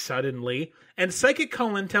 suddenly, and Psychic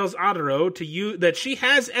Cullen tells Adaro that she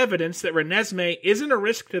has evidence that Renesmee isn't a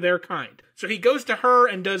risk to their kind. So he goes to her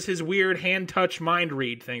and does his weird hand-touch mind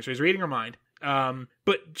read thing, so he's reading her mind.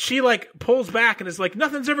 But she pulls back and is like,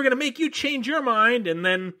 nothing's ever gonna make you change your mind, and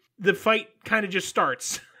then the fight kind of just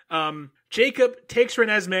starts. Jacob takes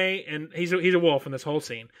Renesmee, and he's a wolf in this whole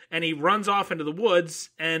scene, and he runs off into the woods,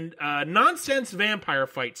 and a nonsense vampire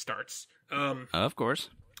fight starts. Of course.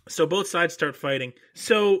 So both sides start fighting.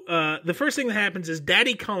 So the first thing that happens is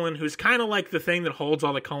Daddy Cullen, who's kind of like the thing that holds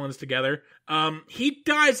all the Cullens together, he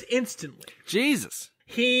dies instantly. Jesus.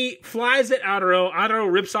 He flies at Adaro.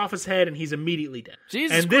 Adaro rips off his head, and he's immediately dead.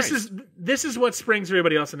 Jesus and Christ. this is what springs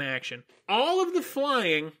everybody else into action. All of the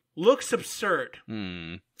flying looks absurd.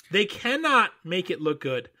 They cannot make it look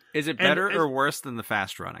good. Is it better or worse than the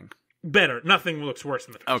fast running? Better. Nothing looks worse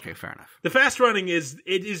than the fast running. Okay, fair enough. The fast running is an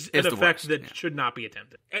effect worst, that should not be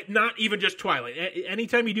attempted. Not even just Twilight.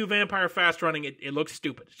 Anytime you do vampire fast running, it looks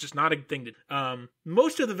stupid. It's just not a thing to...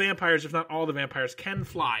 most of the vampires, if not all the vampires, can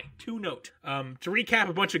fly. To note. To recap,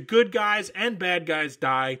 a bunch of good guys and bad guys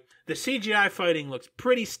die. The CGI fighting looks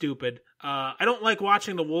pretty stupid. I don't like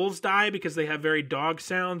watching the wolves die because they have very dog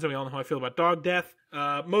sounds, and we all know how I feel about dog death.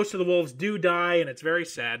 Most of the wolves do die, and it's very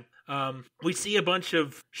sad. We see a bunch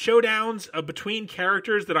of showdowns between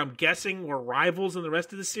characters that I'm guessing were rivals in the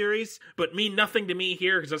rest of the series, but mean nothing to me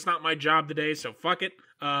here because that's not my job today, so fuck it.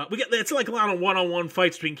 It's like a lot of one-on-one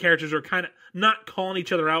fights between characters who are kind of not calling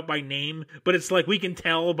each other out by name, but it's like we can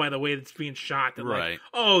tell by the way it's being shot that right.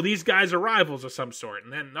 these guys are rivals of some sort,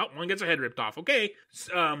 and then one gets a head ripped off. Okay.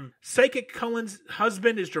 Psychic Cullen's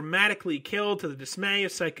husband is dramatically killed to the dismay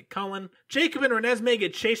of Psychic Cullen. Jacob and Renesmee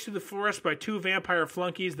get chased through the forest by two vampire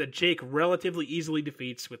flunkies that Jake relatively easily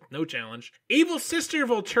defeats with no challenge. Evil sister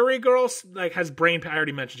Volturi girl has brain power. I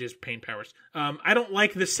already mentioned she has pain powers. I don't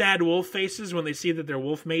like the sad wolf faces when they see that their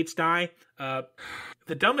wolf mates die.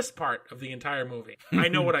 the dumbest part of the entire movie. I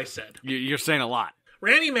know what I said. You're saying a lot.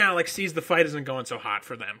 Rami Malek sees the fight isn't going so hot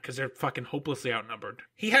for them because they're fucking hopelessly outnumbered.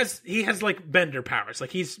 He has like bender powers. Like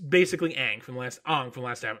he's basically Aang from last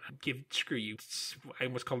Avatar. Screw you. I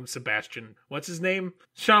almost called him Sebastian. What's his name?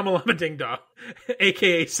 Shamalama Ding Dong,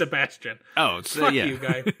 aka Sebastian. Oh, fuck you,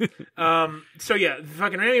 guy. So yeah,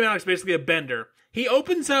 fucking Rami Malek's basically a bender. He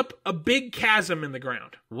opens up a big chasm in the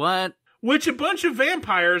ground. What? Which a bunch of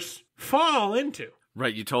vampires fall into.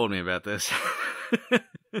 Right, you told me about this.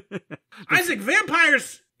 Isaac,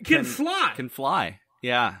 vampires can fly. Can fly.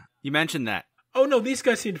 Yeah, you mentioned that. Oh no, these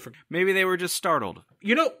guys seem to forget. Maybe they were just startled.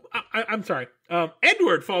 You know, I'm sorry.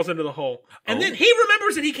 Edward falls into the hole, and then he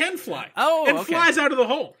remembers that he can fly. And flies out of the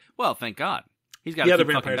hole. Well, thank God. He's got the other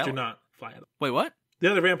vampires do not fly out. Wait, what? The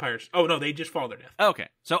other vampires. Oh no, they just fall to their death. Okay,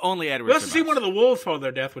 so only Edward. We also see one of the wolves fall to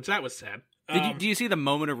their death, which that was sad. Do you see the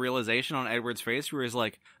moment of realization on Edward's face where he's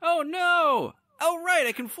like, "Oh no! Oh right,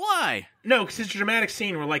 I can fly." No, because it's a dramatic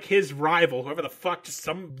scene where like his rival, whoever the fuck, just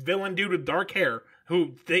some villain dude with dark hair,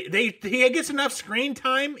 who he gets enough screen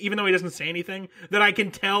time, even though he doesn't say anything, that I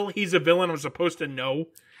can tell he's a villain I'm supposed to know.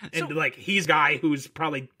 And so, like he's a guy who's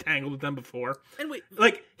probably tangled with them before. And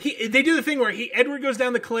they do the thing where Edward goes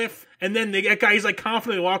down the cliff, and then that guy he's like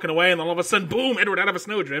confidently walking away, and then all of a sudden, boom! Edward out of a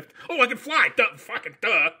snowdrift. Oh, I can fly!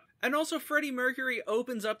 Duh! And also, Freddie Mercury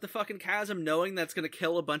opens up the fucking chasm knowing that's going to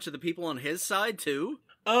kill a bunch of the people on his side, too.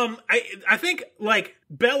 I think, like,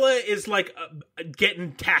 Bella is, like,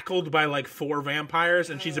 getting tackled by, like, 4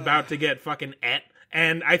 vampires, and she's about to get fucking et.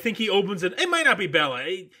 And I think he opens it might not be Bella.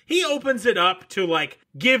 He opens it up to, like,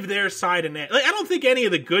 give their side an et. Like, I don't think any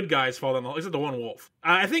of the good guys fall down the hole, except the one wolf.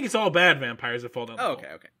 I think it's all bad vampires that fall down the hole.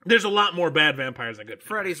 Okay. There's a lot more bad vampires than good vampires.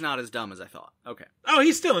 Freddy's not as dumb as I thought. Okay. Oh,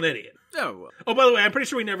 he's still an idiot. Oh, well. Oh, by the way, I'm pretty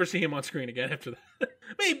sure we never see him on screen again after that.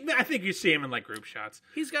 Maybe, I think you see him in, like, group shots.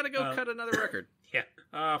 He's got to go cut another record. Yeah.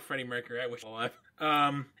 Oh, Freddie Mercury, I wish alive.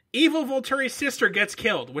 Evil Volturi's sister gets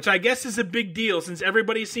killed, which I guess is a big deal since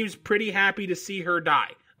everybody seems pretty happy to see her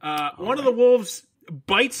die. One of the wolves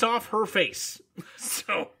bites off her face.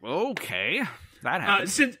 So okay, that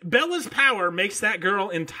happens. Since Bella's power makes that girl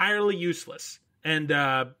entirely useless, and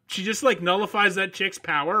she just like nullifies that chick's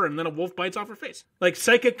power, and then a wolf bites off her face. Like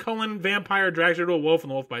psychic Cullen vampire drags her to a wolf,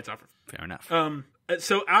 and the wolf bites off her. Fair enough.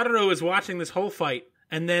 So Adoro is watching this whole fight.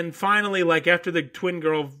 And then finally, like, after the twin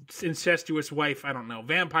girl, incestuous wife, I don't know,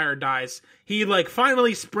 vampire dies, he, like,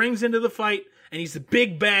 finally springs into the fight, and he's the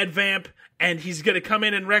big bad vamp, and he's gonna come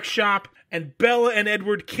in and wreck shop, and Bella and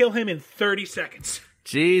Edward kill him in 30 seconds.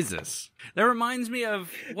 Jesus. That reminds me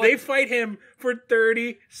of... They fight him for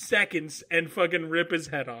 30 seconds and fucking rip his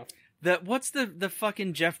head off. What's the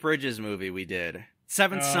fucking Jeff Bridges movie we did?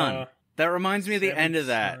 Seventh Son. That reminds me of the end of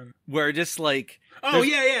that, where just, like... Oh,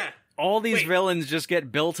 yeah. All these villains just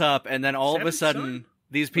get built up, and then all of a sudden,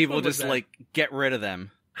 these people just, like, get rid of them.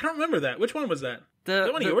 I don't remember that. Which one was that? The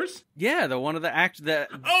one of yours? Yeah, the one of the act that...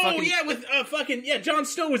 with Jon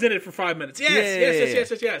Snow was in it for 5 minutes.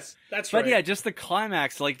 Yes. That's right. But yeah, just the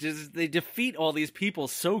climax, like, they defeat all these people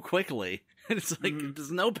so quickly. It's like, there's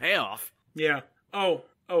no payoff. Yeah. Oh,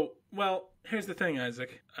 well, here's the thing,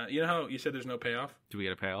 Isaac. You know how you said there's no payoff? Do we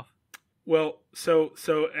get a payoff? Well, so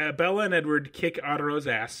Bella and Edward kick Adoro's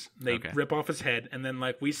ass. They rip off his head, and then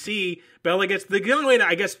like we see Bella gets the only way to,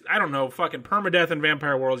 I guess, I don't know, fucking permadeath in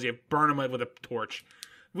vampire worlds, you burn him with a torch.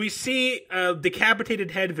 We see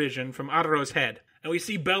decapitated head vision from Adoro's head, and we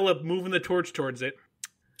see Bella moving the torch towards it.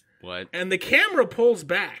 What? And the camera pulls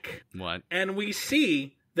back. What? And we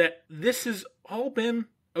see that this has all been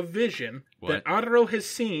a vision that Adoro has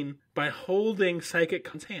seen by holding Psychic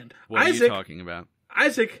Khan's hand. What are you talking about?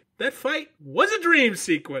 Isaac, that fight was a dream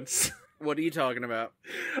sequence. What are you talking about?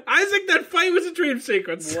 Isaac, that fight was a dream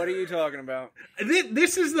sequence. What are you talking about?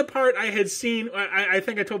 This is the part I had seen. I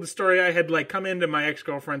think I told the story. I had like come into my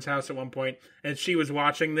ex-girlfriend's house at one point, and she was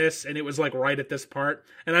watching this, and it was like right at this part.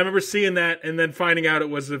 And I remember seeing that, and then finding out it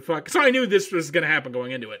was a fuck. So I knew this was going to happen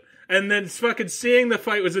going into it. And then fucking seeing the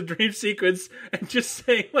fight was a dream sequence, and just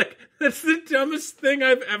saying like, that's the dumbest thing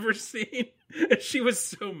I've ever seen. And she was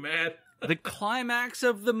so mad. The climax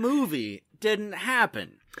of the movie didn't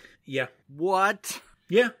happen. Yeah. What?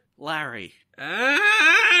 Yeah. Larry.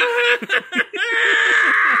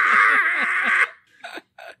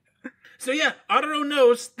 So yeah, Adoro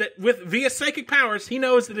knows that via psychic powers, he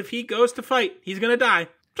knows that if he goes to fight, he's gonna die.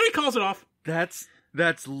 So he calls it off. That's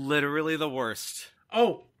literally the worst.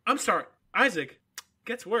 Oh, I'm sorry. Isaac,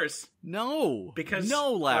 gets worse. No.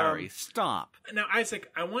 No, Larry, stop. Now,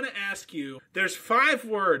 Isaac, I want to ask you, there's 5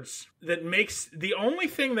 words that makes the only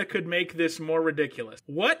thing that could make this more ridiculous.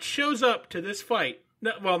 What shows up to this fight?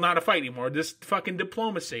 Well, not a fight anymore, this fucking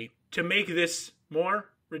diplomacy to make this more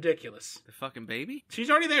ridiculous. The fucking baby? She's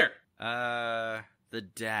already there. The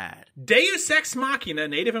dad. Deus Ex Machina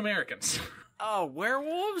Native Americans. Oh,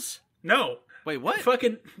 werewolves? No. Wait, what?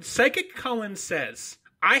 Fucking Psychic Cullen says,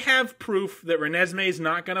 I have proof that Renesmee's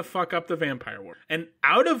not gonna fuck up the vampire war. And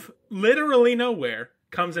out of literally nowhere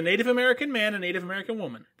comes a Native American man and a Native American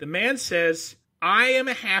woman. The man says, I am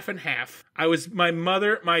a half and half.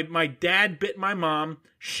 My dad bit my mom.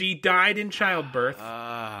 She died in childbirth.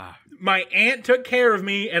 My aunt took care of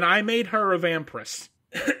me and I made her a vampiress.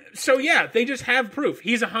 So yeah, they just have proof.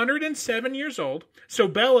 He's 107 years old. So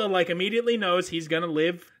Bella, like, immediately knows he's gonna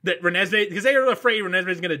live. That Renesmee, because they are afraid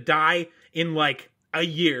Renesmee's gonna die in, like, a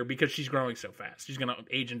year because she's growing so fast. She's gonna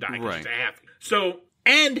age and die because she's a half. So,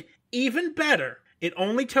 and even better, it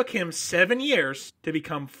only took him 7 years to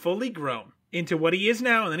become fully grown into what he is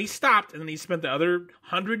now, and then he stopped, and then he spent the other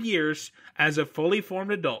 100 years as a fully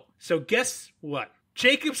formed adult. So guess what?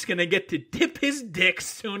 Jacob's gonna get to dip his dick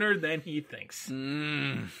sooner than he thinks.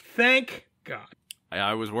 Thank God.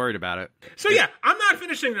 I was worried about it. So yeah, I'm not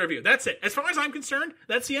finishing the review. That's it. As far as I'm concerned,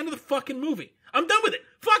 that's the end of the fucking movie. I'm done with it.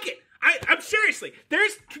 Fuck it. I'm seriously.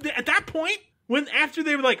 There's at that point when after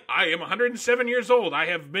they were like, I am 107 years old. I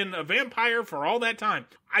have been a vampire for all that time.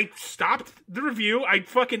 I stopped the review. I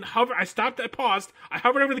fucking hovered. I stopped. I paused. I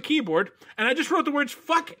hovered over the keyboard and I just wrote the words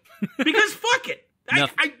 "fuck it" because fuck it.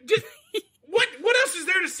 I just. What else is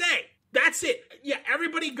there to say? That's it. Yeah,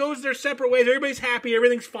 everybody goes their separate ways. Everybody's happy.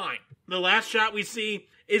 Everything's fine. The last shot we see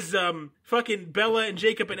is fucking Bella and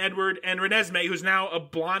Jacob and Edward and Renesmee, who's now a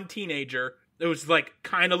blonde teenager who's like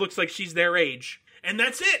kind of looks like she's their age. And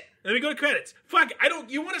that's it. Then we go to credits. Fuck,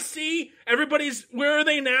 you want to see everybody's, where are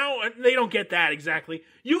they now? They don't get that exactly.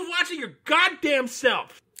 You watch it your goddamn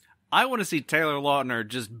self. I want to see Taylor Lautner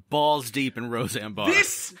just balls deep in Roseanne Barr.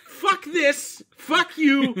 This, fuck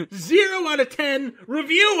you, 0 out of 10,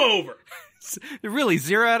 review over. Really,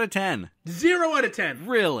 0 out of 10? 0 out of 10.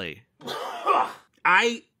 Really?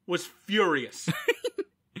 I was furious.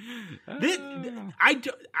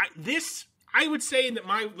 I would say that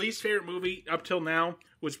my least favorite movie up till now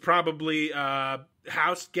was probably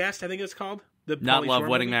House Guest, I think it's called. The Not Pauly Love, Shore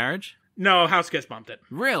Wedding, movie. Marriage? No, House Guest bumped it.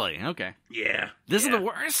 Really? Okay. Yeah. This is the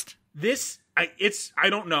worst? I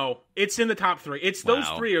don't know. It's in the top 3. It's those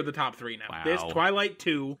 3 are the top 3 now. Wow. This, Twilight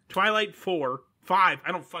 2, Twilight 4, 5,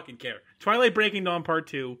 I don't fucking care. Twilight Breaking Dawn Part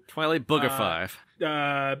 2. Twilight Booger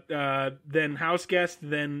 5. Then House Guest,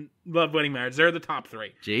 then Love, Wedding, Marriage. They're the top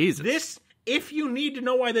 3. Jesus. This, if you need to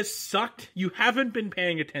know why this sucked, you haven't been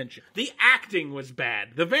paying attention. The acting was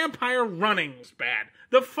bad. The vampire running was bad.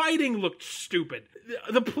 The fighting looked stupid.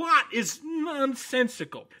 The plot is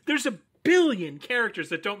nonsensical. There's a billion characters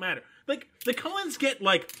that don't matter. Like, the Cullens get,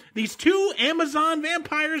 like, these 2 Amazon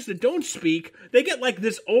vampires that don't speak. They get, like,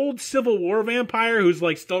 this old Civil War vampire who's,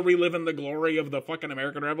 like, still reliving the glory of the fucking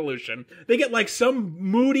American Revolution. They get, like, some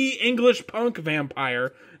moody English punk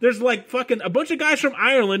vampire. There's, like, fucking a bunch of guys from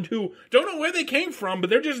Ireland who don't know where they came from, but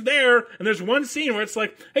they're just there. And there's one scene where it's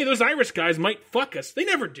like, hey, those Irish guys might fuck us. They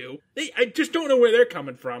never do. I just don't know where they're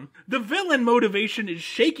coming from. The villain motivation is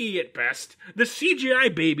shaky at best. The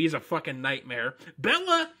CGI baby is a fucking nightmare.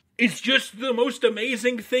 Bella is just the most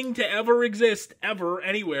amazing thing to ever exist, ever,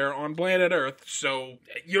 anywhere on planet Earth. So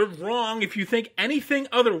you're wrong if you think anything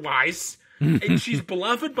otherwise. And she's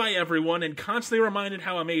beloved by everyone and constantly reminded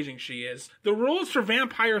how amazing she is. The rules for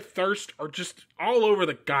vampire thirst are just all over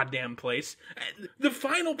the goddamn place. The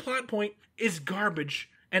final plot point is garbage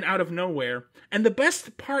and out of nowhere. And the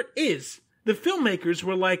best part is, the filmmakers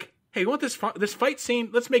were like, hey, you want this fight scene?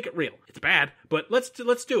 Let's make it real. It's bad, but let's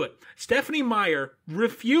do it. Stephanie Meyer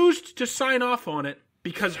refused to sign off on it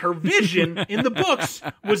because her vision in the books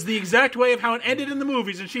was the exact way of how it ended in the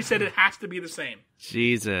movies, and she said it has to be the same.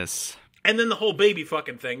 Jesus. And then the whole baby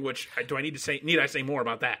fucking thing, which need I say more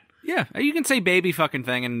about that? Yeah, you can say baby fucking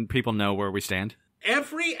thing and people know where we stand.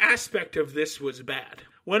 Every aspect of this was bad.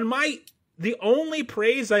 The only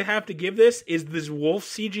praise I have to give this is this wolf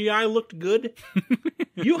CGI looked good.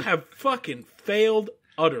 You have fucking failed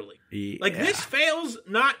utterly. Yeah. Like, this fails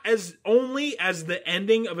not as only as the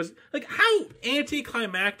ending of a... Like, how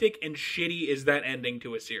anticlimactic and shitty is that ending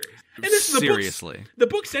to a series? And this is seriously. The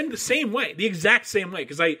books end the same way, the exact same way.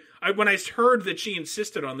 Because when I heard that she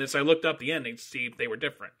insisted on this, I looked up the ending to see if they were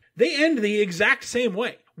different. They end the exact same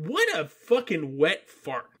way. What a fucking wet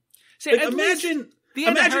fart. See, like, imagine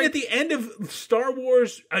at the end of Star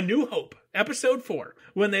Wars A New Hope, Episode 4,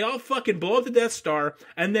 when they all fucking blow up the Death Star,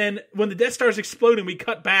 and then when the Death Star's exploding, we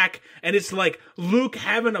cut back, and it's like Luke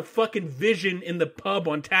having a fucking vision in the pub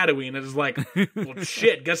on Tatooine, and it's like, well,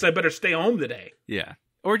 shit, guess I better stay home today. Yeah.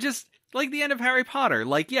 Or just, like the end of Harry Potter.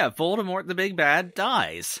 Like, yeah, Voldemort, the big bad,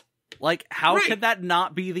 dies. Like, how Right. could that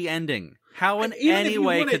not be the ending? How in Even if any you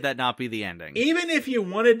way wanted- could that not be the ending? Even if you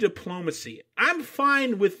wanted diplomacy, I'm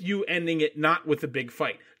fine with you ending it not with a big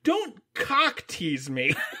fight. Don't cock tease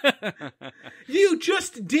me. You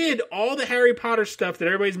just did all the Harry Potter stuff that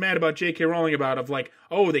everybody's mad about J.K. Rowling about, of like,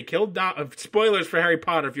 oh, they killed spoilers for Harry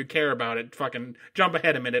Potter. If you care about it, fucking jump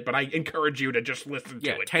ahead a minute, but I encourage you to just listen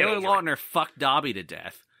to it. Taylor Get over it. Lautner fucked Dobby to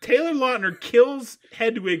death. Taylor Lautner kills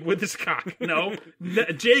Hedwig with his cock. No,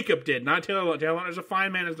 Jacob did, not Taylor Lautner. Taylor Lautner's a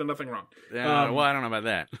fine man, has done nothing wrong. Well, I don't know about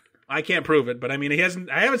that. I can't prove it, but I mean,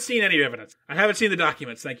 I haven't seen any evidence. I haven't seen the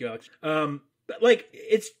documents. Thank you, Alex. But like,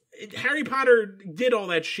 Harry Potter did all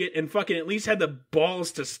that shit and fucking at least had the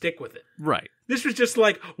balls to stick with it. Right. This was just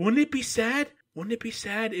like, wouldn't it be sad? Wouldn't it be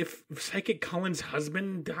sad if Psychic Cullen's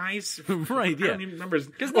husband dies? Right, yeah. I don't even remember.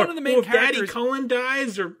 Because none of the main if Daddy characters... Cullen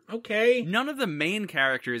dies, or okay. None of the main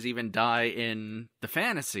characters even die in the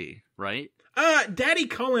fantasy, right? Daddy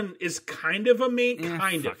Cullen is kind of a main,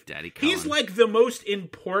 kind fuck of. Daddy Cullen. He's like the most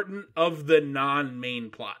important of the non-main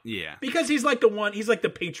plot. Yeah. Because he's like he's like the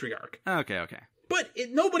patriarch. Okay. But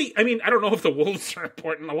nobody, I mean, I don't know if the wolves are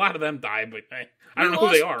important. A lot of them die, but I don't know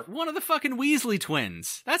who they are. One of the fucking Weasley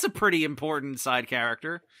twins. That's a pretty important side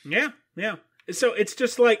character. Yeah. So it's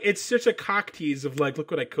just like, it's such a cock tease of like,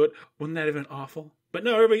 look what I could. Wouldn't that have been awful? But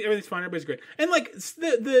no, everything's fine. Everybody's great. And like,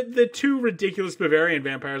 the two ridiculous Bavarian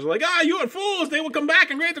vampires are like, you are fools. They will come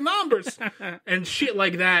back in greater numbers. And shit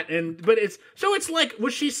like that. But it's like,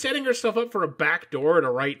 was she setting herself up for a back door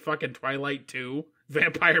to write fucking Twilight 2?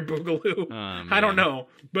 Vampire Boogaloo. I don't know,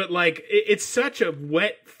 but like it's such a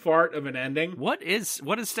wet fart of an ending. What has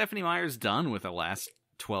Stephanie Meyers done with the last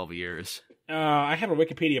 12 years? I have a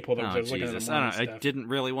Wikipedia pulled up. Oh, I was looking at Jesus. the I stuff. didn't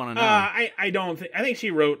really want to know. I don't think. I think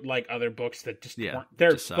she wrote like other books that just weren't.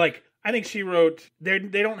 They're just suck. like, I think she wrote. They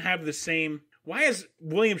don't have the same. Why is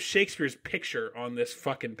William Shakespeare's picture on this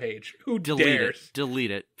fucking page? Who dares?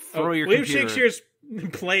 Delete it. Throw your William computer. Shakespeare's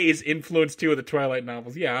plays influenced two of the Twilight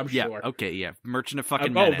novels. Yeah, I'm sure. Yeah, okay, yeah. Merchant of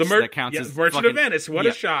fucking Venice. That counts as Merchant fucking, of Venice. What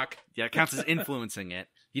a shock. Yeah, it counts as influencing it.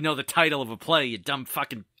 You know the title of a play, you dumb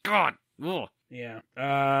fucking god. Ugh. Yeah.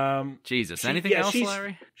 Jesus. Anything else,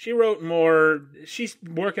 Larry? She wrote more. She's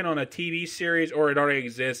working on a TV series, or it already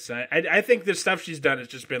exists. I think the stuff she's done has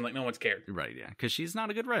just been like, no one's cared. Right, yeah. Because she's not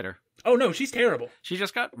a good writer. Oh, no, she's terrible. She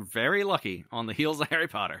just got very lucky on the heels of Harry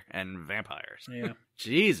Potter and vampires. Yeah.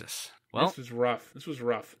 Jesus. Well, this was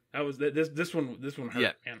rough. That was this one hurt.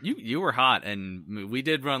 Yeah, man. you were hot, and we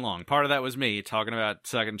did run long. Part of that was me talking about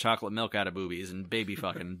sucking chocolate milk out of boobies and baby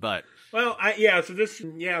fucking, but well,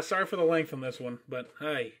 sorry for the length on this one, but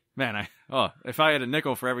hey, man, if I had a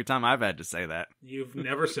nickel for every time I've had to say that, you've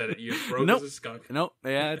never said it. You're broke Nope. as a skunk. Nope,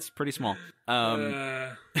 yeah, it's pretty small.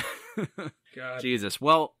 God. Jesus.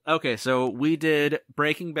 Well, okay, so we did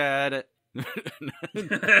Breaking Bad.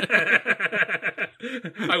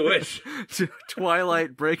 I wish.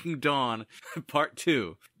 Twilight Breaking Dawn Part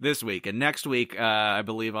 2 this week, and next week I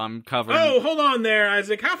believe I'm covering. Oh, hold on there,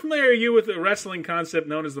 Isaac. How familiar are you with the wrestling concept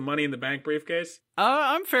known as the Money in the Bank briefcase?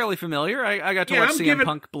 I'm fairly familiar. I got to watch CM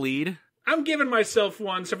Punk bleed. I'm giving myself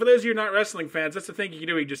one. So for those of you not wrestling fans, that's the thing you can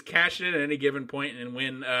do. You just cash it in at any given point and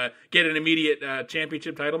win, get an immediate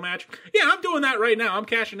championship title match. Yeah, I'm doing that right now. I'm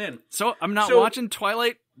cashing in. So I'm not watching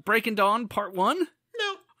Twilight Breaking Dawn Part 1?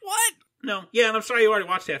 No. What? No. Yeah, and I'm sorry you already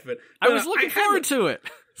watched half of it. But I was looking forward to it.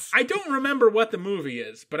 I don't remember what the movie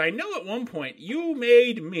is, but I know at one point you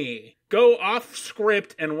made me go off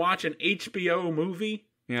script and watch an HBO movie.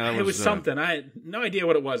 Yeah, it was something. I had no idea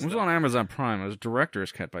what it was. It was on Amazon Prime. It was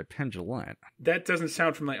director's cut by Penn Jillette. That doesn't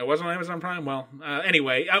sound familiar. It wasn't on Amazon Prime? Well,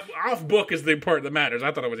 anyway, off book is the part that matters.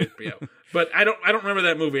 I thought it was HBO. But I don't remember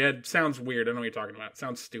that movie. It sounds weird. I know what you're talking about. It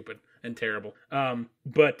sounds stupid and terrible. Yeah,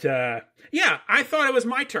 I thought it was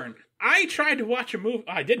my turn. I tried to watch a movie.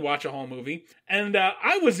 I did watch a whole movie, and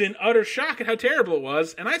I was in utter shock at how terrible it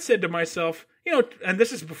was. And I said to myself, and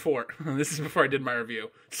this is before I did my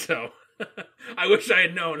review. So I wish I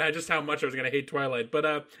had known just how much I was going to hate Twilight.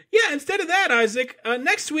 But yeah, instead of that, Isaac,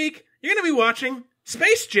 next week you're going to be watching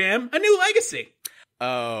Space Jam: A New Legacy.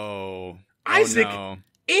 Oh, Isaac, no.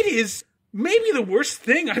 It is maybe the worst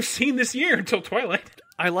thing I've seen this year until Twilight.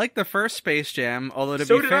 I like the first Space Jam, although to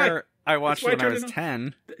So be did fair, I watched it when I was on.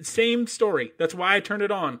 10. Same story. That's why I turned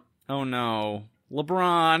it on. Oh no.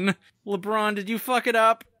 LeBron, did you fuck it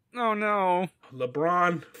up? Oh no.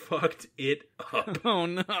 LeBron fucked it up. Oh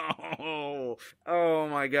no. Oh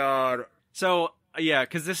my god. So, yeah,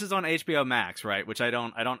 because this is on HBO Max, right? Which I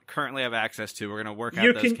don't currently have access to. We're going to work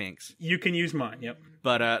out those kinks. You can use mine, yep.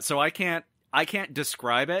 But, so I can't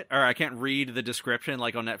describe it, or I can't read the description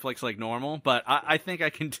like on Netflix like normal, but I think I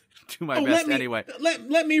can do my best anyway.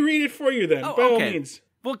 Let me read it for you then, by all means.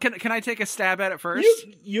 Well, can I take a stab at it first?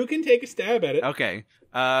 You can take a stab at it. Okay.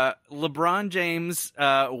 LeBron James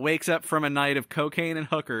wakes up from a night of cocaine and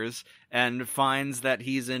hookers and finds that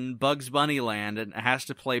he's in Bugs Bunny land and has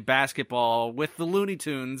to play basketball with the Looney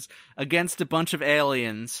Tunes against a bunch of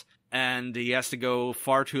aliens, and he has to go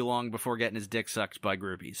far too long before getting his dick sucked by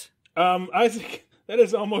groupies. Isaac, that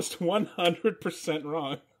is almost 100%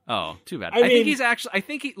 wrong. Oh, too bad. I mean,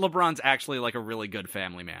 LeBron's actually like a really good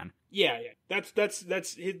family man. Yeah. That's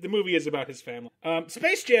the movie is about his family.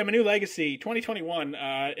 Space Jam: A New Legacy, 2021.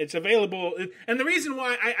 It's available, and the reason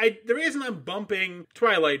why the reason I'm bumping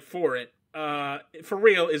Twilight for it, for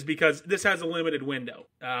real, is because this has a limited window.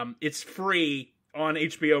 It's free on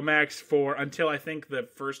HBO Max until I think the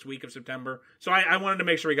first week of September. So I wanted to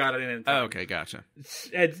make sure we got it in time. Oh, okay, gotcha.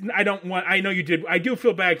 I know you did. I do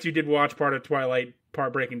feel bad because you did watch part of Twilight.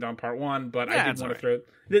 Breaking down part 1, but I did want to throw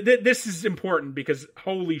this is important because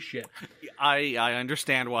holy shit. I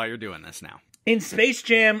understand why you're doing this now. In Space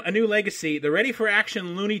Jam: A New Legacy, the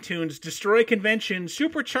ready-for-action Looney Tunes destroy convention,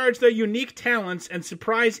 supercharge their unique talents, and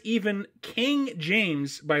surprise even King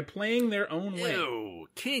James by playing their own way. Ew,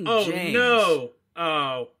 King Oh, James. no.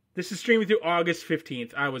 Oh, this is streaming through August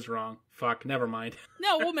 15th. I was wrong. Fuck, never mind.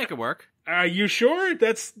 No, we'll make it work. Are you sure?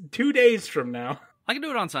 That's 2 days from now. I can do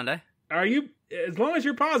it on Sunday. Are you? As long as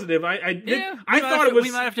you're positive. I thought it was.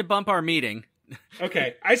 We might have to bump our meeting.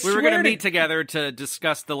 Okay, I swear we were going to meet together to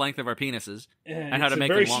discuss the length of our penises and how to make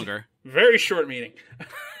them longer. Very short meeting.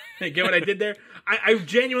 Get what I did there? I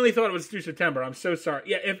genuinely thought it was through September. I'm so sorry.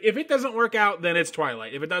 Yeah, if it doesn't work out, then it's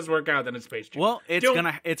Twilight. If it does work out, then it's Space Jam. Well,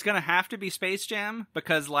 it's gonna have to be Space Jam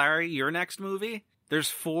because Larry, your next movie, there's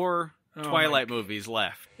 4 Twilight movies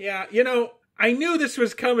left. Yeah, I knew this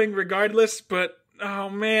was coming regardless, but oh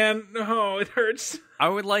man, no, it hurts. I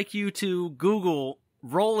would like you to Google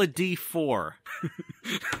roll a D4.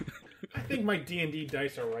 I think my D&D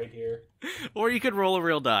dice are right here. Or you could roll a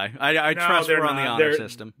real die. I trust we're on the honor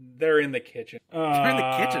system. They're in the kitchen. They're in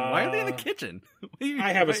the kitchen? Why are they in the kitchen?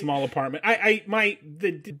 I have a small apartment.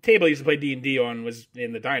 The table I used to play D&D on was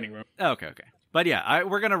in the dining room. Okay. But yeah,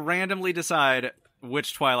 we're going to randomly decide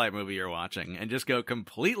which Twilight movie you're watching and just go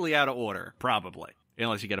completely out of order, probably.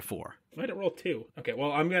 Unless you get a 4. Why did I roll 2? Okay,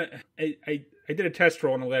 well, I'm going to... I did a test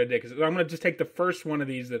roll and I'm glad I did, because I'm going to just take the first one of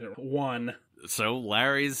these that are 1. So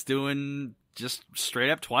Larry's doing just straight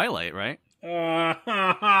up Twilight, right? For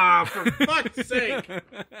fuck's sake!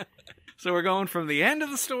 So we're going from the end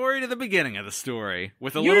of the story to the beginning of the story,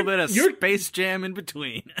 with a little bit of Space Jam in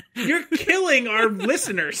between. You're killing our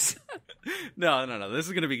listeners! No. This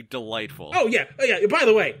is going to be delightful. Oh, yeah. By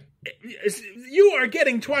the way, you are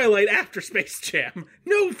getting Twilight after Space Jam.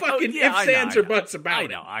 No fucking ifs, ands, or buts about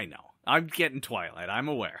it. I know. I'm getting Twilight. I'm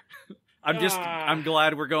aware. I'm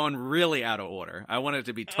glad we're going really out of order. I want it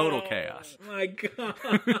to be total chaos. My God.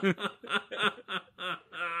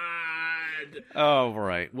 Oh,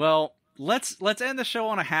 right. Well, let's end the show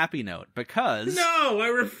on a happy note because... No, I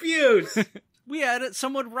refuse. We had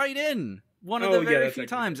someone write in one of the very few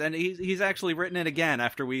times, and he's actually written it again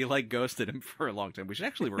after we ghosted him for a long time. We should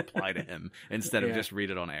actually reply to him instead of just read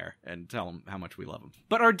it on air and tell him how much we love him.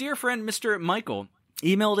 But our dear friend Mr. Michael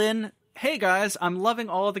emailed in, "Hey guys, I'm loving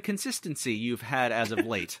all the consistency you've had as of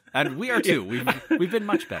late, and we are too. We've been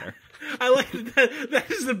much better." I like that. That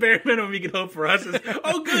is the bare minimum we can hope for us. Is,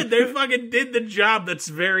 oh, good, they fucking did the job. That's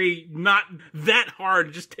very not that hard.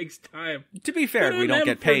 It just takes time. To be fair, we don't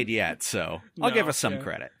get paid yet, so I'll give us some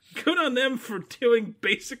credit. Good on them for doing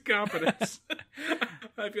basic competence.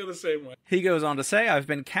 I feel the same way. He goes on to say, "I've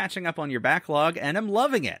been catching up on your backlog, and I'm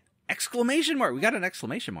loving it." Exclamation mark. We got an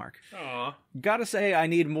exclamation mark. Aw. Gotta say, I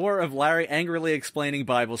need more of Larry angrily explaining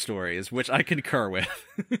Bible stories, which I concur with.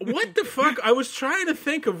 What the fuck? I was trying to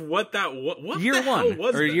think of what that was. What year the hell one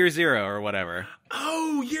was or that? year 0 or whatever.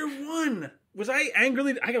 Oh, year 1. Was I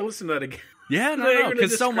angrily? I gotta listen to that again. Yeah, no,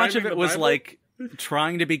 because so much of it was Bible? like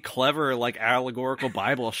trying to be clever, like allegorical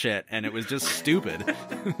Bible shit, and it was just stupid.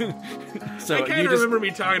 So I kind of remember me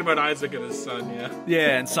talking about Isaac and his son,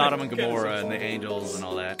 yeah, and Sodom and Gomorrah and the angels and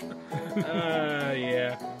all that.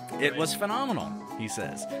 Yeah. It was phenomenal, he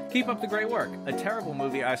says. Keep up the great work. A terrible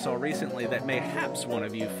movie I saw recently that mayhaps one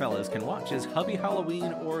of you fellas can watch is Hubby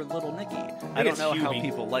Halloween or Little Nicky. I don't know how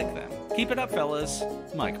people like them. Keep it up, fellas.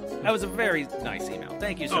 Michael. That was a very nice email.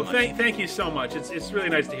 Thank you so much. Thank you so much. It's really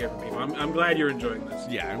nice to hear from people. I'm glad you're enjoying this.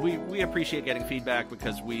 Yeah, and we appreciate getting feedback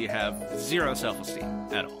because we have zero self-esteem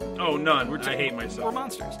at all. Oh, none. I hate myself. We're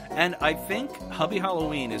monsters. And I think Hubby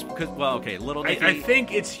Halloween is because, well, okay, Little Nicky. I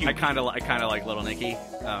think it's human. I kind of like Little Nicky.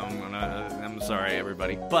 I'm sorry,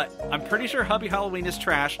 everybody. But I'm pretty sure Hubby Halloween is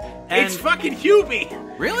trash. And It's fucking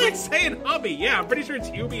Hubie. Really? It's saying Hubby. Yeah, I'm pretty sure it's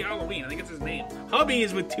Hubie Halloween. I think it's his name. Hubby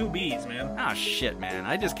is with 2 B's, man. Ah, shit, man.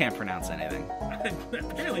 I just can't pronounce anything.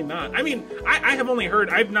 Apparently not. I mean, I have only heard,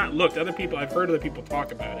 I've not looked. I've heard other people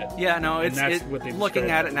talk about it. Yeah, no, that's what they looking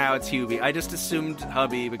describe at it now, it's Hubie. I just assumed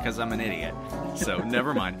Hubby because I'm an idiot. So,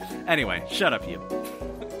 never mind. Anyway, shut up, you.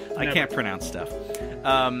 I can't pronounce stuff.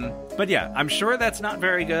 But yeah, I'm sure that's not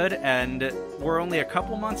very good, and we're only a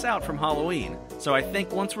couple months out from Halloween. So I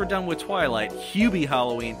think once we're done with Twilight, Hubie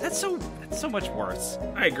Halloween, that's so much worse.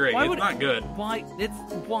 I agree. It's not good. Why?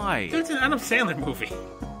 Why? It's an Adam Sandler movie.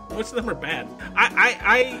 Most of them are bad.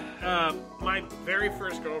 My very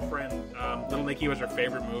first girlfriend, Little Nicky was her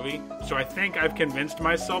favorite movie, so I think I've convinced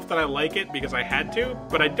myself that I like it because I had to,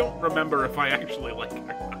 but I don't remember if I actually like it or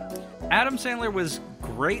not. Adam Sandler was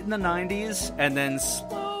great in the 90s, and then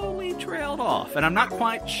slowly trailed off, and I'm not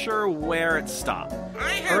quite sure where it stopped.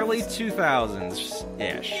 Early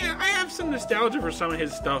 2000s-ish. Yeah, I have some nostalgia for some of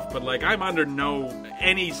his stuff, but I'm under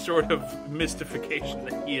any sort of mystification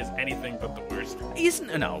that he is anything but the worst. He's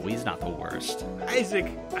not the worst. Isaac,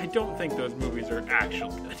 I don't think those movies are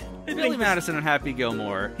actually good. Billy Madison and Happy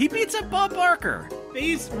Gilmore. He beats up Bob Barker.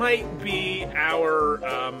 These might be our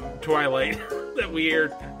Twilight that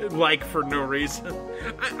we're like for no reason.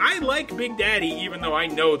 I like Big Daddy, even though I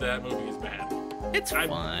know that movie is bad. I'm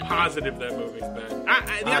fun. Positive that movie's bad.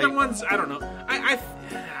 The other ones, I don't know. I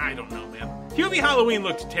don't know, man. Hubie Halloween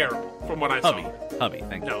looked terrible from what I saw. Hubby,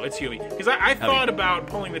 thank you. No, it's Hubie. Because I thought about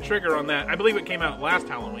pulling the trigger on that. I believe it came out last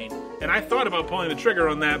Halloween. And I thought about pulling the trigger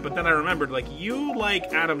on that, but then I remembered, you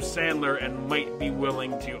like Adam Sandler and might be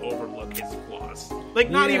willing to overlook his flaws.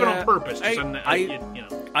 Not even on purpose.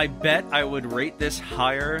 I bet I would rate this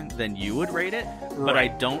higher than you would rate it, but I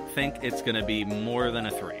don't think it's going to be more than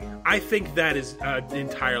a 3. I think that is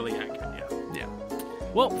entirely accurate, yeah.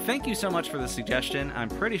 Well, thank you so much for the suggestion. I'm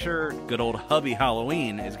pretty sure good old Hubby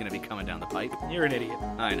Halloween is going to be coming down the pipe. You're an idiot.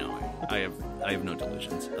 I know. I have no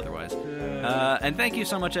delusions otherwise. And thank you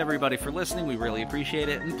so much, everybody, for listening. We really appreciate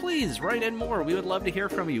it. And please, write in more. We would love to hear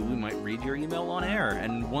from you. We might read your email on air.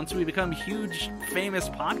 And once we become huge, famous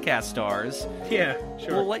podcast stars, yeah,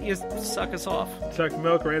 sure, we'll let you suck us off. Suck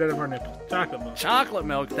milk right out of our nipples. Chocolate milk. Chocolate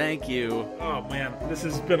milk, thank you. Oh, man. This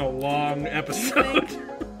has been a long episode.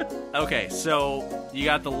 Okay, so you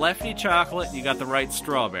got the lefty chocolate, you got the right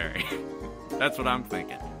strawberry. That's what I'm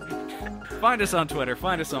thinking. Find us on Twitter,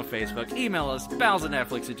 find us on Facebook, email us,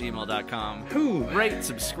 bowelsandnetflix@gmail.com. Rate,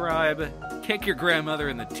 subscribe, kick your grandmother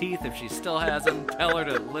in the teeth if she still has them. Tell her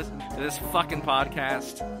to listen to this fucking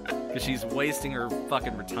podcast, because she's wasting her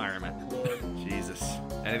fucking retirement. Jesus.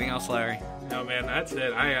 Anything else, Larry? No, man, that's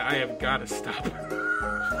it. I have got to stop.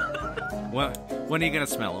 When are you going to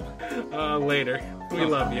smell them? Later. We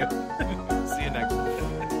love you.